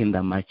of us. In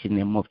the mighty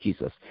name of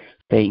Jesus,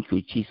 thank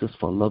you, Jesus,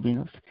 for loving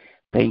us.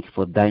 Thank you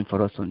for dying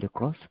for us on the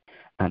cross,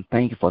 and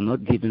thank you for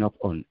not giving up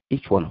on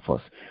each one of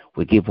us.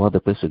 We give all the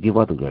praise, we give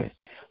all the glory.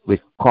 We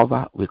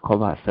cover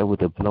ourselves with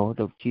the blood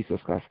of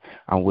Jesus Christ,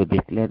 and we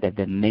declare that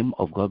the name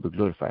of God be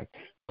glorified.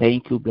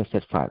 Thank you,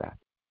 blessed Father.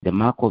 The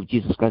mark of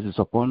Jesus Christ is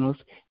upon us.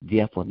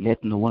 Therefore,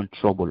 let no one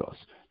trouble us,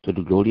 to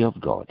the glory of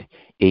God.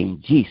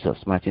 In Jesus'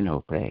 mighty name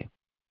we pray.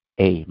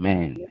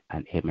 Amen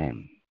and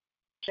amen.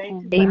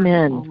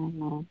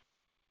 Amen.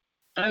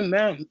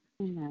 Amen.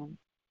 Amen.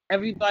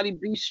 Everybody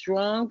be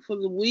strong for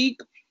the week.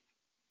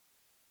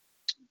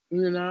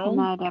 You Good know,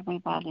 night,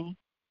 everybody.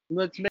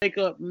 let's make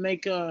a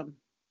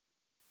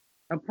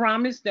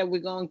promise that we're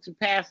going to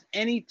pass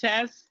any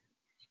test,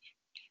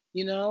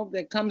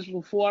 that comes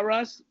before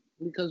us,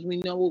 because we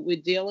know what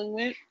we're dealing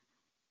with.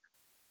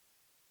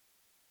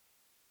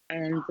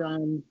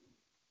 And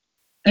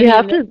You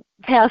have to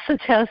pass a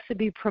test to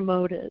be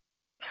promoted.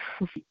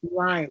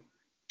 right.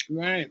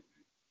 Yeah.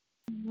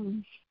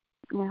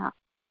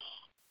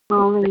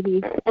 Well,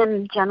 ladies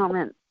and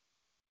gentlemen,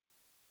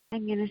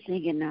 I'm going to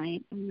say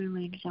goodnight. I'm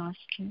really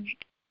exhausted.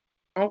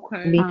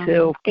 Okay. Me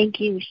too. Thank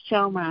you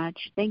so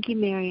much. Thank you,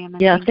 Miriam,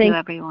 and thank you,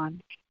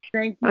 everyone.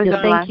 Thank It was you.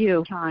 a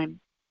blessed time.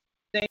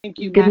 Thank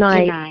you. Good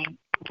night.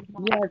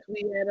 Yes,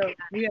 we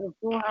had a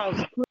full house.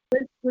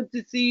 Chris, good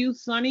to see you.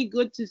 Sonny,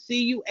 good to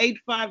see you.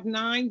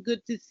 859,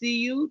 good to see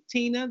you.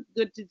 Tina,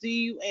 good to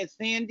see you. And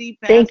Sandy,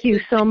 Pastor, thank you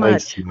so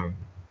much.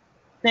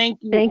 Thank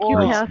you. Thank you,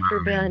 all.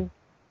 Pastor Ben.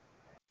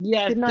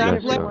 Yes, good night,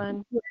 God bless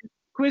everyone.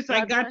 Chris,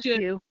 God bless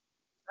you.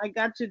 I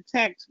got your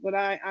text, but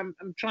I'm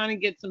trying to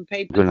get some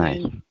papers Good night.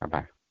 in.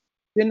 Bye-bye.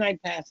 Good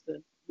night,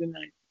 Pastor. Good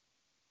night.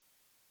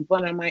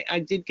 But I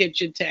did get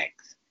your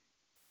text.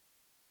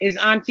 Is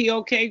Auntie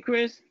okay,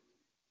 Chris?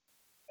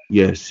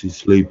 Yes, she's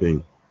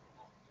sleeping.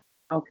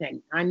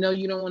 Okay. I know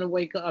you don't want to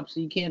wake her up,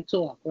 so you can't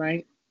talk,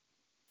 right?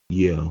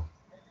 Yeah.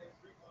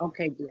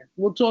 Okay, dear.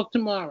 We'll talk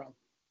tomorrow.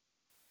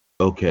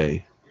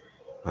 Okay.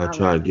 I'll All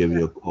try right. to give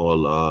you a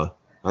call.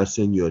 I'll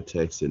send you a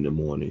text in the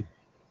morning.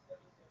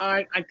 All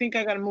right. I think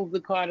I got to move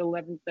the car to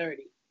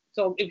 11:30.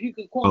 So if you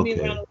could call me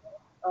around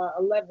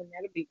 11,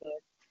 that'd be good.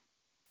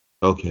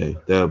 Okay,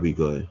 that'll be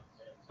good.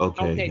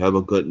 Okay. Have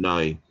a good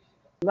night.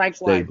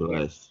 Likewise. Stay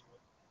blessed.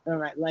 All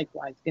right.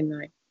 Likewise. Good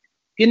night.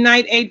 Good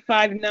night,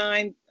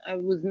 859.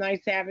 It was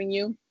nice having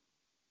you.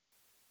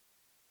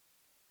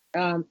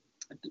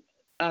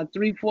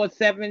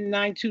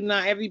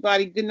 347-929.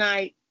 Everybody, good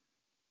night.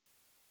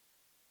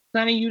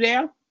 Sonny, you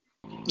there?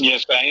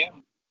 Yes, I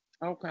am.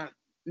 Okay.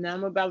 Now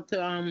I'm about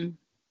to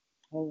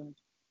hold on.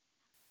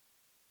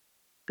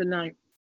 Good night.